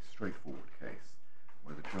is a straightforward case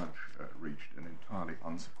where the judge reached an entirely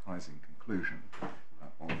unsurprising conclusion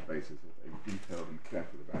on the basis of a detailed and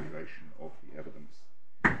careful evaluation of the evidence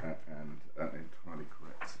and an entirely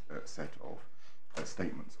correct set of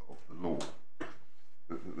statements of the law.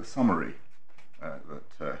 The summary of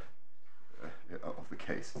the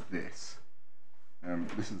case is this.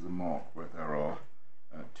 This is a mark where there are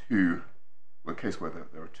a case where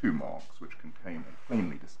there are two marks which contain a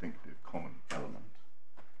plainly distinctive common element,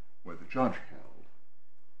 where the judge held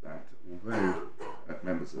that although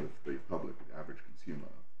members of the public, the average consumer,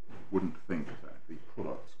 wouldn't think that the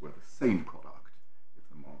products were the same product if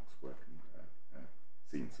the marks were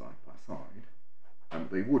seen side by side,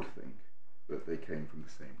 they would think that they came from the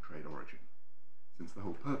same trade origin, since the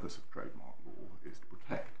whole purpose of trademark law is to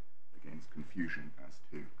protect against confusion as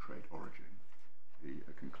to trade origin.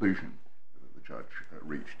 The conclusion that the judge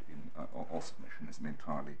reached in our submission is an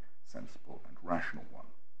entirely sensible and rational one.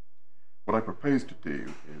 What I propose to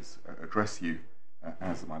do is address you,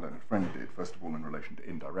 as my learned friend did, first of all in relation to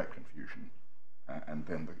indirect confusion, and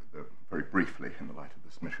then very briefly in the light of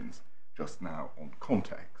the submissions just now on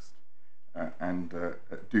context, and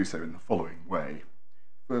do so in the following way.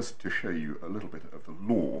 First, to show you a little bit of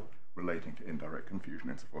the law relating to indirect confusion,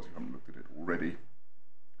 insofar as you haven't looked at it already,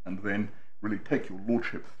 and then really take your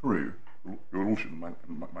lordship through, your lordship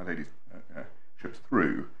and my lady's ships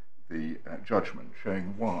through the judgment,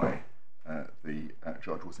 showing why the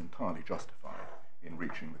judge was entirely justified in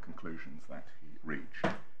reaching the conclusions that he reached,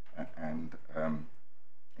 and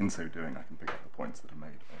in so doing I can pick up the points that are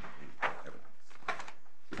made on the evidence.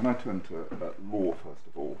 So can I turn to law first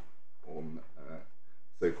of all on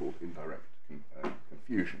so-called indirect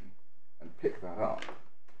confusion, and pick that up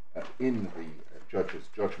in the judge's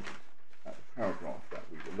judgment at the paragraph that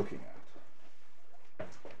we were looking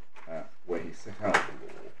at, where he set out the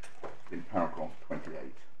law in paragraph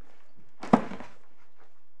 28.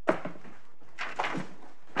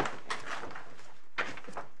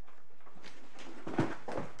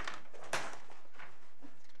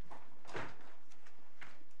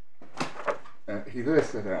 He there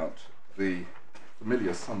set out the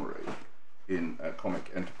familiar summary in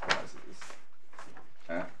Comic Enterprises,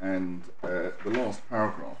 and the last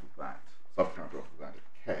paragraph of that, subparagraph of that,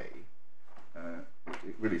 K,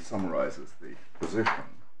 it really summarises the position.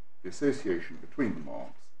 The association between the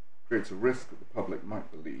marks creates a risk that the public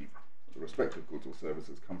might believe that the respective goods or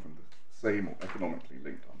services come from the same or economically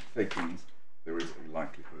linked undertakings. There is a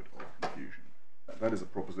likelihood of confusion. That is a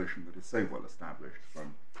proposition that is so well established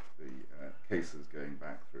from the cases going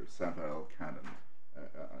back through Saville, Cannon.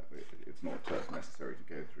 It's not necessary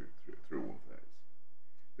to go through all of those.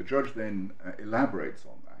 The judge then elaborates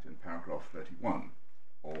on that in paragraph 31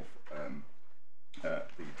 of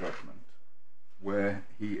the judgment, where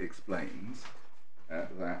he explains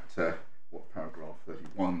that what paragraph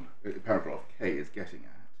K is getting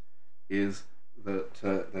at is that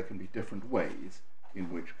there can be different ways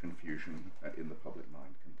in which confusion in the public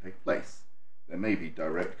mind can take place. There may be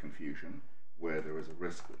direct confusion, where there is a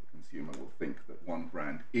risk that the consumer will think that one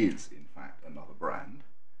brand is in fact another brand,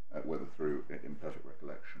 whether through imperfect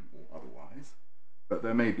recollection or otherwise. But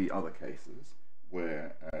there may be other cases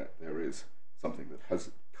where there is something that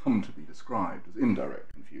has come to be described as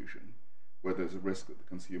indirect confusion, where there's a risk that the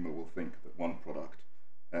consumer will think that one product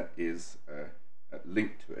is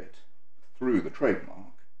linked to it through the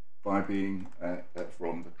trademark by being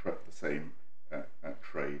from the same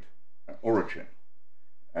trade origin.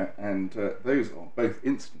 And those are both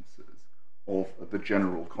instances of the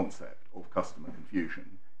general concept of customer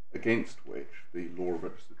confusion, against which the law of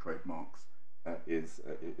registered trademarks is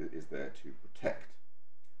there to protect.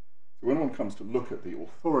 So when one comes to look at the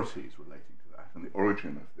authorities relating to that and the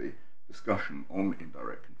origin of the discussion on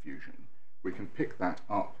indirect confusion, we can pick that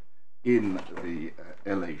up in the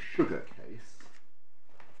LA Sugar case,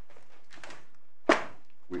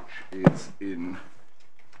 which is in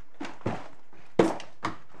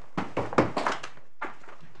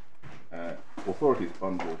Authorities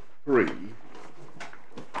Bundle 3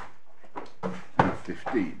 and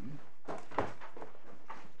 15.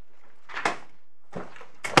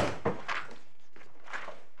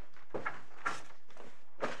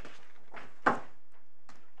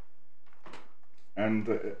 And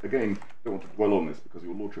again, I don't want to dwell on this because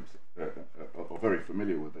your lordships are very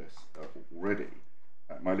familiar with this already.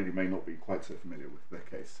 My lady may not be quite so familiar with their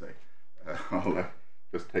case, so I'll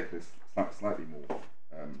just take this slightly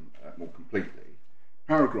more completely.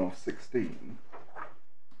 Paragraph 16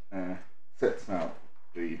 sets out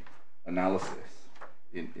the analysis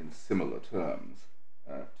in similar terms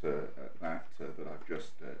to that I've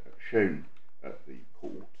just shown at the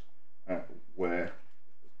court, where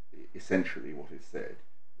essentially what is said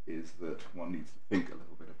is that one needs to think a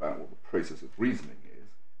little bit about what the process of reasoning is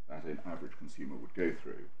that an average consumer would go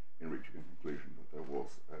through in reaching a conclusion that there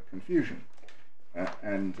was confusion.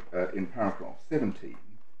 And in paragraph 17,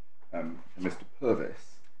 Mr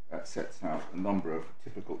Purvis sets out a number of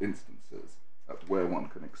typical instances where one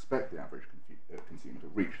can expect the average consumer to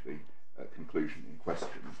reach the conclusion in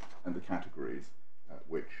question, and the categories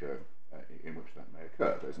in which that may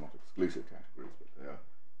occur. Those are not exclusive categories, but they are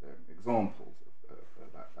examples of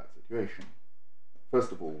that situation.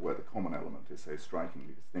 First of all, where the common element is so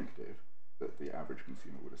strikingly distinctive that the average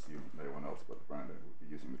consumer would assume that no one else but the brand owner would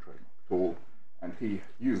be using the trademark at all. And he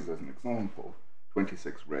uses as an example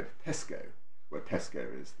 26 red Tesco, where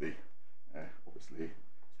Tesco is the obviously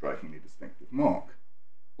strikingly distinctive mark.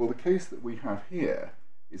 Well, the case that we have here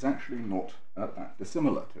is actually not that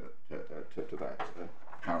dissimilar to that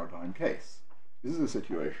paradigm case. This is a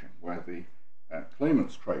situation where the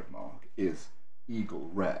claimant's trademark is Eagle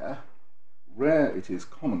Rare. Rare, it is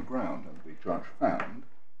common ground, and the judge found,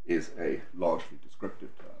 is a largely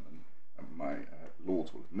descriptive term, and my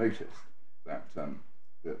lords will have noticed that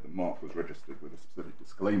the mark was registered with a specific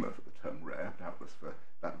disclaimer for the term rare, doubtless for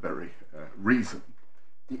that very reason.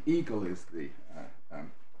 The eagle is the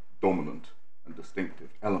dominant and distinctive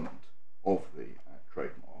element of the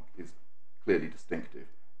trademark, is clearly distinctive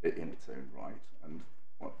in its own right, and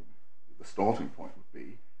the starting point would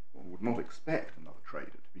be one would not expect another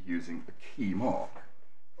trader to be using a key mark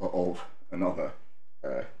of another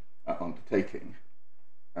undertaking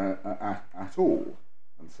at all.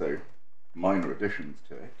 And so minor additions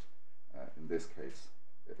to it, in this case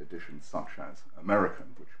additions such as American,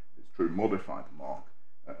 which is true modify the mark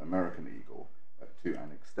American Eagle to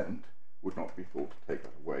an extent, would not be thought to take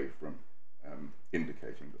that away from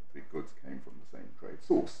indicating that the goods came from the same trade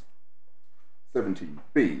source.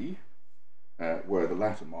 17b, where the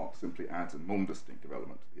latter mark simply adds a non-distinctive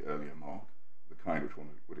element to the earlier mark, the kind which one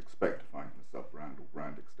would expect to find in a sub-brand or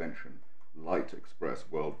brand extension, Light Express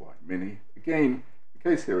Worldwide Mini. Again, the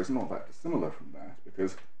case here is not that dissimilar from that,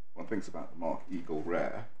 because one thinks about the mark Eagle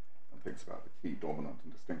Rare and thinks about the key dominant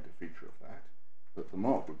and distinctive feature of that, but the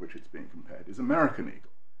mark with which it's being compared is American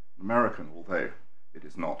Eagle. American, although it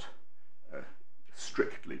is not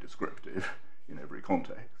strictly descriptive in every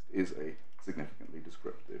context, is a significantly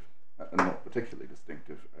descriptive and not particularly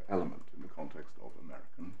distinctive element in the context of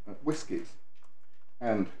American whiskies.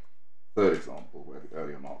 And third example, where the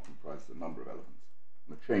earlier mark comprises a number of elements,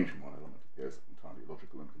 and the change in one element appears entirely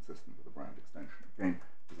logical and consistent with the brand extension. Again,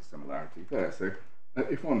 there's a similarity there. So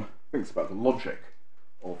if one thinks about the logic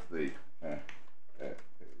of the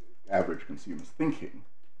average consumer's thinking,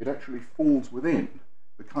 it actually falls within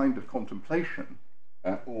the kind of contemplation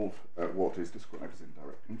of what is described as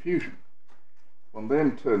indirect confusion. One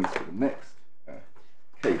then turns to the next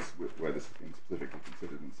case where this has been specifically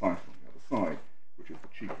considered and cited on the other side, which is the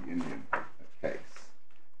Cheeky Indian case,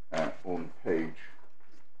 on page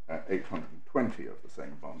 820 of the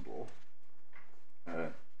same bundle.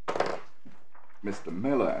 Mr.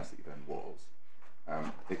 Miller, as he then was,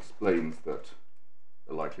 explains that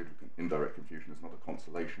the likelihood of indirect confusion is not a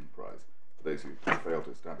consolation prize for those who fail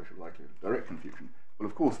to establish a likelihood of direct confusion. Well,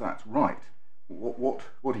 of course, that's right.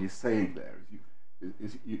 What he's saying there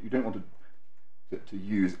is you don't want to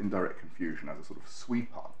use indirect confusion as a sort of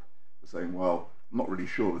sweep up, for saying, well, I'm not really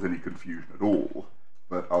sure there's any confusion at all,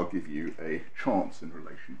 but I'll give you a chance in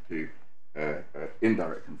relation to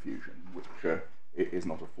indirect confusion, which is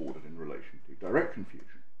not afforded in relation to direct confusion.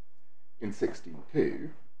 In 16.2,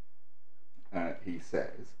 he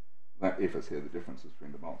says that if, as here, the differences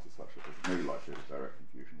between the marks are such that there's no likelihood of direct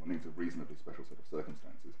confusion, one needs a reasonably special set of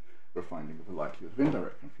circumstances for a finding of the likelihood of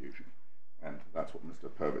indirect confusion. And that's what Mr.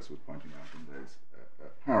 Purvis was pointing out in those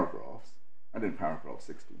paragraphs. And in paragraph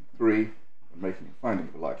 16.3, when making a finding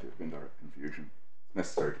of the likelihood of indirect confusion, it's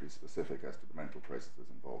necessary to be specific as to the mental processes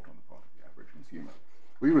involved on the part of the average consumer.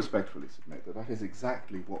 We respectfully submit that that is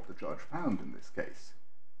exactly what the judge found in this case.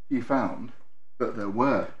 He found that there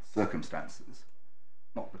were circumstances,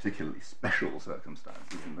 not particularly special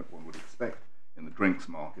circumstances, in that one would expect in the drinks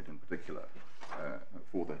market in particular,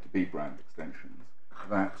 for there to be brand extensions,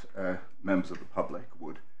 that members of the public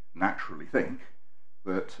would naturally think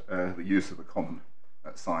that the use of a common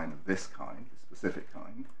sign of this kind, a specific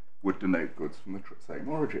kind, would denote goods from the same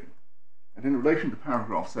origin. And in relation to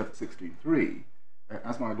paragraph 16.3,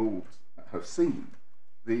 as my lords have seen,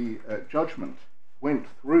 the judgment went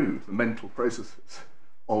through the mental processes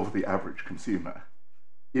of the average consumer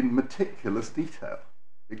in meticulous detail,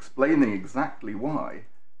 explaining exactly why,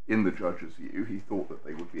 in the judge's view, he thought that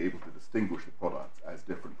they would be able to distinguish the products as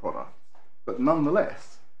different products, but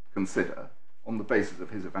nonetheless consider, on the basis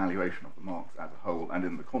of his evaluation of the marks as a whole and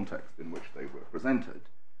in the context in which they were presented,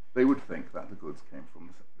 they would think that the goods came from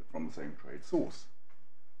the same trade source.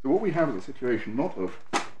 So what we have is a situation not of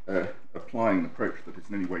applying an approach that is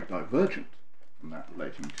in any way divergent from that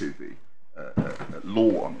relating to the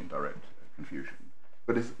law on indirect confusion,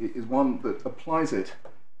 but is one that applies it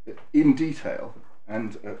in detail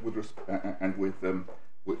and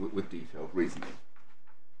with detailed reasoning.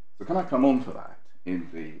 So can I come on to that in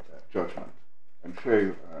the judgment and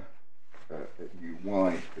show you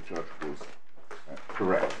why the judge was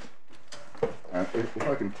correct? If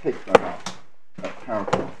I can take that up at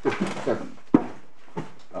paragraph 57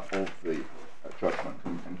 of the judgment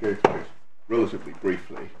and go through it relatively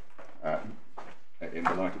briefly in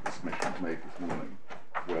the light of the submissions made this morning,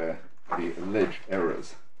 where the alleged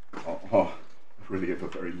errors are really of a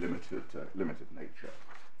very limited nature.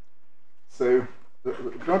 So the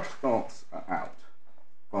judge starts out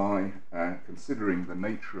by considering the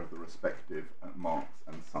nature of the respective marks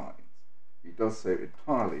and signs. He does so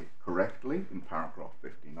entirely correctly in paragraph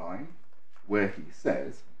 59, where he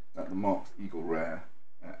says that the marks eagle rare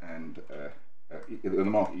the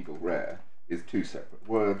mark eagle rare is two separate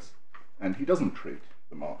words, and he doesn't treat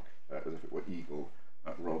the mark as if it were eagle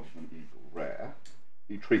rather than eagle rare.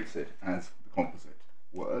 He treats it as the composite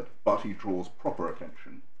word, but he draws proper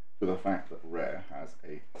attention to the fact that rare has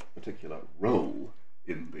a particular role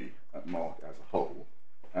in the mark as a whole,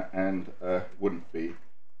 and would be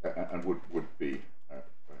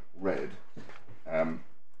read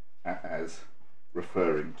as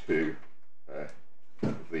referring to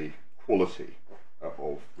the quality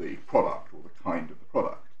of the product or the kind of the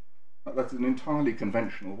product. Now, that's an entirely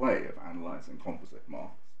conventional way of analysing composite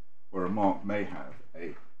marks, where a mark may have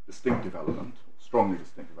a distinctive element, strongly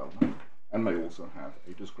distinctive element, and may also have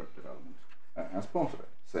a descriptive element as part of it.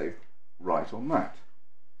 So, right on that.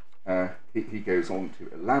 He goes on to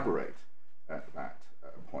elaborate that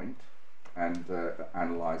point and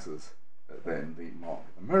analyses then the mark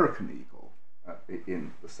American Eagle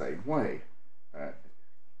in the same way,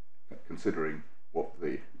 considering what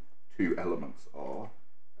the two elements are.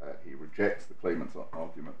 He rejects the claimant's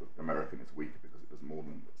argument that American is weak because it does more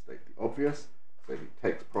than state the obvious, so he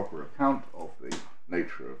takes proper account of the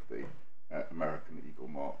nature of the American Eagle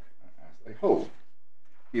mark as a whole.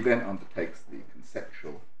 He then undertakes the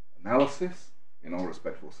conceptual analysis, in our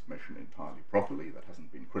respectful submission entirely properly, that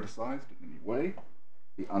hasn't been criticised in any way.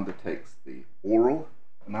 He undertakes the oral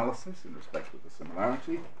analysis in respect of the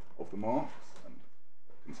similarity of the marks, and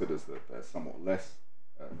considers that there's somewhat less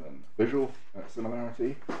than visual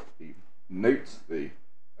similarity. He notes the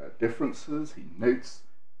differences, he notes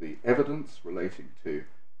the evidence relating to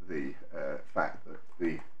the fact that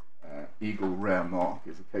the Eagle Rare mark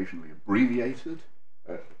is occasionally abbreviated.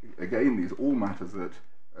 Again, these are all matters that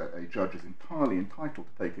a judge is entirely entitled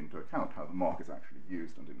to take into account how the mark is actually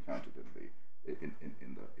used and encountered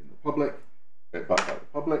in the public, by the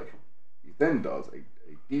public. He then does a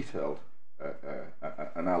detailed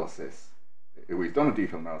analysis. He's done a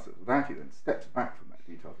detailed analysis of that. He then steps back from that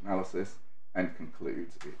detailed analysis and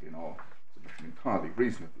concludes, in our submission entirely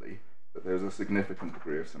reasonably, that there is a significant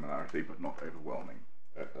degree of similarity, but not overwhelming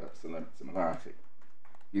similarity.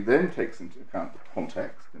 He then takes into account the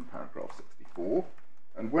context in paragraph 64,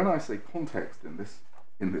 and when I say context in this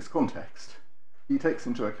context, he takes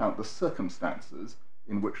into account the circumstances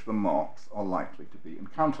in which the marks are likely to be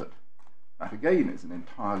encountered. That again is an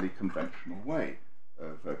entirely conventional way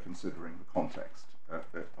of considering the context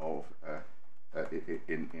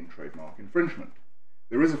in trademark infringement.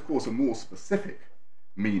 There is, of course, a more specific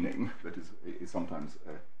meaning that is sometimes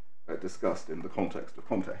discussed in the context of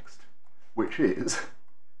context, which is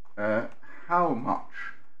how much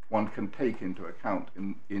one can take into account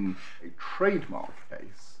in a trademark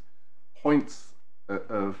case points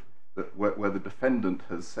where the defendant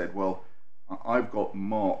has said, well, I've got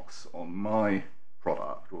marks on my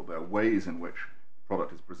product, or there are ways in which the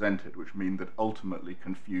product is presented which mean that ultimately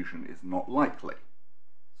confusion is not likely.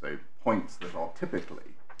 So points that are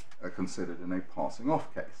typically considered in a passing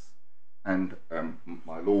off case. And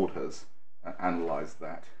my lord has analysed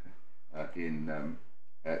that in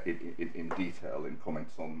detail in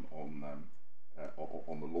comments on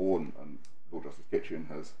the law, and Lord Justice Kitchen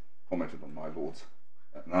has commented on my lord's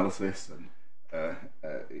analysis. And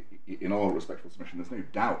in our respectful submission, there's no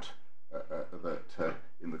doubt that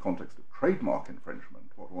in the context of trademark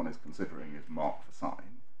infringement, what one is considering is mark for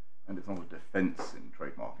sign, and it's not a defence in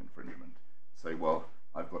trademark infringement to say, well,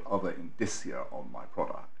 I've got other indicia on my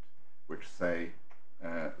product which say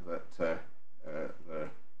that the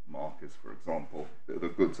mark is, for example, the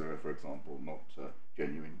goods are, for example, not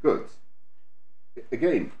genuine goods.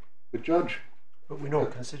 Again, the judge... But we're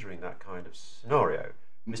not considering that kind of scenario.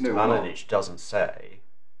 Mr. No, Malinich doesn't say,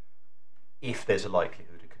 if there's a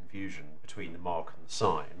likelihood of confusion between the mark and the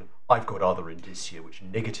sign, I've got other indicia which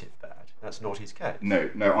negative that. That's not his case. No,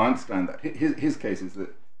 I understand that. His case is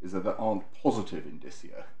that there aren't positive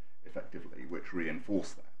indicia, effectively, which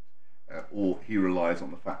reinforce that. Or he relies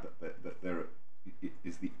on the fact that there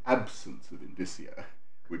is the absence of indicia,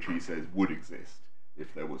 which he says would exist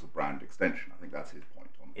if there was a brand extension. I think that's his point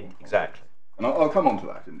on Exactly. And I'll come on to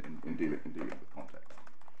that in dealing with context.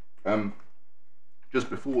 Just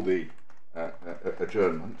before the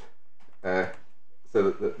adjournment, so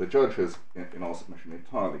that the judge has, in our submission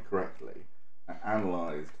entirely correctly,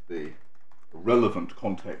 analysed the relevant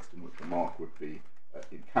context in which a mark would be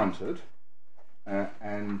encountered,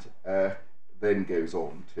 and then goes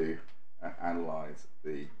on to analyse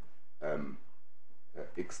the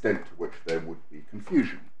extent to which there would be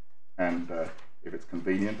confusion. And if it's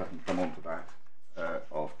convenient, I can come on to